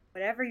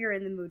 whatever you're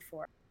in the mood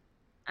for.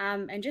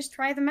 And just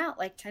try them out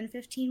like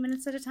 10-15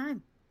 minutes at a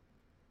time.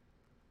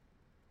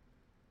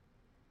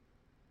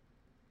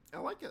 I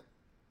like it.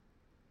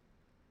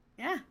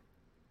 Yeah.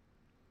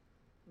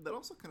 That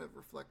also kind of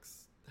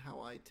reflects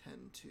how I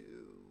tend to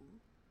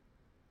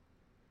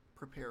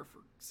prepare for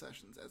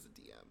sessions as a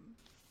DM,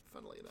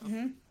 funnily enough.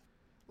 Mm-hmm.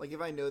 Like,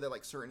 if I know that,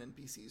 like, certain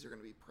NPCs are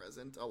going to be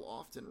present, I'll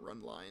often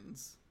run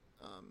lines,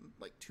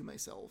 like, to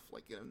myself,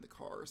 like, in the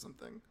car or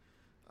something,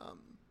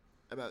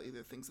 about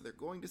either things that they're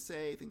going to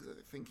say, things that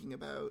they're thinking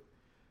about,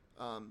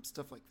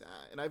 stuff like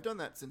that. And I've done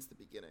that since the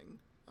beginning,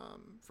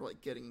 for,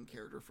 like, getting in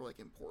character for, like,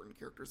 important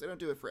characters. I don't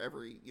do it for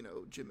every,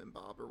 Jim and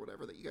Bob or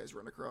whatever that you guys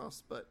run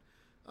across, but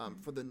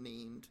for the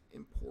named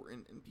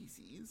important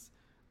NPCs,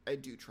 I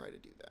do try to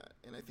do that.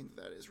 And I think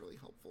that is really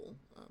helpful.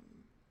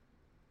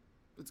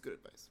 It's good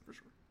advice, for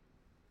sure.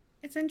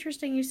 It's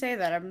interesting you say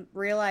that. I'm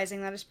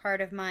realizing that is part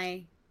of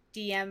my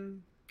DM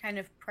kind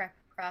of prep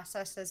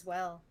process as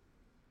well.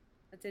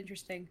 That's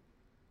interesting.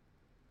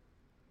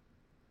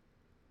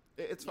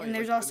 It's funny. And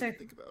there's like, also I didn't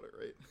think about it,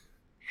 right?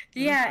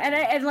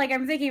 Yeah, and like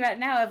I'm thinking about it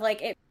now of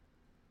like it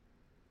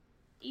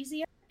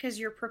easier because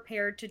you're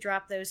prepared to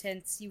drop those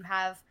hints. You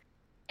have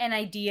an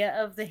idea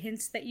of the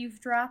hints that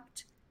you've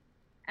dropped,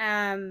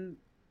 and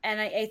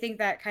I think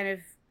that kind of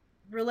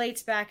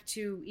relates back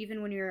to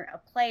even when you're a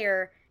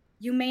player.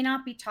 You may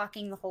not be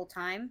talking the whole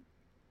time,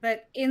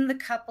 but in the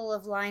couple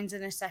of lines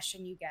in a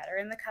session you get, or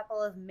in the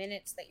couple of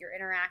minutes that you're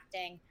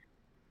interacting,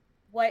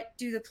 what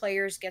do the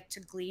players get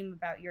to glean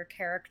about your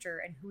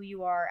character and who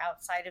you are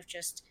outside of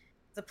just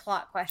the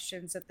plot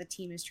questions that the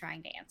team is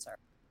trying to answer?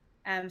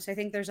 So I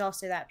think there's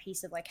also that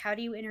piece of like, how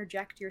do you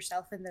interject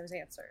yourself in those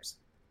answers?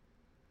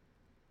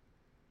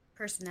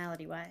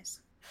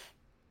 Personality-wise.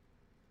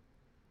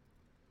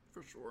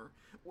 For sure.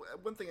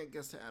 One thing I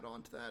guess to add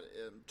on to that,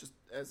 just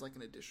as like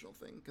an additional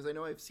thing, because I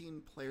know I've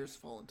seen players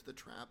fall into the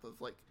trap of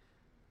like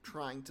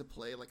trying to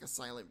play like a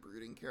silent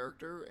brooding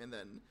character and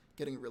then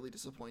getting really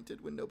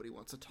disappointed when nobody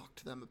wants to talk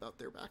to them about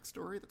their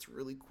backstory. That's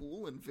really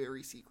cool and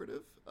very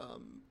secretive,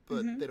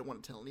 but they don't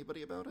want to tell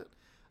anybody about it.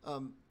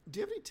 Do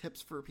you have any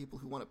tips for people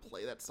who want to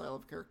play that style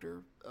of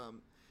character?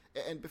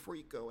 And before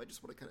you go, I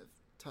just want to kind of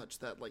touch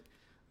that, like,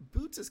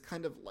 Boots is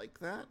kind of like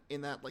that, in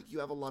that, like, you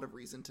have a lot of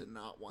reason to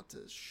not want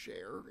to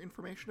share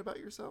information about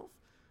yourself.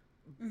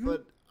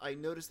 But I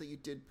noticed that you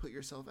did put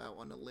yourself out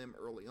on a limb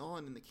early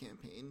on in the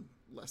campaign,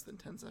 less than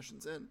 10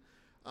 sessions in,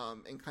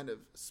 and kind of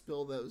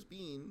spill those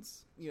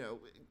beans,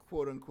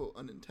 quote-unquote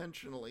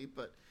unintentionally,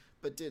 but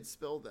did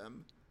spill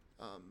them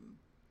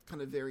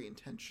kind of very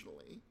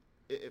intentionally,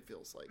 it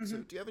feels like. So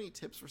do you have any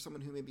tips for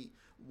someone who maybe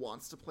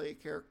wants to play a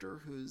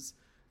character who's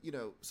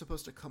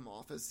supposed to come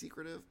off as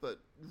secretive, but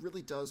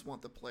really does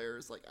want the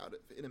players, like, out of,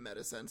 in a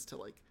meta sense, to,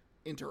 like,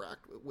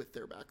 interact with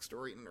their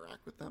backstory and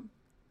interact with them?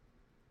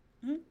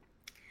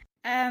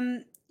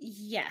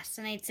 Yes,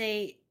 and I'd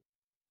say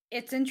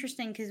it's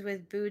interesting because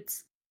with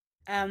Boots,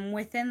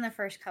 within the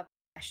first couple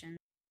of sessions,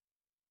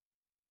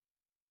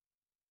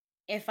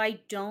 if I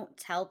don't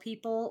tell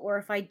people, or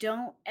if I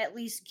don't at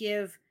least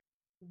give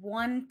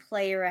one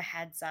player a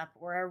heads up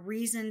or a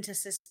reason to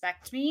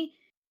suspect me,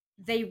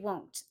 they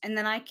won't. And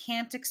then I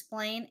can't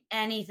explain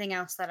anything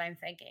else that I'm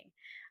thinking.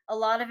 A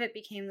lot of it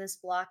became this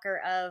blocker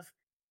of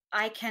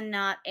I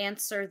cannot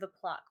answer the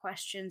plot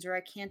questions, or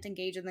I can't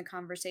engage in the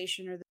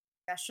conversation or the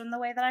discussion the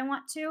way that I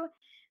want to,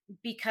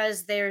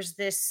 because there's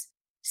this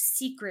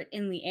secret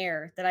in the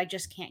air that I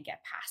just can't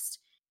get past,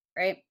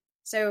 right?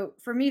 So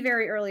for me,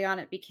 very early on,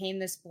 it became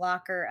this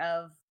blocker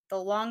of the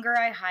longer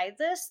I hide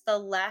this, the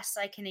less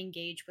I can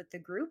engage with the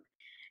group,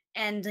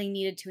 and I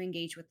needed to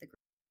engage with the group.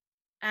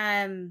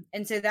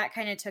 And so that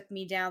kind of took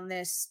me down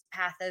this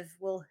path of,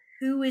 well,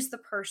 who is the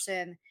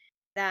person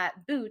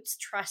that Boots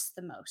trusts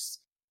the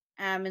most?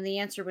 And the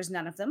answer was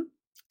none of them.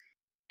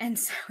 And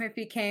so it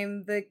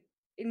became the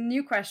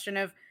new question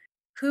of,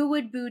 who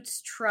would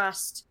Boots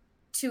trust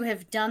to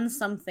have done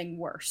something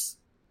worse?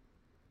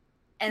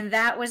 And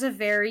that was a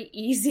very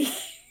easy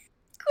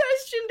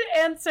question to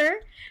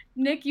answer.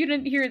 Nick, you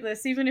didn't hear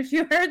this, even if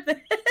you heard this.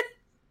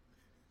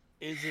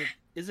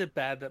 Is it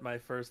bad that my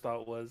first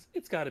thought was,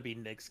 it's got to be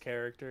Nick's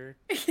character?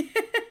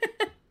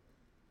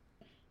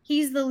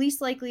 He's the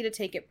least likely to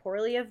take it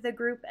poorly of the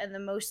group, and the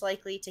most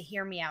likely to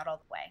hear me out all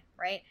the way,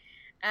 right?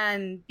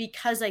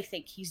 Because I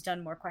think he's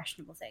done more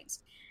questionable things.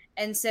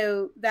 And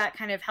so that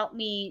kind of helped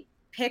me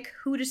pick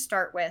who to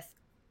start with.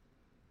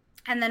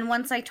 And then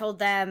once I told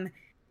them,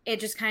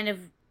 it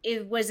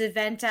was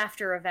event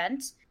after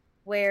event,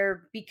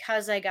 where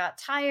because I got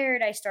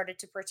tired, I started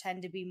to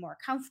pretend to be more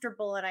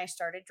comfortable, and I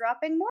started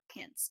dropping more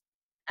hints.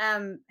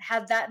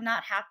 Had that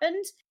not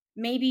happened,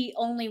 maybe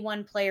only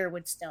one player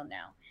would still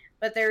know.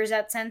 But there was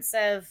that sense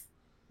of,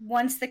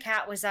 once the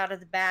cat was out of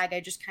the bag, I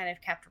just kind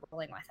of kept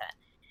rolling with it.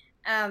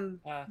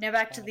 Now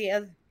back to the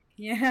other.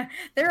 Yeah,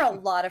 there are a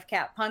lot of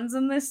cat puns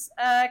in this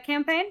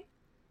campaign.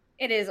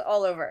 It is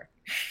all over.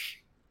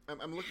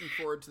 I'm looking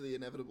forward to the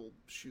inevitable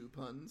shoe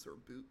puns or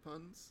boot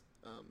puns.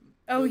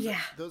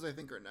 Those I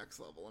think are next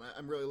level, and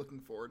I'm really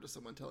looking forward to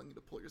someone telling you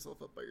to pull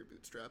yourself up by your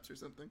bootstraps or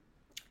something.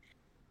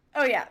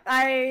 Oh yeah,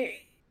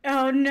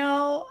 oh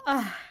no,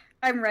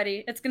 I'm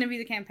ready. It's gonna be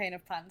the campaign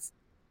of puns.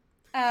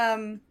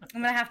 I'm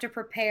gonna have to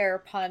prepare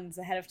puns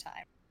ahead of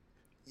time.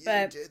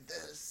 You did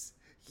this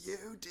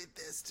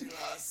to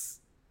us.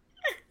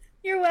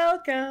 You're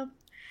welcome.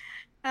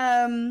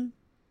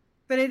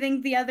 But I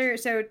think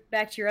so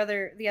back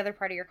to the other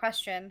part of your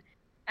question,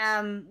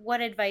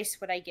 what advice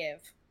would I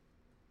give?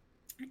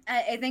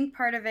 I think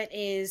part of it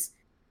is,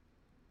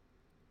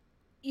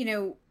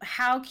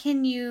 how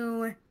can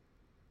you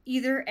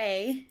either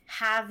A,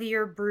 have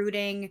your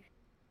brooding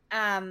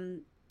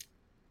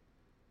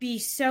be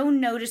so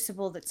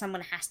noticeable that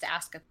someone has to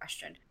ask a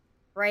question,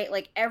 right?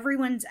 Like,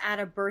 everyone's at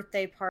a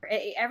birthday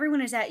party,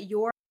 everyone is at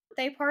your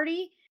birthday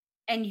party,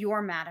 and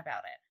you're mad about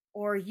it.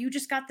 Or you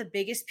just got the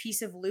biggest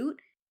piece of loot,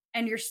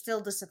 and you're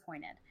still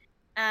disappointed.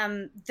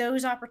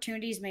 Those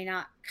opportunities may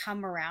not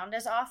come around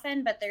as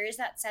often, but there is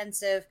that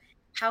sense of,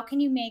 how can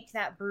you make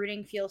that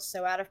brooding feel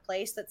so out of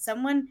place that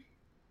someone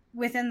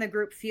within the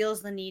group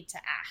feels the need to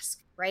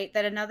ask, right?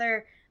 That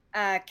another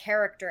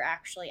character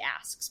actually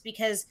asks.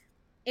 Because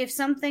if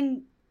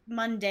something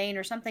mundane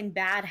or something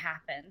bad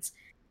happens,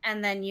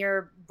 and then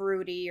you're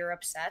broody, you're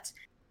upset,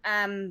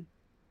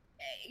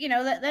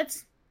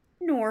 that's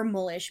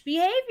normal-ish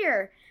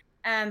behavior.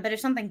 But if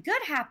something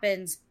good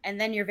happens, and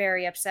then you're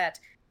very upset,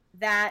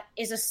 that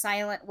is a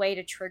silent way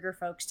to trigger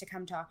folks to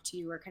come talk to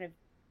you, or kind of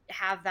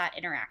have that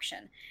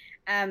interaction.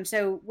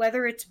 So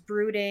whether it's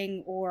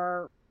brooding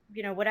or,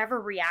 whatever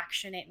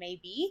reaction it may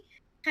be,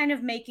 kind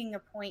of making a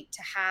point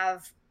to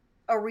have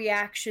a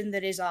reaction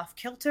that is off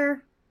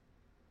kilter,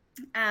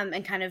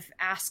 and kind of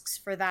asks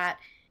for that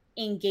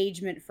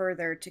engagement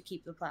further to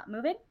keep the plot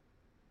moving.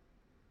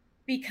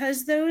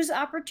 Because those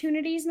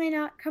opportunities may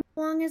not come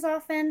along as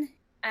often,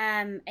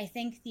 I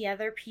think the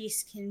other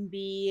piece can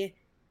be,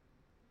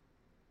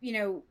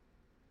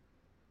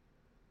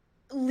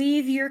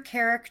 leave your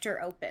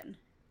character open.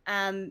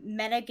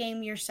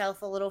 Metagame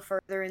yourself a little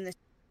further in this.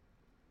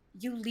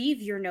 You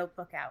leave your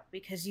notebook out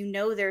because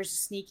there's a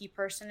sneaky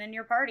person in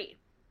your party.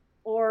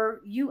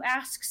 Or you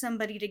ask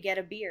somebody to get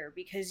a beer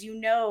because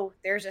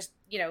there's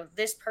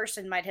this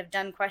person might have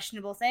done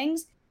questionable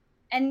things,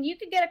 and you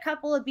could get a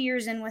couple of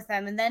beers in with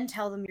them and then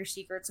tell them your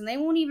secrets, and they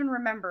won't even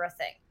remember a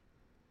thing,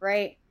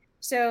 right?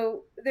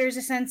 So there's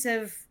a sense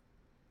of,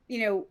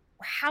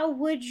 how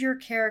would your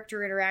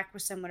character interact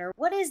with someone, or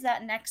what is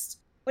that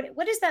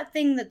what is that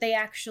thing that they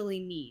actually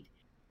need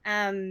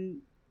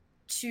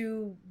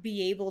to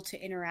be able to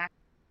interact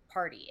with the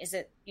party? Is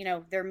it,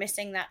 they're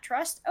missing that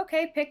trust?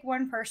 Okay, pick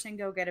one person,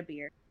 go get a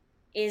beer.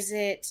 Is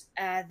it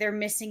they're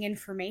missing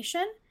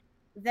information?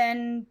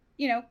 Then,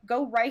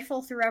 go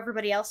rifle through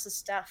everybody else's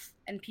stuff,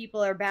 and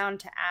people are bound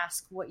to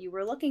ask what you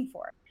were looking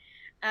for.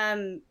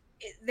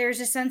 There's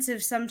a sense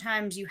of,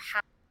 sometimes you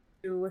have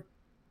to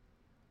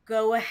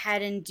go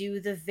ahead and do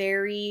the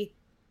very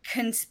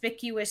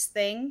conspicuous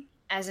thing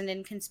as an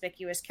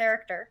inconspicuous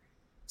character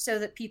so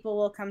that people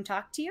will come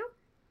talk to you.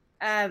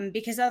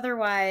 Because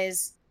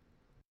otherwise,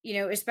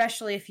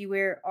 especially if you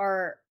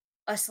are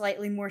a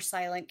slightly more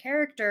silent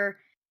character,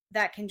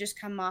 that can just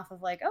come off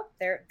of like, oh,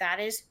 that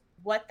is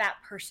what that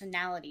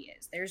personality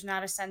is. There's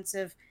not a sense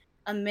of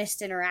a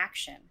missed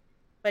interaction,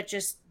 but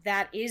just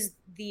that is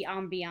the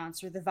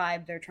ambiance or the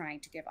vibe they're trying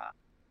to give off.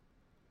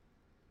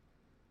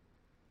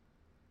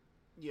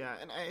 Yeah,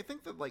 and I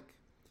think that, like,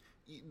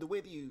 the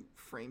way that you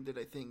framed it,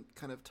 I think,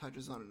 kind of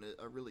touches on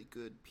a really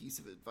good piece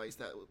of advice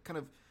that kind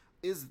of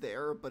is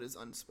there but is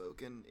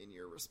unspoken in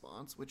your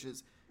response, which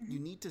is you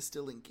need to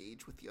still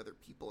engage with the other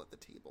people at the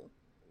table.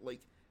 Like,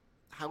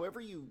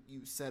 however you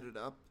set it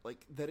up,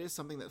 like, that is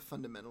something that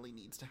fundamentally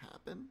needs to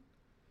happen.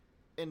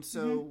 And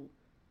so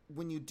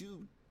when you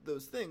do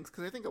those things,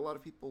 because I think a lot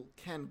of people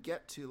can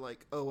get to,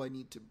 like, oh, I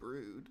need to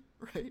brood,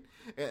 right?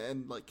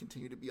 And like,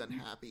 continue to be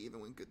unhappy even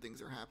when good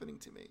things are happening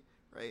to me,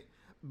 right?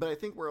 But I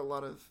think where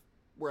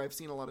I've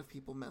seen a lot of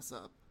people mess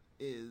up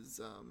is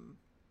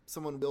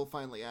someone will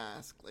finally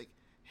ask, like,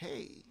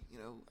 hey,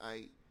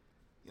 I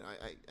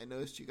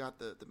noticed you got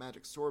the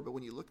magic sword, but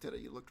when you looked at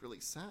it, you looked really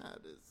sad.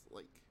 Is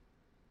like,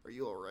 are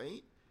you all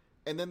right?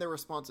 And then their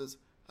response is,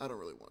 I don't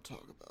really want to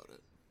talk about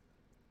it.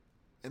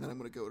 And then I'm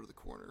going to go to the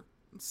corner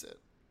and sit.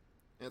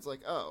 And it's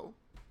like, oh,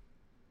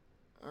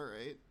 all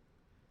right.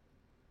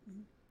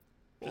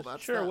 Well,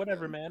 that's sure, that,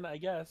 whatever, man, I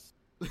guess.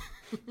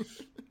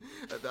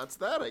 That's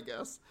that, I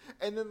guess.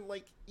 And then,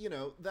 like,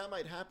 that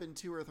might happen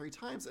 2 or 3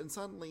 times, and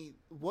suddenly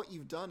what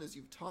you've done is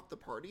you've taught the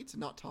party to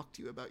not talk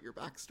to you about your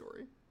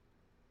backstory.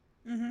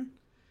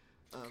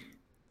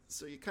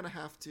 So you kind of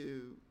have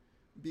to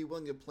be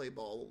willing to play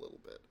ball a little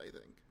bit, I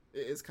think.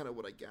 It is kind of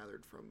what I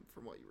gathered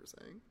from what you were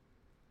saying.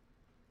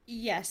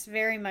 Yes,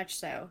 very much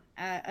so.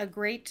 A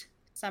great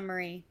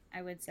summary,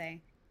 I would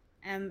say.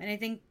 And I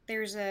think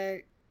there's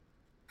a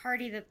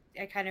party that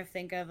I kind of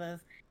think of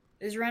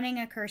is running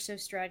a Cursive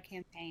Strahd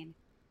campaign.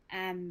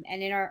 And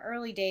in our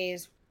early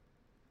days,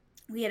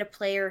 we had a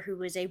player who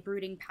was a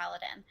brooding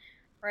paladin,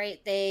 right?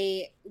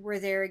 They were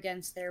there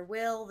against their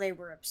will. They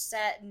were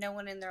upset. No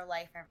one in their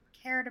life ever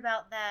cared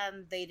about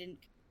them. They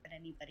didn't care about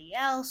anybody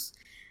else.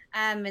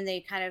 And they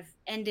kind of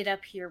ended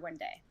up here one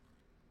day.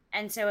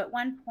 And so at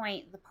one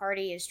point, the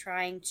party is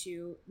trying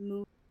to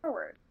move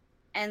forward.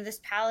 And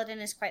this paladin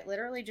is quite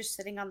literally just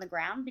sitting on the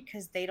ground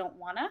because they don't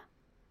want to.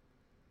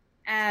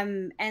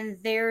 And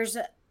there's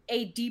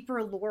a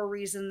deeper lore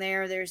reason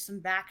there. There's some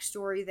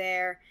backstory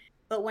there.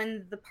 But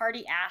when the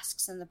party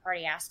asks, I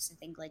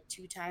think, like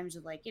 2 times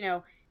of like,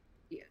 are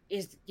you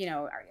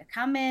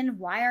coming?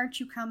 Why aren't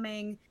you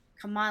coming?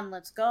 Come on,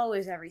 let's go.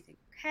 Is everything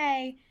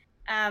okay?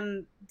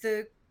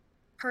 The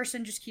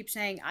person just keeps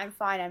saying, I'm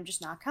fine, I'm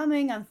just not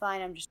coming. I'm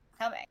fine, I'm just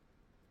not coming.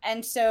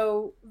 And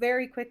so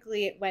very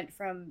quickly it went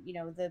from,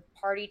 the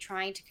party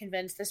trying to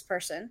convince this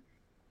person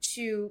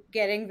to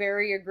getting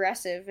very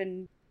aggressive.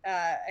 And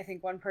I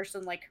think one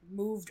person like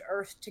moved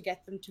earth to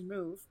get them to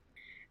move.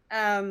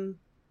 And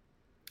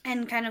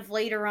kind of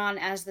later on,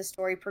 as the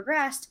story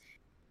progressed,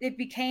 it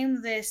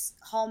became this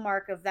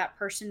hallmark of that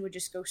person would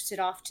just go sit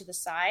off to the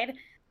side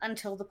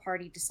until the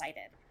party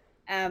decided.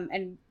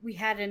 And we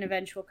had an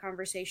eventual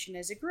conversation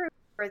as a group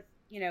where,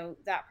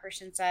 that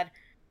person said,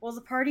 well,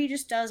 the party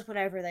just does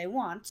whatever they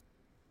want.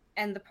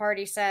 And the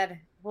party said,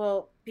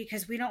 well,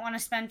 because we don't want to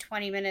spend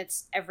 20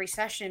 minutes every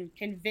session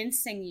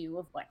convincing you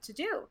of what to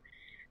do.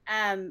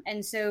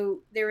 And so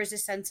there was a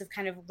sense of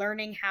kind of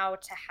learning how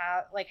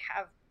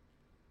to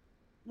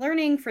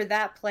learning for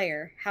that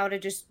player how to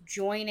just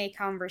join a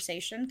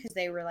conversation, because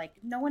they were like,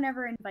 no one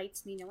ever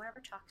invites me, no one ever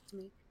talks to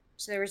me.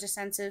 So there was a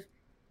sense of,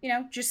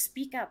 just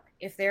speak up.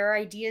 If there are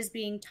ideas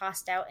being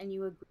tossed out and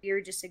you agree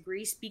or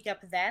disagree, speak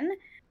up then,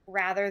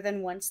 rather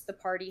than once the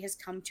party has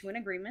come to an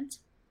agreement.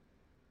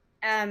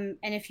 And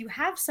if you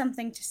have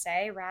something to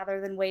say, rather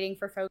than waiting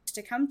for folks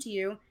to come to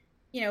you,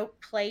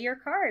 play your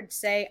card.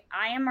 Say,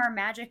 I am our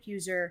magic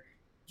user.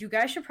 You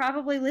guys should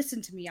probably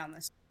listen to me on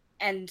this.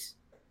 And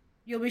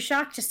you'll be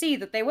shocked to see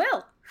that they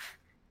will.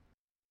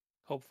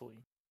 Hopefully.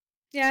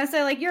 Yeah,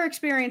 so like your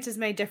experiences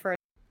may differ.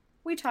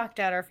 We talked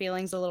out our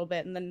feelings a little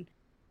bit and then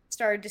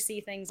started to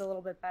see things a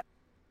little bit better.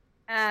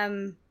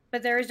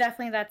 But there is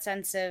definitely that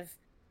sense of,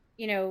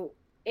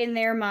 in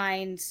their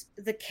minds,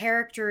 the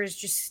character is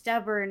just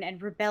stubborn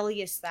and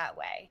rebellious that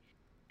way.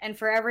 And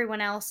for everyone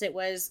else, it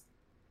was,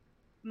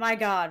 my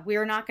God, we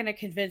are not going to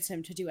convince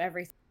him to do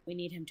everything we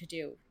need him to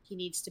do. He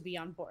needs to be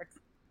on board.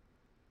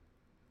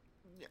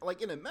 Yeah,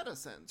 like in a meta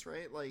sense,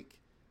 right? Like,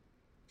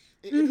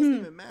 it doesn't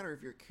even matter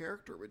if your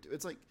character would do it.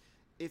 It's like,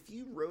 if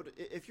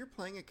you're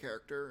playing a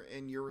character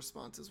and your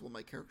response is, well,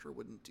 my character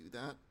wouldn't do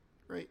that,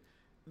 right?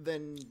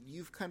 Then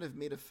you've kind of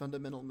made a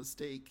fundamental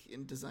mistake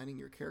in designing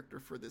your character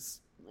for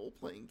this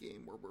role-playing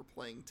game where we're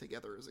playing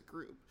together as a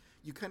group.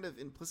 You kind of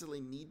implicitly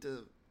need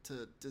to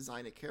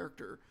design a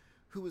character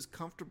who is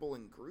comfortable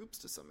in groups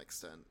to some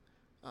extent,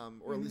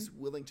 or at least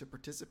willing to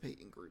participate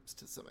in groups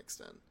to some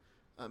extent,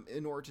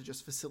 in order to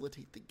just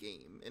facilitate the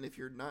game. And if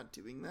you're not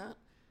doing that,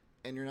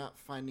 and you're not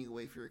finding a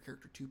way for your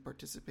character to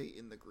participate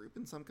in the group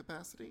in some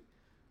capacity,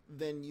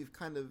 then you've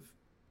kind of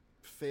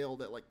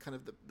failed at like kind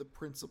of the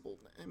principle.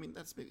 I mean,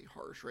 that's maybe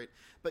harsh, right?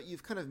 But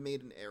you've kind of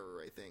made an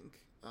error, I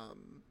think,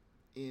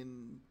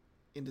 in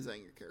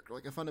designing your character,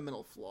 like a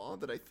fundamental flaw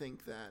that I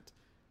think that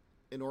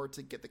in order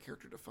to get the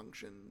character to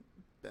function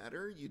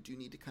better, you do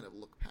need to kind of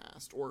look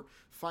past or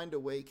find a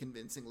way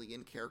convincingly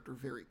in character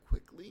very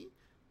quickly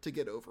to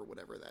get over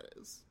whatever that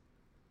is.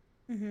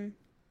 Mm-hmm.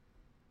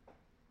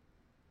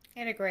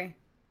 I'd agree.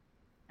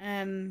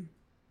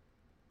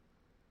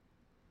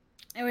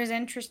 It was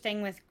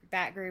interesting with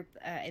that group.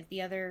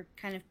 The other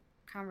kind of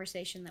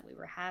conversation that we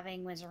were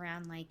having was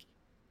around, like,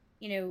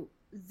 you know,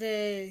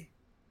 the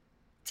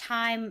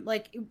time,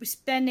 like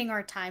spending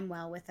our time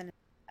well within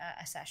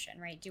a session,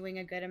 right? Doing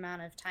a good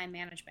amount of time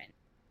management.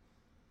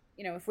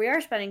 You know, if we are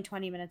spending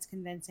 20 minutes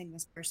convincing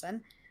this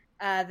person,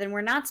 then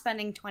we're not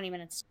spending 20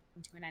 minutes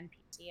talking to an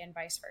NPC and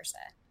vice versa.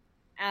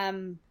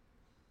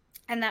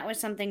 And that was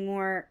something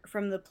more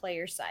from the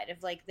player side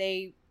of, like,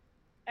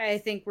 I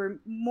think were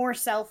more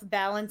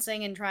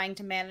self-balancing and trying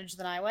to manage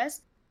than I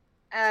was.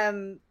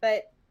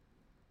 But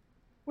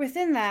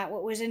within that,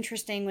 what was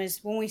interesting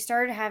was when we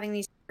started having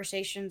these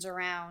conversations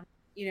around,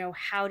 you know,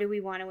 how do we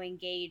want to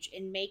engage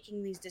in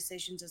making these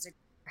decisions as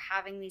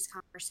having these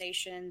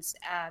conversations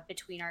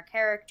between our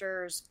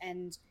characters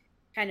and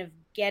kind of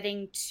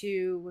getting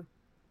to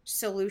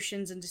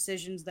solutions and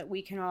decisions that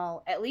we can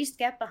all at least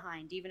get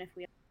behind, even if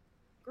we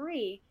don't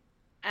agree.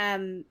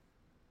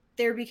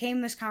 There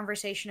became this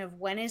conversation of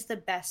when is the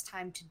best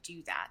time to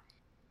do that,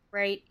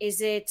 right? Is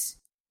it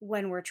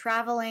when we're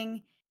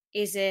traveling?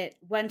 Is it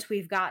once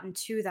we've gotten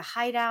to the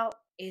hideout?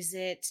 Is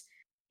it,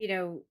 you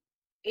know,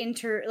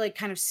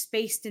 kind of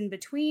spaced in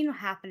between,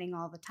 happening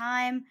all the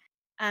time?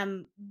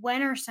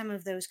 When are some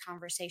of those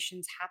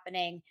conversations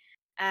happening?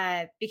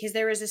 Because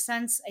there was a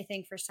sense, I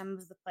think, for some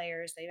of the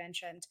players, they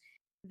mentioned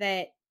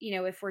that, you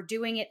know, if we're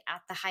doing it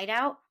at the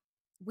hideout,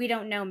 we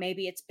don't know,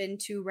 maybe it's been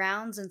 2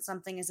 rounds and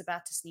something is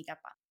about to sneak up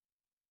on,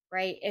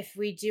 right? If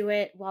we do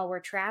it while we're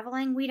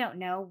traveling, we don't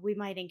know, we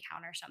might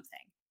encounter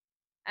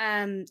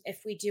something.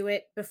 If we do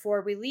it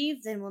before we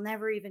leave, then we'll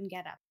never even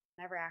get up,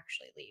 never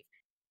actually leave.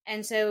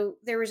 And so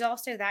there was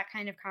also that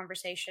kind of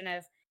conversation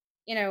of,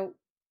 you know,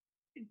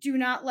 do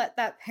not let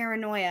that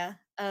paranoia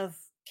of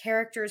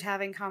characters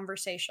having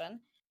conversation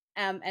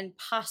and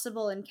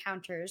possible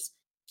encounters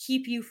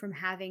keep you from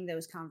having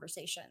those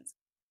conversations.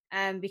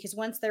 Because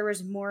once there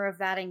was more of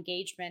that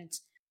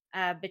engagement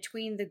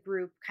between the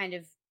group, kind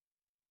of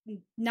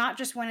not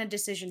just when a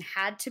decision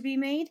had to be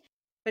made,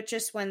 but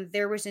just when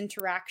there was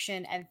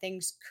interaction and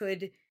things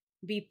could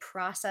be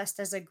processed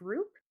as a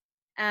group,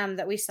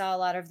 that we saw a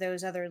lot of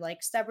those other,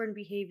 like, stubborn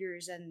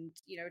behaviors and,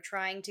 you know,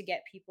 trying to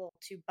get people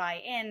to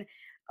buy in,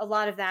 a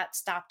lot of that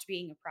stopped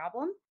being a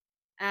problem.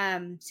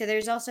 So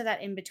there's also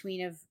that in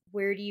between of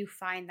where do you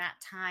find that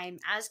time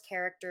as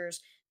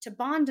characters to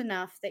bond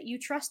enough that you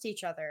trust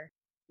each other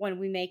when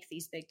we make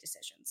these big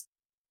decisions.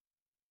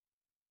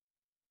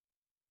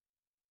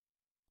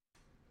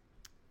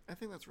 I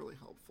think that's really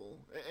helpful.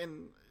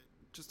 And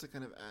just to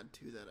kind of add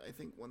to that, I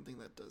think one thing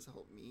that does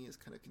help me is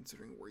kind of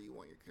considering where you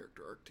want your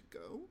character arc to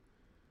go.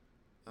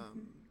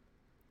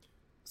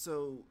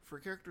 So for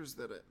characters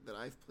that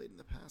I've played in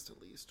the past,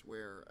 at least,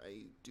 where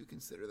I do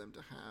consider them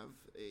to have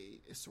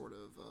a sort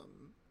of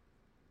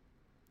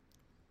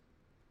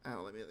I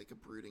don't know, maybe like a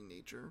brooding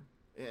nature,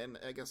 and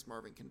I guess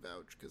Marvin can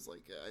vouch because,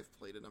 like, I've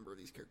played a number of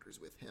these characters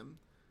with him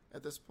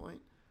at this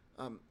point.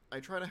 I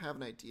try to have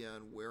an idea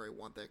on where I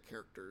want that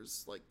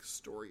character's, like,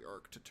 story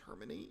arc to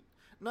terminate.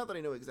 Not that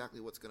I know exactly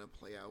what's going to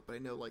play out, but I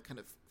know, like, kind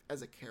of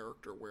as a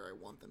character where I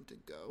want them to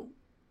go.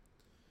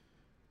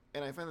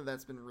 And I find that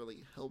that's been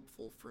really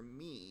helpful for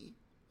me,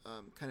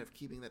 kind of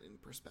keeping that in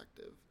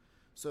perspective.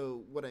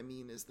 So what I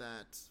mean is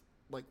that,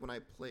 like, when I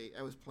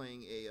was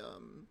playing a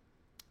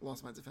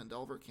Lost Mines of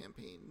Phandelver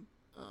campaign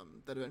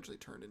that eventually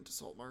turned into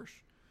Saltmarsh,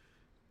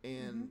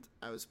 and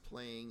I was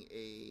playing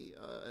a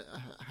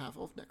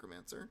half-elf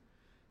necromancer,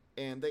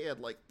 and they had,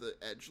 like, the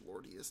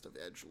edgelordiest of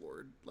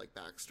edgelord, like,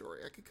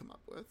 backstory I could come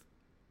up with.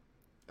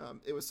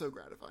 It was so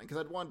gratifying because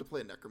I'd wanted to play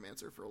a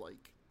necromancer for,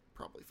 like,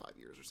 probably 5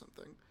 years or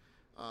something,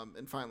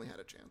 and finally had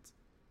a chance.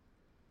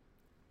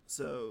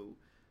 So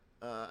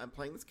I'm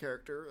playing this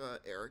character,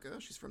 Erica.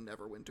 She's from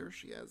Neverwinter.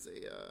 She has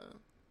a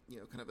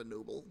kind of a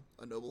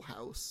noble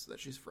house that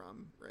she's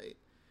from, right?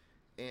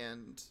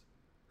 And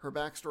her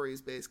backstory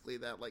is basically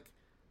that, like,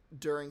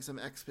 during some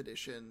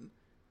expedition,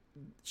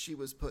 she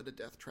was put in a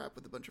death trap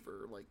with a bunch of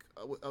her, like,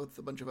 with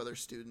a bunch of other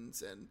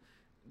students, and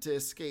to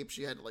escape,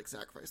 she had to, like,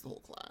 sacrifice the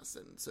whole class,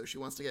 and so she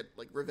wants to get,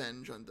 like,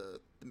 revenge on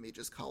the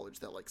mages college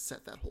that, like,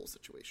 set that whole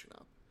situation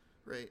up,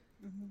 right?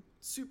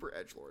 Super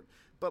edgelord.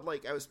 But,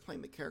 like, I was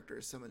playing the character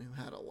as someone who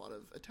had a lot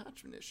of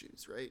attachment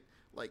issues, right?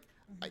 Like,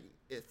 I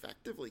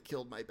effectively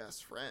killed my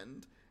best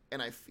friend,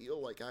 and I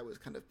feel like I was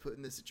kind of put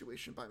in this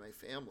situation by my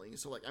family,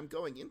 so, like, I'm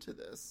going into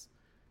this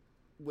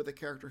with a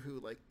character who,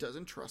 like,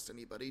 doesn't trust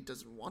anybody,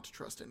 doesn't want to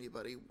trust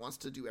anybody, wants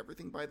to do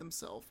everything by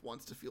themselves,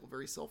 wants to feel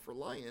very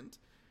self-reliant,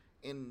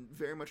 and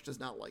very much does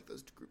not like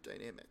those group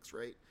dynamics,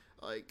 right?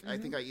 Like, I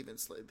think I even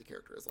slayed the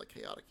character as, like,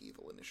 chaotic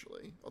evil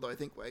initially. Although I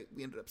think we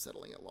ended up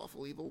settling at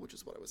lawful evil, which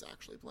is what I was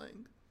actually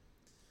playing.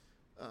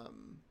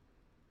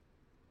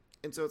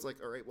 And so it's like,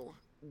 all right, well,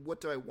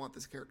 what do I want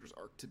this character's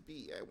arc to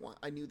be?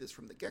 I knew this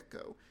from the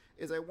get-go,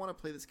 is I want to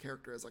play this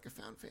character as, like, a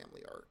found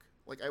family arc.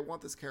 Like, I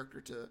want this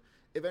character to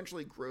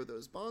eventually grow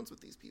those bonds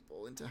with these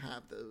people and to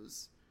have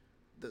those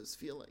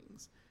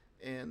feelings.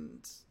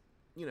 And,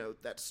 you know,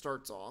 that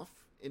starts off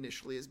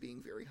initially as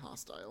being very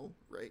hostile,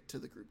 right, to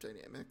the group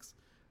dynamics.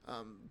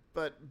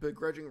 But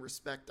begrudging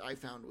respect, I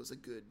found, was a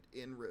good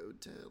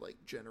inroad to, like,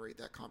 generate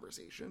that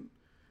conversation,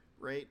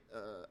 right?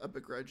 A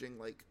begrudging,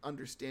 like,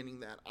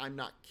 understanding that I'm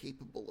not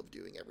capable of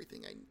doing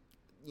everything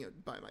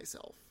by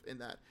myself, and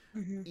that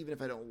even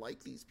if I don't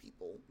like these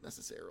people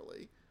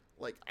necessarily,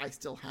 like, I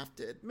still have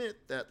to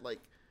admit that, like,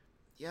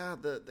 yeah,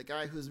 the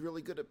guy who's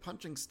really good at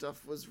punching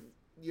stuff was,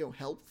 you know,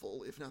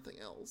 helpful, if nothing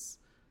else.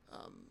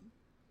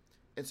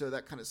 And so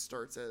that kind of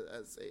starts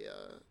as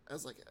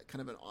like a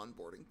kind of an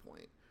onboarding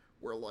point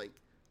where, like,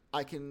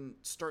 I can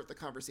start the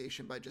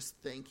conversation by just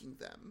thanking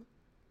them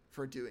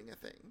for doing a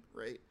thing,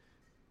 right?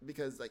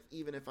 Because, like,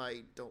 even if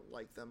I don't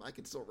like them, I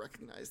can still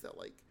recognize that,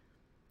 like,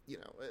 you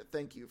know,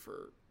 thank you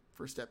for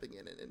stepping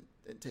in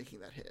and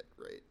taking that hit,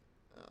 right?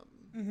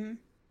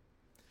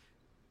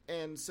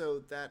 And so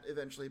that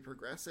eventually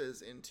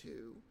progresses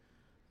into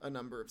a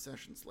number of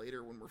sessions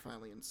later when we're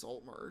finally in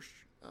Saltmarsh,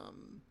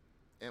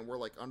 and we're,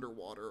 like,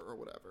 underwater or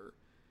whatever.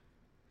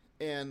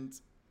 And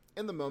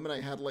in the moment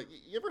I had, like,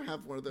 you ever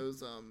have one of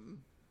those,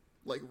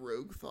 like,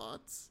 rogue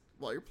thoughts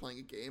while you're playing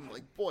a game?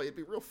 Like, boy, it'd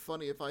be real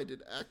funny if I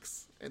did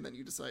X, and then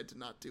you decide to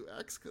not do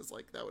X, because,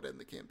 like, that would end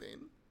the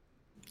campaign.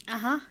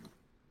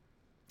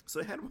 So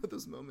I had one of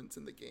those moments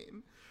in the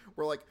game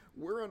where, like,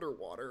 we're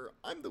underwater,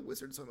 I'm the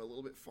wizard, so I'm a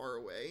little bit far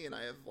away, and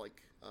I have,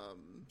 like,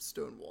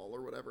 Stonewall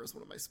or whatever as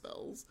one of my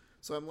spells.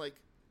 So I'm like,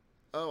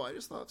 oh, I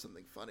just thought of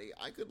something funny.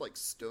 I could, like,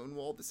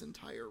 Stonewall this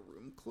entire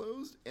room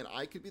closed, and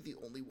I could be the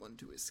only one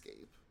to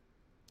escape.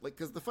 Like,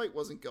 because the fight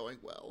wasn't going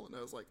well, and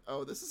I was like,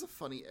 oh, this is a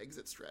funny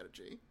exit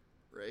strategy,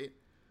 right?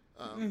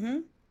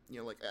 You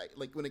know,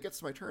 like when it gets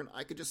to my turn,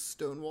 I could just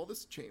Stonewall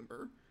this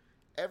chamber.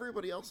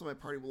 Everybody else in my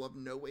party will have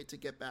no way to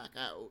get back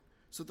out,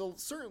 so they'll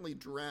certainly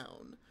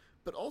drown,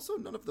 but also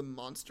none of the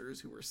monsters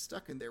who are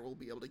stuck in there will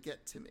be able to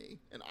get to me,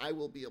 and I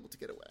will be able to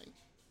get away.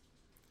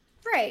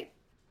 Right.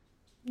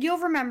 You'll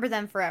remember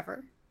them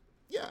forever.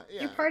 Yeah.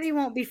 Your party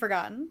won't be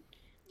forgotten.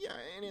 Yeah,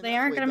 and they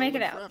aren't going to make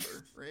it out.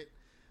 Forever, right?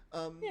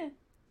 Yeah.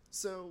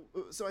 So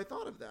I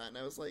thought of that, and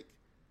I was like,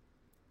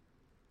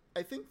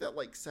 I think that,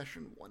 like,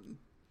 session 1,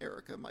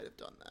 Erica might have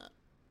done that.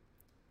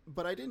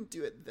 But I didn't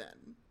do it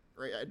then,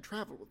 right? I'd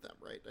traveled with them,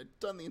 right? I'd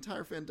done the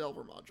entire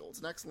Phandelver module. It's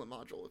an excellent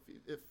module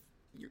if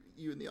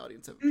you in the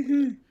audience haven't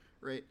played it,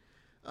 right?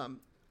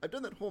 I've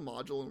done that whole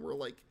module, and we're,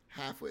 like,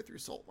 halfway through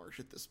Saltmarsh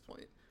at this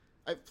point.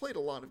 I've played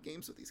a lot of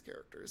games with these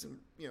characters, and,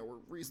 you know, we're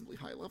reasonably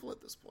high level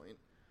at this point.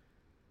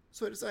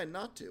 So I decided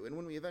not to, and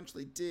when we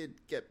eventually did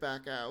get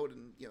back out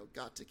and, you know,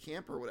 got to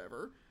camp or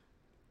whatever,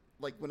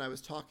 like, when I was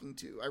talking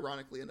to,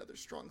 ironically, another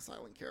strong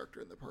silent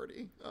character in the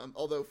party,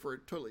 although for a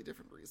totally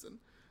different reason,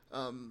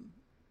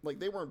 like,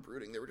 they weren't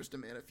brooding, they were just a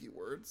man of few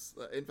words.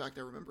 In fact,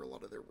 I remember a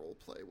lot of their role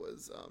play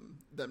was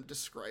them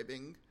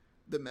describing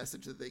the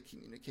message that they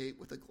communicate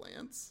with a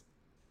glance,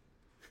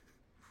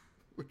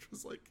 which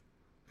was, like,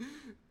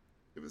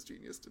 it was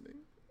genius to me.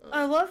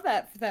 I love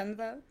that for them,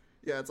 though.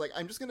 Yeah, it's like,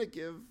 I'm just gonna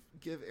give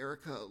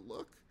Erica a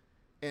look,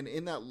 and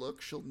in that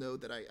look, she'll know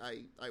that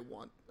I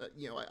want,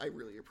 you know, I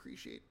really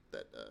appreciate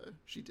that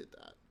she did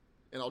that,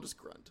 and I'll just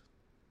grunt.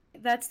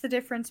 That's the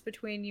difference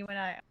between you and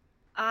I.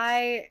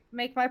 I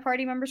make my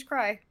party members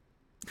cry.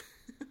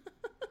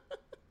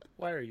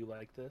 Why are you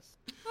like this?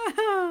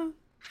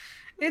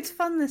 It's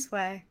fun this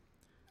way.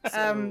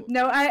 So,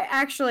 no, I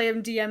actually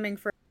am DMing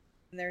for.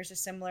 There's a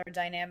similar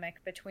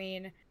dynamic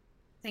between, I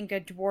think, a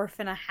dwarf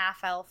and a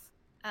half-elf,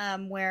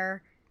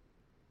 where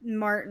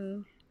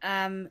Martin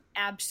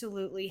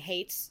absolutely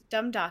hates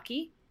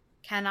Dumdaki,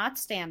 cannot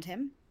stand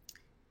him.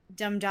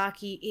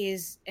 Dumdaki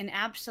is an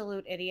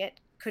absolute idiot,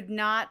 could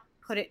not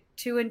put it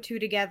 2 and 2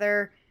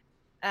 together,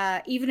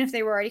 even if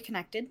they were already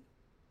connected.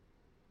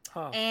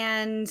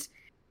 And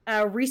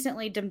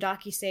recently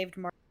Dumdaki saved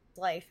Martin's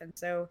life, and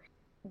so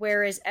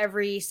whereas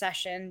every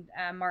session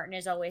Martin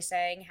is always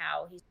saying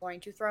how he's going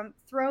to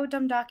throw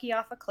Dumdaki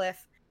off a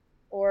cliff,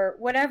 or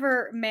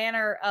whatever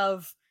manner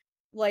of,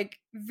 like,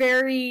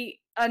 very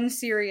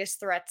unserious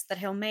threats that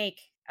he'll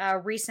make.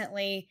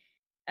 Recently,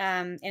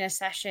 in a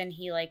session,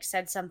 he, like,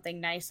 said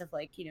something nice of,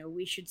 like, you know,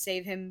 we should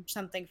save him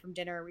something from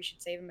dinner, or we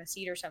should save him a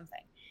seat or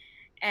something.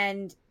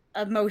 And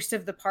most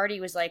of the party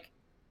was like,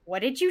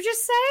 what did you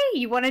just say?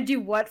 You want to do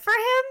what for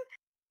him?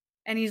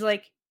 And he's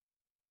like,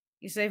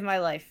 you saved my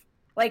life.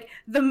 Like,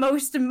 the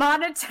most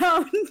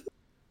monotone.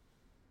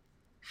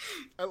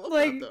 I love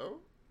that, though.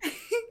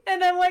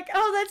 And I'm like,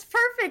 oh, that's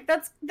perfect.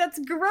 That's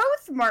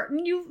growth,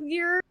 Martin.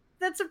 You're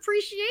that's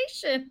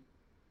appreciation.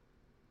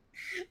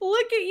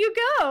 Look at you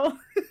go.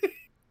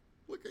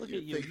 Look at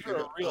you thinking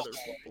about other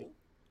people.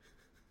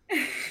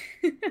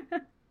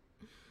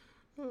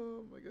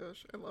 Oh my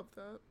gosh, I love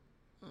that.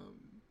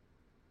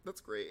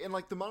 That's great, and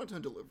like the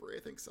monotone delivery, I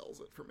think sells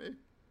it for me.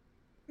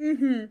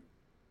 Mm-hmm.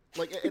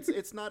 Like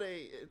it's not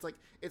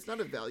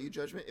a value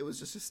judgment. It was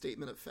just a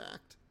statement of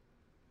fact.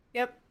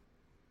 Yep.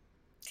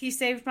 He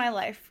saved my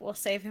life. We'll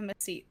save him a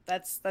seat.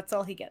 That's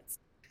all he gets.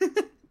 Yeah.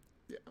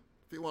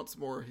 If he wants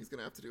more, he's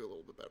gonna have to do a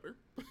little bit better.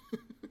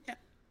 Yeah.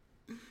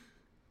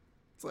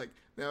 It's like,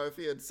 now if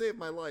he had saved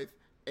my life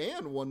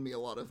and won me a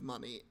lot of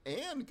money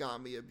and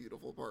got me a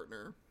beautiful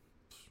partner,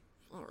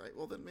 all right,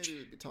 well then maybe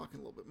we'd be talking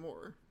a little bit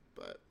more.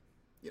 But,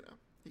 you know,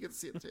 he gets a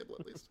seat at the table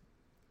at least.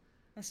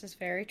 This is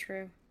very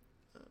true.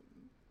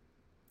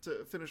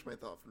 To finish my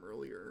thought from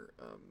earlier,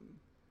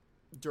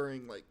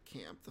 during like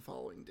camp the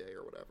following day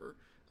or whatever,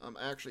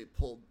 I actually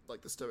pulled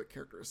like the stoic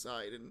character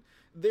aside, and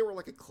they were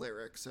like a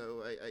cleric,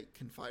 so I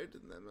confided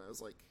in them, and I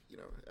was like, you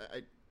know,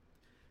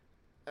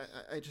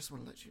 I just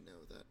want to let you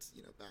know that,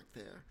 you know, back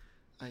there,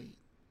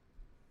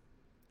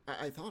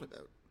 I thought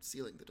about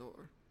sealing the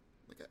door,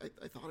 like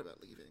I thought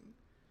about leaving,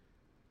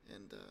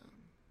 and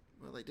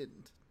well, I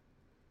didn't.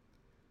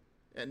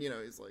 And you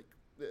know, he's like,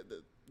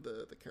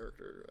 the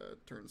character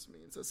turns to me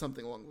and says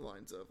something along the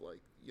lines of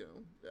like, you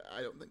know,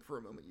 I don't think for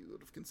a moment you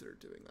would have considered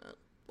doing that.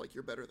 Like,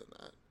 you're better than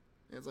that.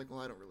 And it's like, well,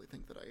 I don't really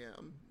think that I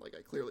am. Like,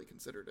 I clearly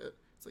considered it.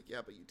 It's like,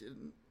 yeah, but you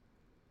didn't.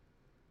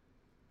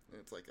 And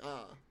it's like,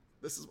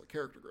 this is what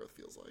character growth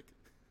feels like.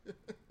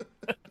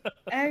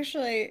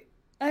 Actually,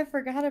 I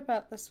forgot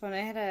about this one. I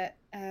had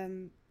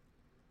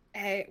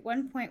at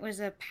one point was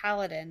a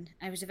paladin.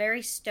 I was a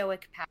very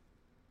stoic paladin.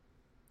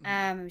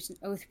 I was an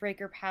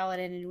Oathbreaker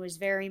paladin and was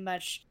very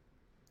much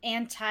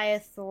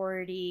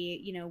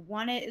anti-authority, you know,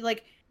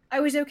 I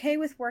was okay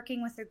with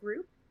working with a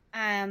group,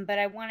 but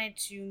I wanted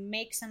to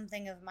make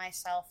something of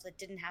myself that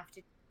didn't have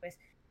to do with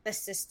the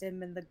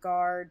system and the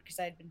guard, because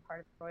I'd been part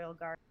of the Royal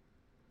Guard.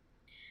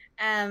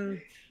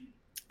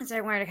 So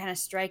I wanted to kind of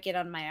strike it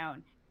on my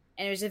own.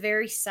 And it was a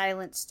very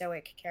silent,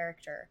 stoic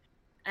character.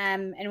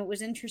 And what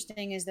was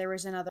interesting is there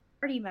was another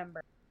party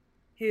member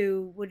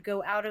who would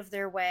go out of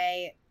their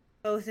way,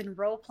 both in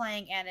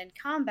role-playing and in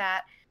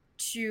combat,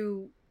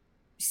 to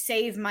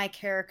save my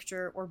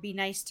character or be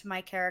nice to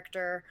my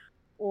character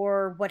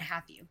or what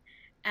have you.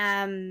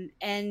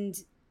 And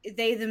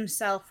they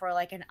themselves were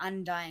like an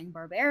undying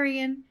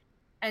barbarian.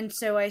 And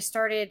so I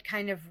started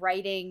kind of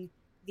writing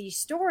these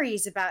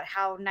stories about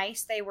how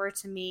nice they were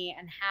to me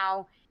and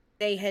how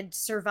they had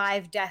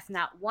survived death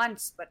not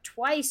once, but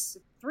twice,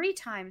 3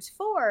 times,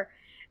 4.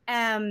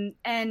 And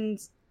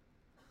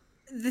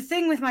the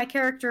thing with my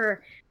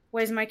character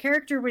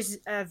was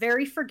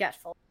very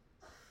forgetful.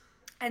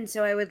 And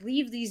so I would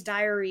leave these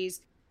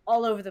diaries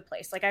all over the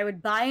place. Like, I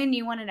would buy a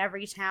new one in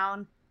every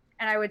town,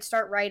 and I would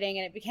start writing,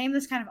 and it became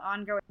this kind of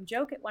ongoing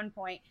joke at one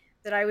point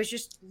that I was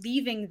just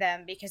leaving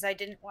them because I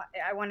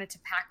wanted to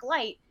pack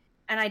light,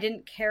 and I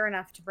didn't care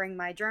enough to bring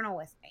my journal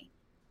with me.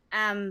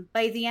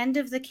 By the end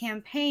of the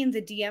campaign,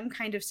 the DM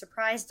kind of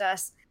surprised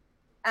us.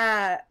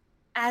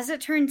 As it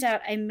turns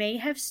out, I may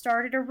have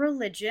started a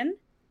religion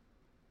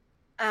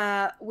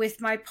with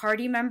my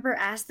party member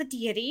as the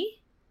deity,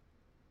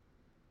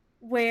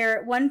 where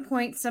at one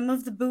point some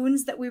of the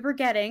boons that we were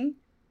getting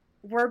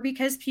were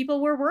because people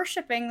were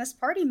worshiping this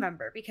party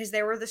member, because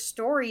there were the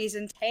stories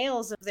and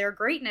tales of their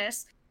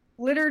greatness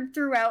littered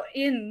throughout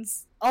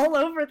inns all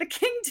over the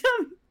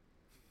kingdom.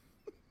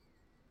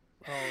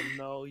 Oh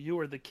no, you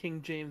were the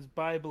King James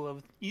Bible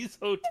of these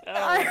hotels.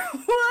 I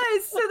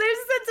was. So there's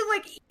a sense of,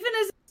 like, even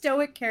as a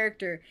stoic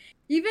character,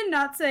 even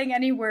not saying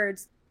any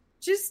words,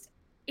 just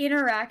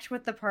interact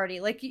with the party.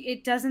 Like,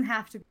 it doesn't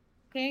have to be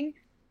king,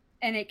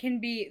 and it can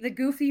be, the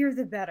goofier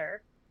the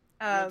better.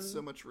 You had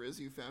so much riz,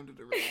 you founded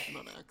a religion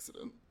on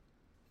accident.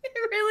 It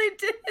really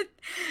did.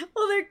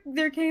 Well,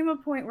 there came a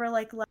point where,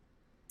 like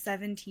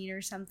 17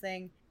 or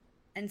something,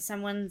 and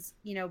someone's,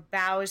 you know,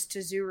 bows to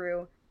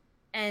Zuru,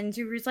 and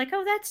Zuru's like,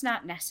 oh, that's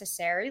not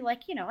necessary.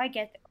 Like, you know, I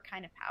get that we're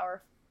kind of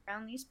powerful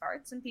around these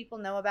parts, and people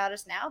know about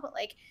us now, but,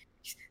 like,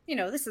 you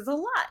know, this is a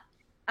lot.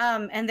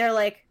 And they're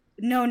like,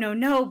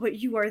 no, but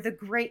you are the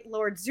great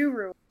Lord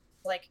Zuru.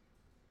 Like,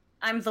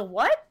 I'm the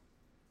what?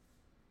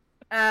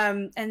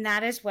 And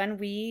that is when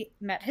we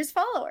met his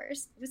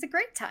followers. It was a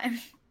great time.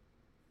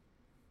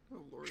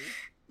 Oh, Lordy.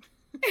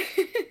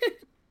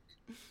 It's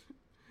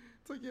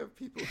like you have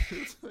people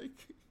who's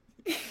like,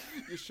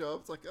 you show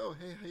up, it's like, oh,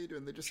 hey, how you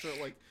doing? They just start,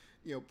 like,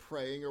 you know,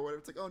 praying or whatever.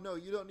 It's like, oh, no,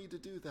 you don't need to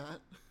do that.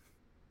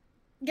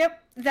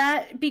 Yep,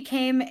 that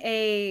became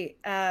a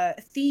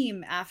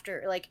theme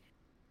after, like,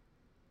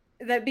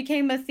 that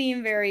became a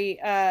theme very,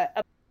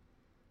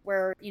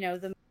 where, you know,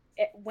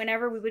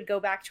 whenever we would go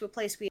back to a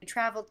place we had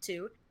traveled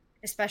to,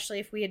 especially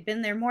if we had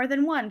been there more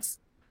than once,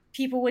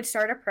 people would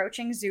start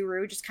approaching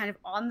Zuru just kind of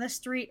on the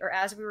street or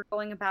as we were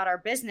going about our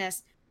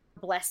business,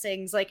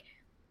 blessings. Like,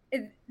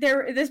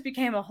 this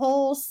became a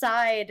whole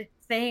side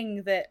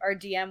thing that our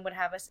DM would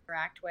have us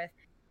interact with,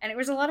 and it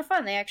was a lot of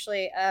fun. They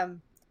actually,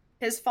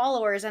 his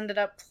followers ended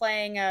up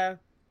playing a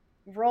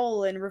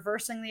role in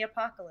reversing the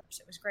apocalypse.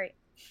 It was great.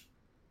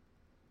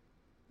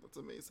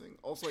 That's amazing.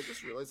 Also, I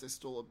just realized I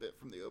stole a bit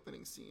from the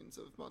opening scenes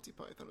of Monty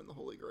Python and the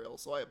Holy Grail,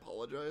 so I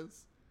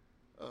apologize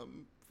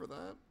for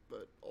that,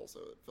 but also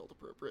it felt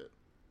appropriate.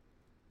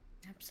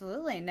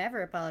 Absolutely.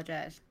 Never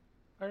apologize.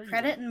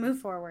 Credit and move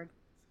forward.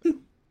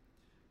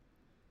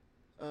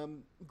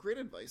 Great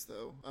advice,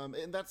 though.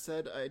 And that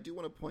said, I do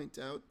want to point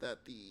out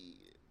that the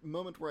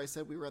moment where I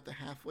said we were at the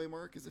halfway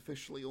mark is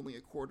officially only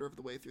a quarter of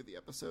the way through the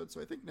episode, so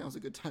I think now's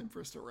a good time for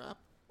us to wrap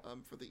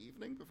for the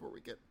evening before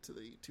we get to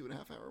the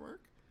 2.5-hour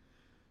mark.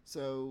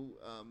 So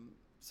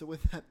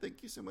with that,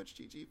 thank you so much,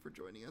 Gigi, for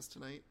joining us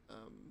tonight.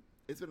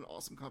 It's been an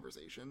awesome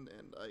conversation,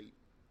 and I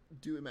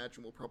do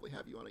imagine we'll probably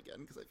have you on again,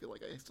 because I feel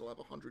like I still have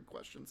 100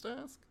 questions to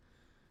ask.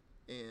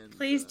 And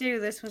please do.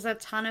 This was a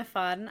ton of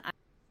fun.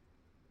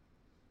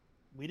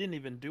 We didn't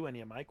even do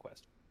any of my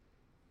questions.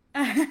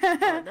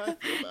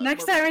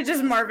 Next time it's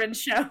just Marvin's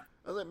show.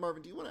 I was like,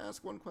 Marvin, do you want to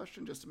ask one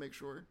question just to make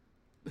sure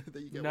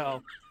that you get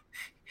one?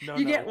 No.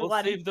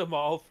 We'll save them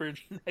all for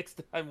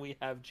next time we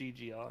have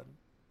Gigi on.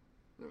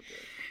 Okay.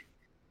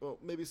 Well,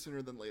 maybe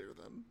sooner than later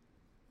then.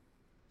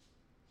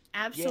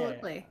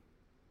 Absolutely.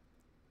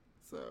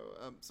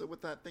 Yeah. So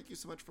with that, thank you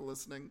so much for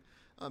listening.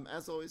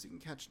 As always, you can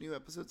catch new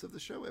episodes of the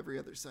show every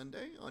other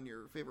Sunday on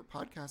your favorite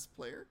podcast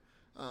player.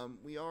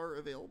 We are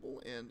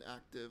available and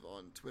active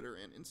on Twitter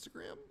and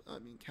Instagram.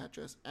 You can catch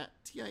us at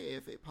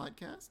TIAFA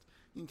Podcast.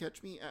 You can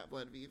catch me at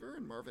Vlad Weaver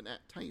and Marvin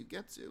at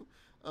Tayugetsu.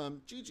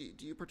 Gigi,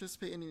 do you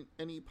participate in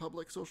any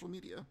public social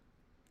media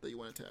that you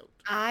want to tout?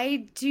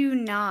 I do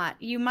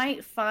not. You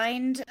might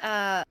find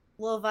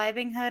Lil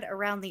Vibing Hood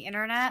around the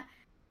internet.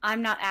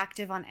 I'm not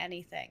active on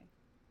anything.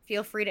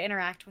 Feel free to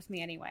interact with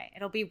me anyway.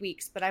 It'll be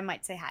weeks, but I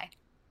might say hi.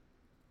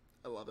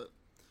 I love it.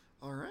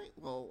 All right.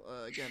 Well,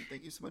 again,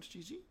 thank you so much,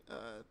 Gigi.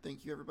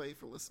 Thank you, everybody,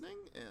 for listening,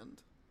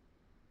 and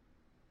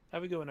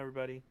have a good one,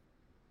 everybody.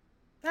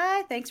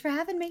 Bye. Thanks for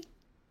having me.